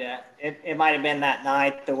ride. It might've been that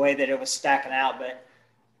night, the way that it was stacking out, but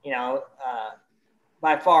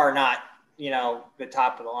by far not, the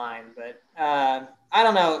top of the line, but, I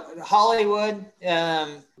don't know. Hollywood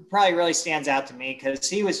probably really stands out to me because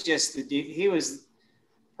he was just he was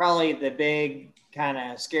probably the big kind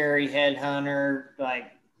of scary headhunter.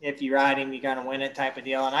 Like if you ride him, you're gonna win it type of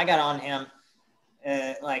deal. And I got on him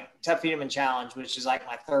like Tough Peterman Challenge, which is like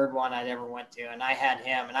my third one I'd ever went to, and I had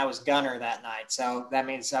him, and I was gunner that night, so that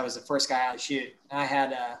means I was the first guy out to shoot. I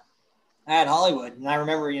had Hollywood, and I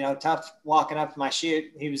remember Tough walking up to my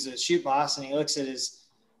shoot. He was a shoot boss, and he looks at his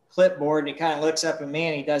clipboard and he kind of looks up at me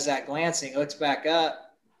and he does that glance and he looks back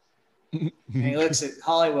up and he looks at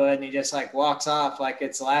Hollywood and he just like walks off like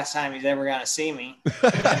it's the last time he's ever going to see me.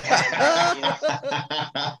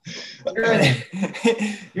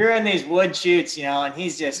 You're in these wood shoots, and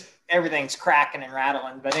he's just, everything's cracking and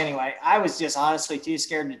rattling. But anyway, I was just honestly too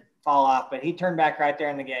scared to fall off, but he turned back right there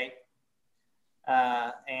in the gate.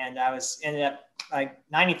 And I ended up like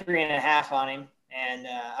 93 and a half on him. And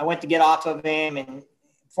I went to get off of him, and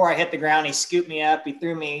before I hit the ground, he scooped me up. He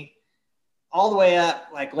threw me all the way up,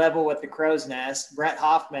 like level with the crow's nest. Brett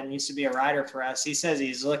Hoffman used to be a rider for us. He says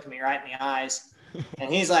he's looking me right in the eyes. And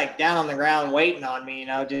he's like down on the ground waiting on me,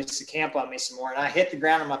 just to camp on me some more. And I hit the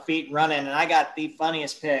ground on my feet running, and I got the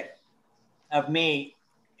funniest pic of me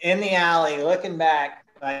in the alley looking back,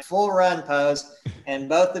 like full run pose, and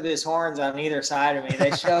both of his horns on either side of me.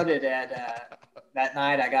 They showed it at that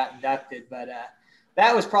night I got inducted, but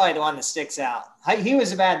that was probably the one that sticks out. He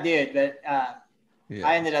was a bad dude, but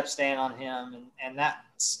I ended up staying on him, and that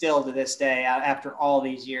still to this day, after all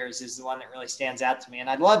these years, is the one that really stands out to me. And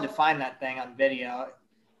I'd love to find that thing on video,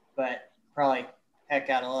 but probably heck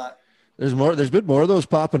out of luck. There's been more of those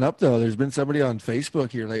popping up though. There's been somebody on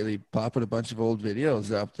Facebook here lately popping a bunch of old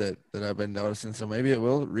videos up that I've been noticing. So maybe it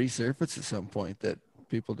will resurface at some point that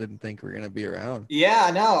people didn't think were going to be around. Yeah,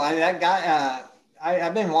 I know. That guy,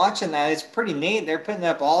 I've been watching that. It's pretty neat. They're putting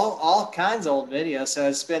up all kinds of old videos, so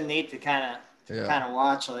it's been neat to kind of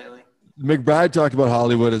watch lately. McBride talked about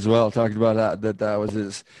Hollywood as well. Talked about that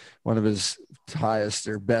was one of his highest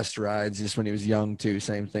or best rides just when he was young too.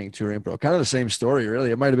 Same thing, Touring Pro. Kind of the same story,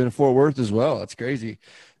 really. It might have been Fort Worth as well. That's crazy,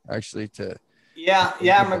 actually. Yeah.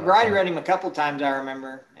 McBride rode him a couple times, I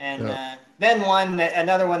remember. And then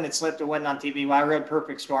another one that slipped, it wasn't on TV. Well, I rode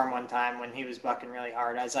Perfect Storm one time when he was bucking really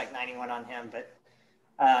hard. I was like 91 on him, but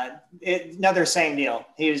another same deal.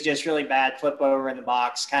 He was just really bad, flip over in the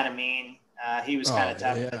box, kind of mean. He was kind of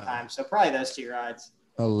tough at the time. So probably those 2 rides.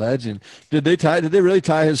 A legend. Did they really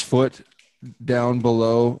tie his foot down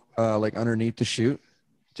below, like underneath the chute?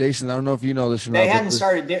 Jason, I don't know if you know this or not. They hadn't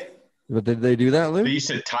started but did they do that, Luke? They used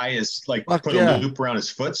to tie his, like, put a loop around his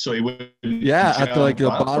foot so he wouldn't. Yeah, at the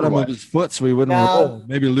bottom of his foot, so he wouldn't. No.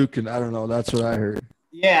 Maybe Luke can. I don't know. That's what I heard.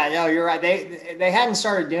 Yeah, no, you're right. They hadn't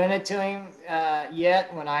started doing it to him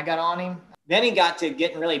yet when I got on him. Then he got to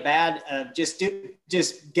getting really bad of just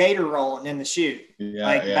gator rolling in the chute.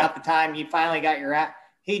 About the time you finally got your app,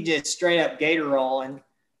 he just straight up gator roll. And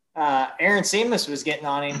Aaron Seamus was getting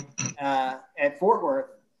on him at Fort Worth.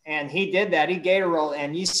 And he did that. He gator rolled,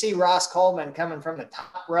 and you see Ross Coleman coming from the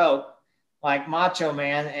top rope like Macho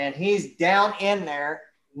Man, and he's down in there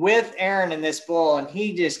with Aaron in this bull, and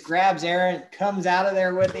he just grabs Aaron, comes out of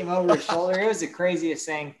there with him over his shoulder. It was the craziest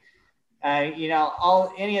thing. Any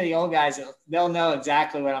of the old guys, they'll know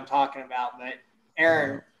exactly what I'm talking about. But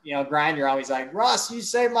Aaron, Grinder always like, Ross, you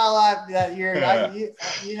saved my life that year.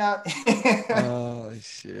 Oh,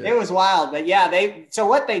 shit. It was wild. But yeah, so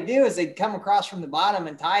what they do is they'd come across from the bottom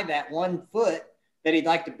and tie that one foot that he'd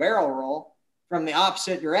like to barrel roll from the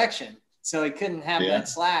opposite direction. So he couldn't have that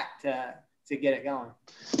slack to get it going.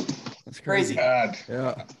 That's crazy. God.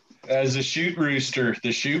 Yeah. As a shoot rooster,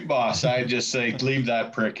 the shoot boss, I just say, leave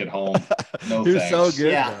that prick at home. No He's thanks. so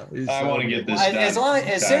good. Yeah. I want to get this done.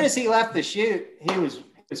 As soon as he left the shoot, he was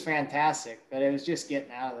fantastic, but it was just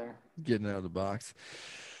getting out of there. Getting out of the box.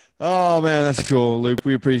 Oh, man, that's cool, Luke.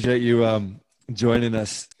 We appreciate you joining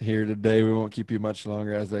us here today. We won't keep you much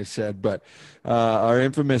longer, as I said, but our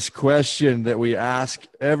infamous question that we ask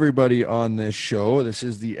everybody on this show, this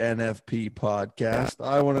is the NFP podcast.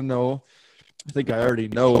 I want to know, I think I already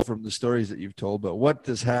know from the stories that you've told, but what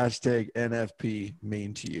does hashtag NFP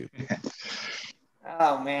mean to you?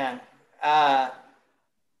 Oh, man.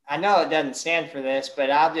 I know it doesn't stand for this,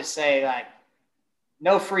 but I'll just say, like,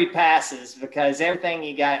 no free passes, because everything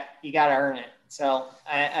you got to earn it. So,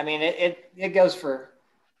 I mean, it goes for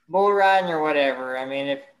bull riding or whatever. I mean,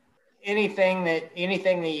 if anything that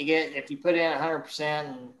you get, if you put in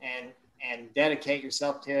 100% and dedicate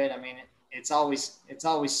yourself to it, I mean, it's always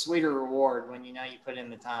sweeter reward when you put in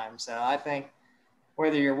the time. So I think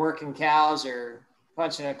whether you're working cows or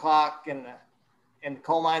punching a clock in the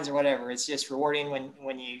coal mines or whatever, it's just rewarding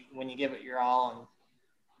when you give it your all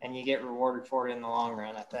and you get rewarded for it in the long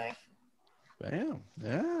run, I think. Bam.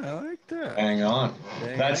 Yeah, I like that. Hang on.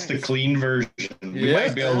 That's the clean version. We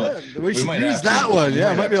might be able to. We should use that one. Yeah,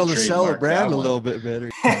 I might be able to sell the brand a little bit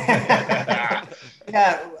better.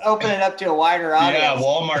 Yeah, open it up to a wider audience. Yeah,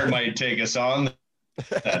 Walmart might take us on.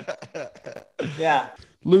 Yeah.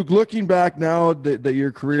 Luke, looking back now that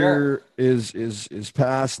your career is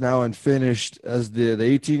past now and finished, as the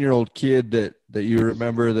 18-year-old kid that you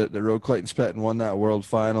remember that rode Clayton-Spett and won that World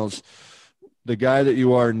Finals, the guy that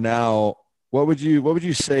you are now, what would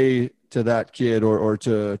you say to that kid or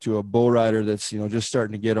to a bull rider that's just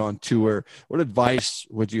starting to get on tour? What advice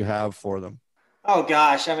would you have for them? Oh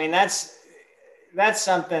gosh, I mean that's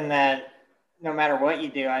something that no matter what you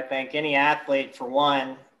do, I think any athlete, for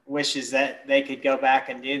one, wishes that they could go back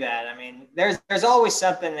and do that. I mean, there's always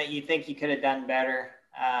something that you think you could have done better.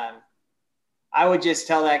 I would just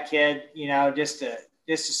tell that kid, just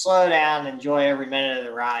to slow down, enjoy every minute of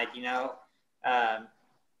the ride.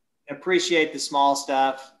 Appreciate the small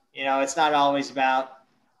stuff. It's not always about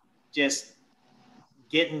just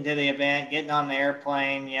getting to the event, getting on the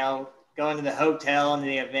airplane, going to the hotel and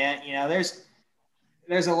the event.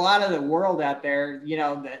 There's a lot of the world out there,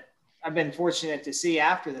 that I've been fortunate to see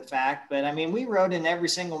after the fact. But I mean, we rode in every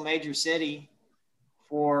single major city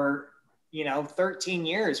for, 13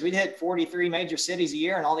 years. We'd hit 43 major cities a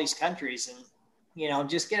year in all these countries, and,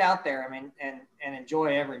 just get out there. I mean, and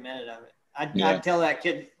enjoy every minute of it. I'd tell that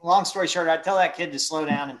kid, long story short, I'd tell that kid to slow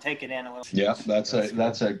down and take it in a little. Yeah, that's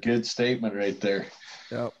a good statement right there.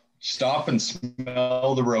 Yep. Stop and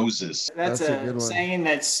smell the roses. That's a saying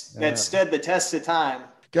that stood the test of time.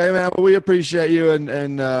 Okay, man, well, we appreciate you.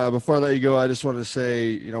 And before I let you go, I just want to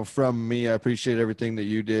say, from me, I appreciate everything that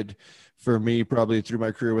you did for me, probably through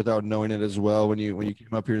my career without knowing it as well. When you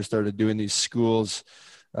came up here and started doing these schools,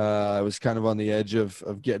 I was kind of on the edge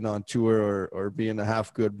of getting on tour or being a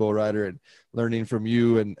half good bull rider, and learning from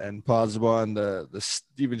you and Pozzebon,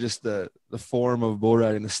 even just the form of bull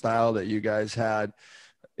riding, the style that you guys had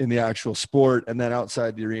in the actual sport, and then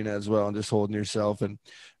outside the arena as well, and just holding yourself and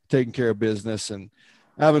taking care of business and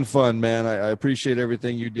having fun, man. I appreciate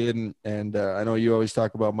everything you did. And I know you always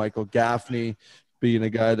talk about Michael Gaffney being a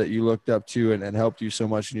guy that you looked up to and helped you so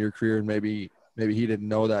much in your career. And maybe he didn't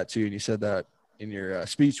know that too. And you said that in your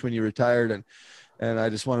speech when you retired. And I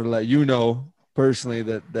just wanted to let you know personally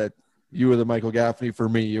that you were the Michael Gaffney for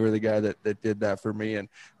me. You were the guy that did that for me. And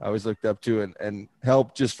I always looked up to and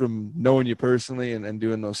helped just from knowing you personally and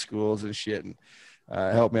doing those schools and shit. And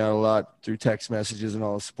helped me out a lot through text messages and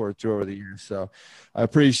all the support through over the years. So I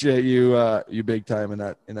appreciate you big time in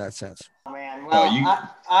that sense. Oh, man. Well,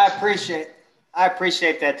 I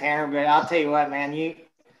appreciate that, Tanner, but I'll tell you what, man,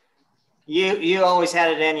 you always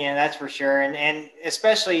had it in you, that's for sure. And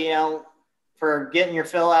especially, you know, for getting your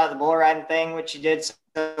fill out of the bull riding thing, which you did so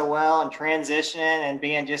well, and transitioning and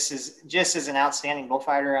being just as an outstanding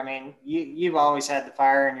bullfighter. I mean, you've always had the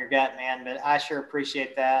fire in your gut, man, but I sure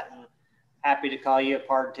appreciate that. And happy to call you a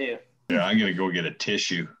part too. Yeah, I'm gonna go get a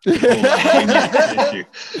tissue. Yeah.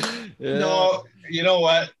 No, you know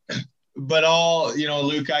what? But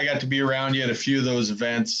Luke, I got to be around you at a few of those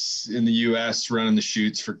events in the U.S. running the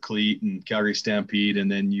chutes for Cleat and Calgary Stampede,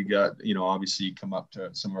 and then you got, obviously you come up to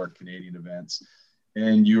some of our Canadian events,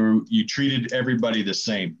 and you treated everybody the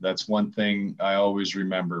same. That's one thing I always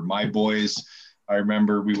remember. My boys, I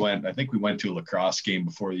remember we went to a lacrosse game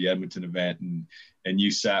before the Edmonton event, and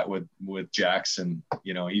you sat with Jackson.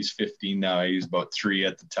 He's 15 now. He was about 3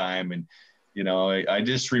 at the time. And, I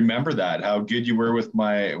just remember that, how good you were with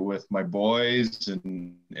my boys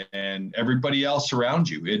and everybody else around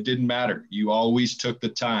you. It didn't matter. You always took the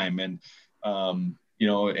time. And,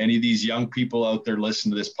 any of these young people out there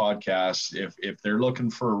listening to this podcast, if they're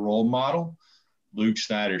looking for a role model, Luke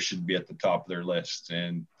Snyder should be at the top of their list,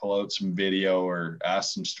 and pull out some video or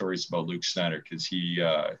ask some stories about Luke Snyder, because he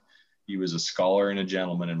was a scholar and a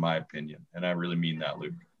gentleman, in my opinion. And I really mean that,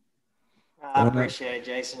 Luke. I appreciate it,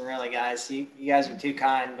 Jason. Really, guys. You guys are too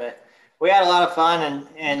kind, but we had a lot of fun,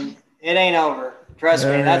 and it ain't over. Trust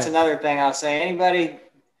me. That's another thing I'll say.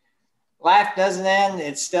 Life doesn't end.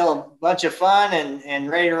 It's still a bunch of fun and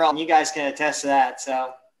ready to roll. And you guys can attest to that.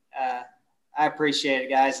 So I appreciate it,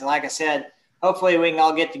 guys. And like I said, hopefully we can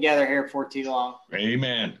all get together here before too long.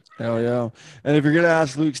 Amen. Hell yeah. And if you're going to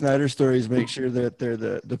ask Luke Snyder stories, make sure that they're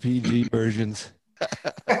the PG versions.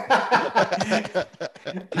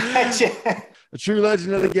 A true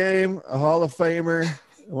legend of the game, a Hall of Famer,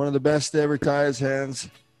 one of the best to ever tie his hands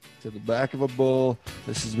to the back of a bull.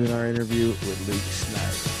 This has been our interview with Luke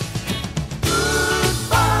Snyder.